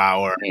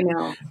 2-hour. I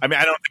know. I mean,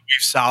 I don't think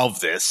we've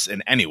solved this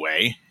in any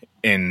way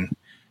in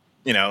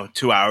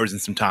 2 hours and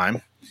some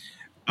time.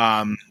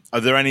 Are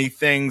there any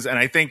things? And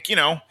I think,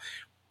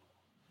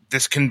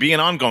 this can be an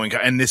ongoing,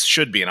 and this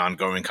should be an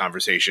ongoing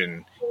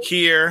conversation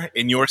here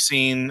in your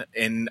scene,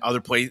 in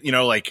other places,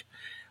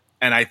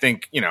 and I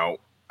think,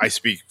 I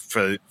speak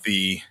for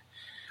the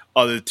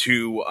other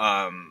two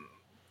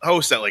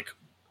hosts that, like,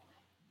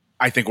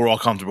 I think we're all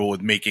comfortable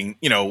with making,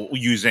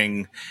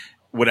 using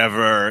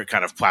whatever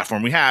kind of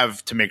platform we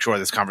have to make sure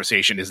this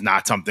conversation is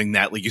not something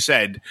that, like you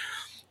said,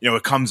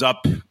 it comes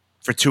up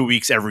for 2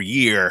 weeks every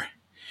year.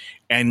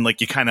 And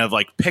like you kind of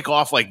like pick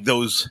off like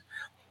those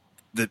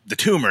the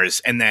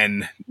tumors, and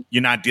then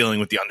you're not dealing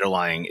with the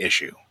underlying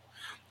issue.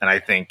 And I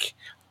think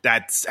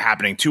that's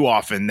happening too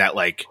often, that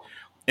like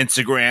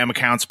Instagram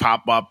accounts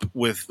pop up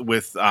with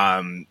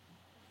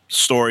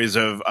stories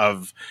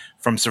of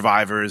from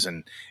survivors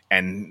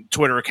and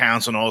Twitter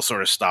accounts and all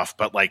sort of stuff.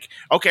 But like,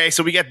 okay,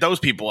 so we get those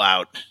people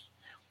out.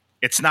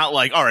 It's not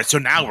like, all right, so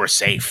now we're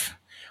safe,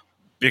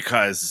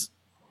 because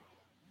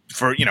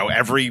for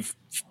every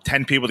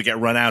 10 people to get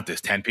run out,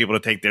 there's 10 people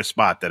to take their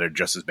spot that are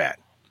just as bad.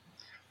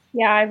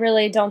 Yeah, I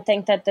really don't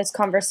think that this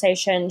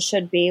conversation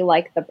should be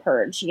like the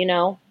purge,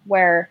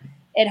 where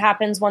it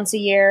happens once a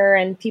year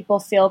and people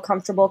feel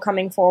comfortable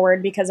coming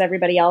forward because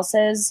everybody else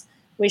is.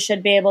 We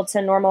should be able to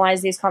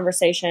normalize these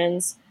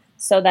conversations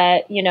so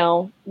that,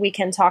 we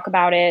can talk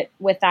about it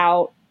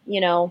without,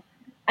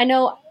 I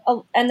know,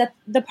 and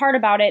the part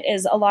about it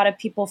is a lot of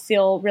people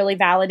feel really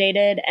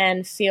validated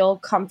and feel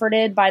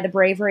comforted by the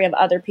bravery of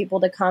other people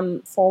to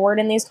come forward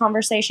in these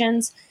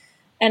conversations.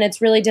 And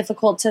it's really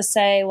difficult to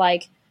say,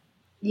 like,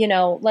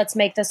 let's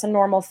make this a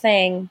normal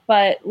thing,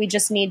 but we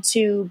just need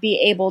to be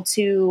able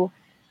to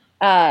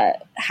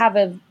have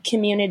a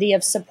community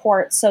of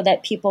support so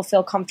that people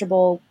feel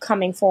comfortable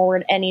coming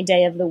forward any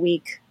day of the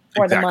week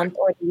or the month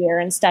or the year,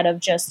 instead of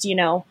just,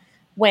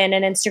 when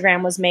an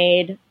Instagram was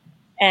made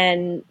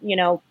and,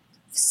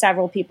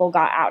 several people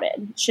got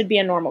outed. It should be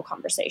a normal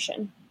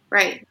conversation.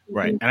 Right.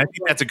 Right. And I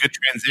think that's a good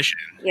transition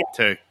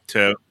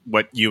to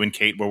what you and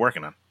Kate were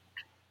working on.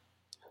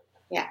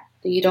 Yeah.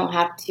 You don't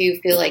have to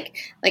feel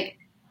like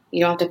you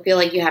don't have to feel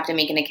like you have to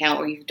make an account,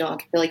 or you don't have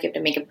to feel like you have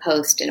to make a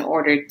post in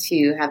order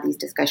to have these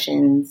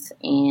discussions.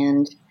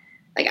 And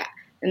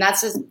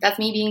that's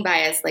me being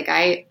biased. Like,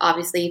 I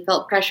obviously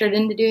felt pressured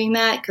into doing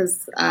that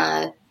because,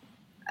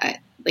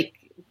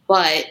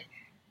 but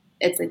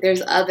it's like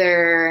there's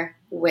other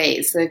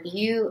ways. So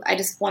I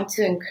just want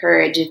to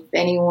encourage, if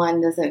anyone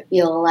doesn't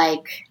feel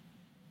like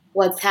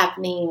what's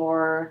happening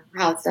or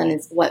how it's done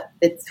is what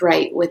fits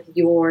right with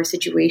your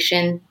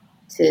situation,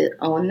 to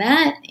own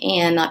that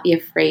and not be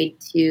afraid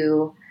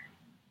to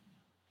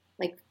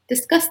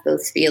discuss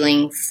those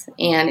feelings.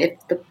 And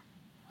if the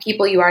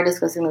people you are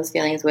discussing those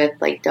feelings with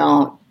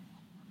don't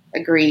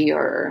agree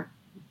or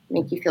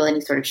make you feel any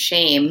sort of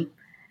shame,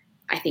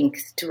 I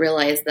think to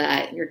realize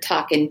that you're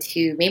talking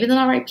to maybe the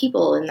not right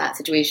people in that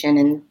situation.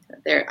 And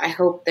I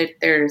hope that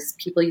there's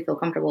people you feel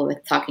comfortable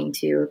with talking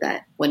to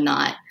that would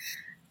not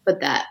put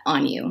that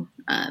on you.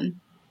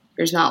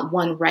 There's not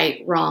one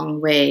right,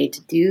 wrong way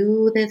to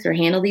do this or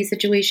handle these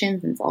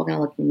situations, and it's all going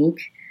to look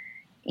unique.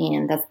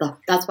 And that's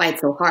why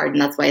it's so hard,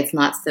 and that's why it's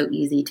not so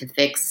easy to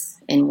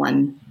fix in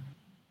one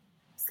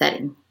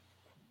setting.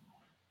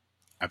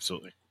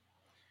 Absolutely.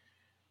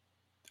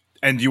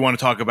 And do you want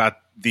to talk about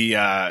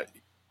the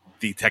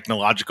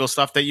technological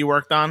stuff that you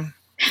worked on,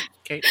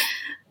 Kate?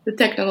 The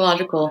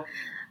technological.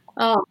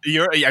 Oh,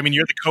 you're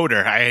the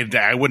coder.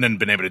 I wouldn't have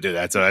been able to do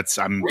that, so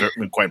I'm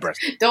quite impressed.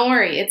 Don't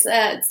worry, it's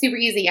super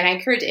easy, and I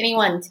encourage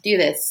anyone to do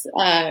this.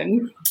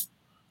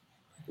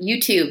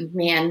 YouTube,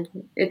 man,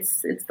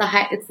 it's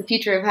the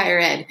future of higher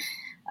ed.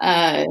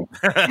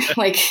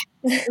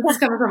 This is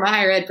coming from a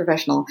higher ed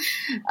professional.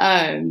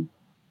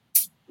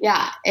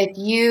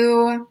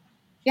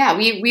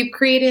 We've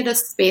created a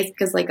space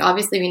because,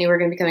 obviously we knew we were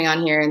going to be coming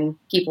on here and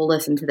people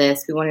listen to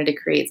this. We wanted to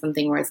create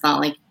something where it's not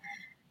like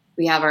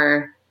we have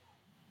our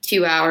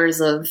 2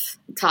 hours of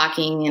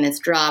talking and it's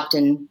dropped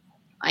and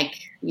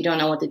you don't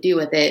know what to do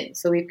with it.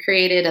 So we've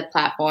created a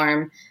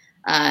platform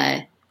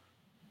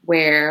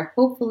where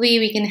hopefully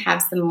we can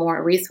have some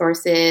more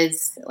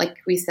resources. Like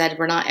we said,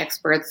 we're not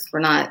experts. We're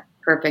not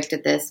perfect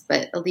at this,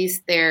 but at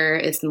least there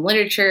is some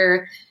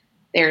literature.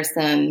 There's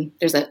a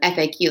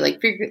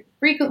FAQ,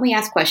 frequently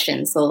asked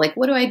questions. So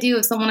what do I do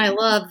if someone I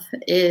love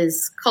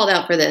is called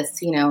out for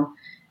this?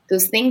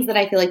 Those things that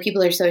I feel like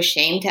people are so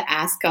ashamed to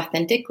ask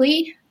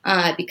authentically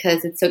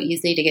because it's so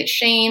easy to get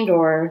shamed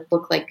or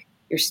look like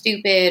you're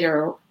stupid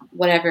or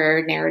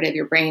whatever narrative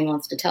your brain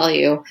wants to tell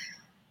you.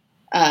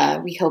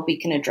 We hope we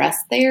can address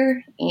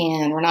there,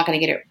 and we're not going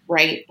to get it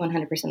right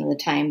 100% of the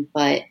time.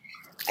 But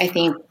I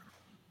think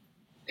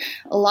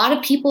a lot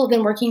of people have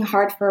been working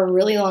hard for a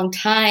really long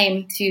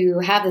time to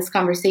have this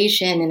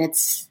conversation, and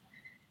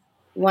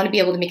we want to be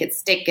able to make it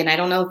stick. And I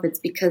don't know if it's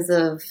because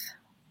of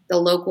the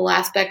local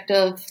aspect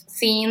of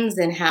scenes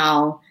and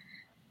how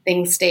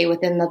things stay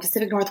within the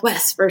Pacific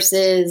Northwest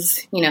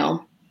versus, the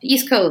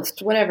East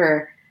Coast,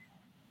 whatever.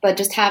 But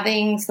just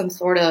having some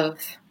sort of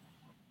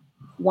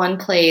one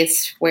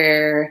place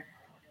where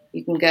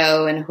you can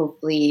go and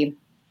hopefully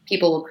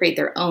people will create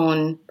their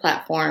own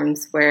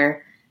platforms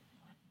where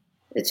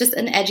it's just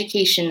an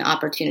education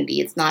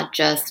opportunity. It's not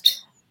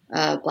just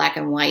a black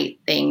and white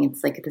thing.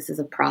 It's this is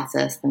a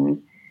process,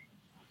 and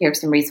here are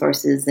some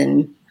resources,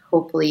 and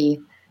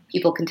hopefully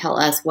people can tell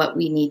us what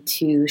we need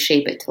to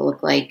shape it to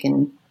look like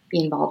and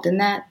be involved in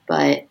that.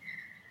 But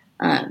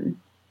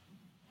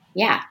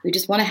we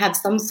just want to have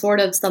some sort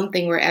of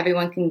something where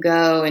everyone can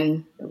go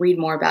and read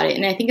more about it.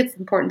 And I think it's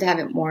important to have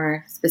it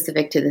more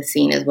specific to the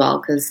scene as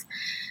well, because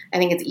I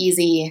think it's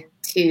easy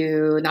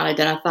to not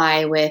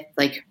identify with,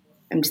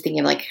 I'm just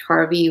thinking of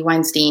Harvey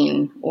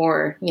Weinstein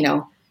or,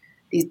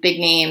 these big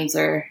names,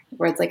 or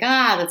where it's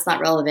that's not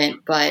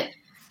relevant. But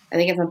I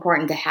think it's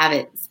important to have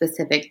it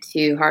specific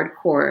to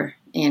hardcore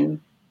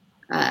and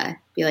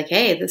be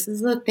hey, this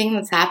is the thing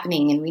that's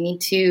happening and we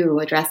need to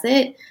address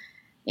it.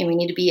 And we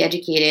need to be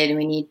educated, and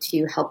we need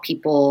to help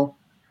people,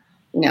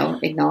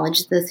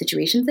 acknowledge the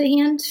situations at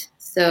hand.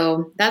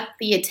 So that's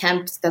the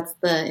attempt, that's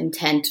the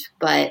intent,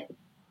 but,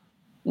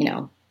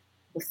 we'll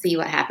see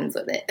what happens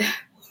with it.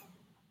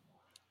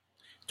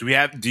 Do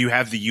you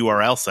have the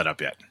URL set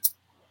up yet?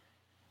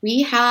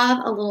 We have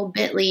a little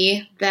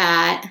bit.ly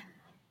that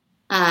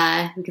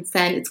we could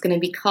send. It's going to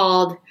be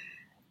called,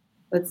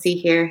 let's see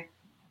here.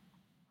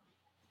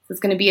 So it's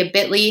going to be a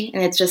bit.ly,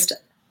 and it's just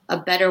a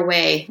better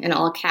way in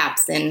all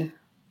caps, and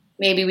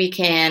maybe we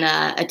can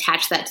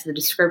attach that to the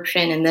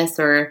description in this,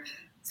 or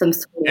some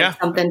sort of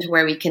something to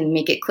where we can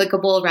make it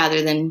clickable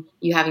rather than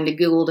you having to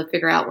Google to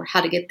figure out how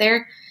to get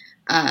there.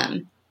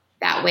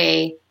 That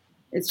way,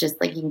 it's just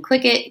you can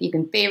click it, you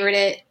can favorite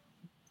it,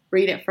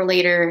 read it for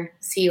later,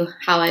 see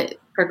how it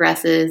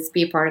progresses,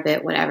 be a part of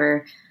it,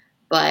 whatever.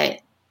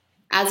 But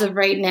as of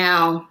right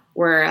now,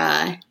 we're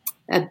at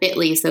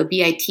bit.ly, so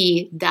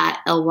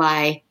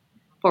bit.ly/a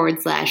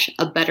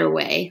better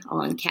way,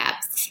 all in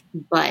caps.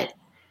 But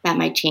that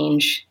might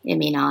change. It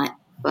may not.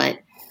 but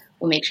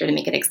we'll make sure to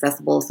make it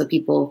accessible so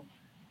people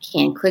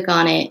can click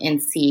on it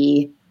and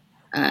see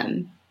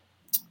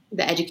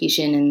the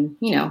education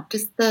and,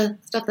 just the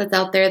stuff that's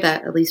out there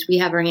that at least we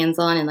have our hands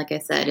on. And like I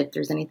said, if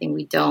there's anything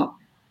we don't,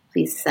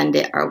 please send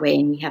it our way,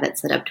 and we have it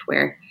set up to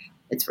where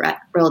it's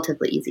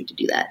relatively easy to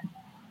do that.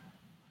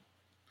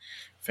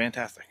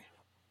 Fantastic.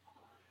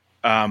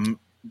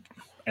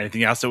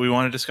 Anything else that we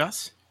want to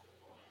discuss?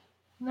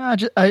 No,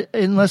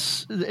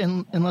 unless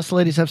the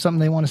ladies have something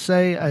they want to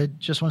say, I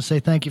just want to say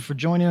thank you for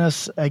joining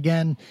us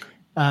again.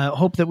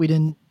 Hope that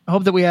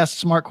we asked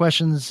smart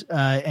questions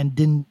and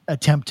didn't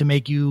attempt to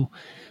make you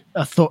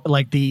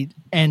like the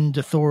end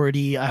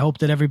authority. I hope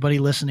that everybody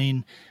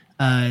listening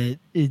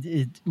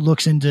it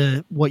looks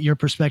into what your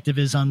perspective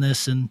is on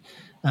this, and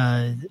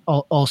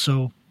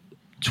also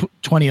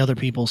 20 other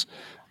people's.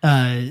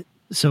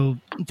 So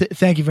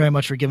thank you very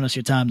much for giving us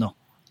your time, though.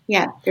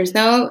 Yeah, there's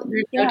no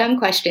dumb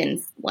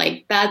questions.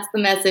 Like, that's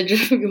the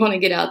message we want to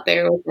get out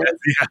there with this.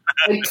 Yeah.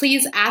 Like,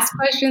 please ask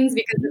questions,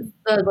 because it's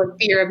the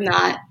fear of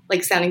not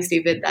sounding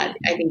stupid that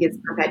I think is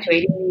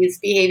perpetuating these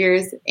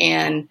behaviors.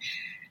 And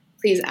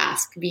please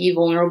ask, be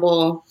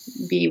vulnerable,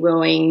 be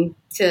willing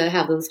to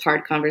have those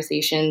hard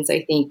conversations.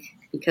 I think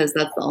because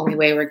that's the only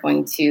way we're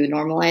going to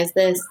normalize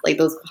this,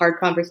 those hard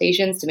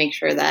conversations, to make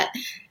sure that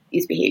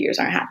these behaviors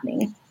aren't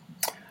happening.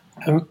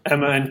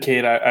 Emma and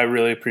Kate, I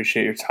really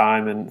appreciate your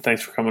time, and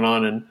thanks for coming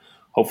on, and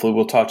hopefully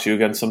we'll talk to you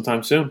again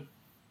sometime soon.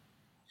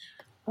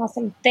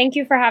 Awesome. Thank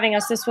you for having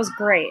us. This was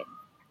great.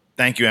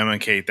 Thank you, Emma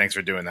and Kate. Thanks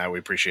for doing that. We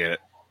appreciate it.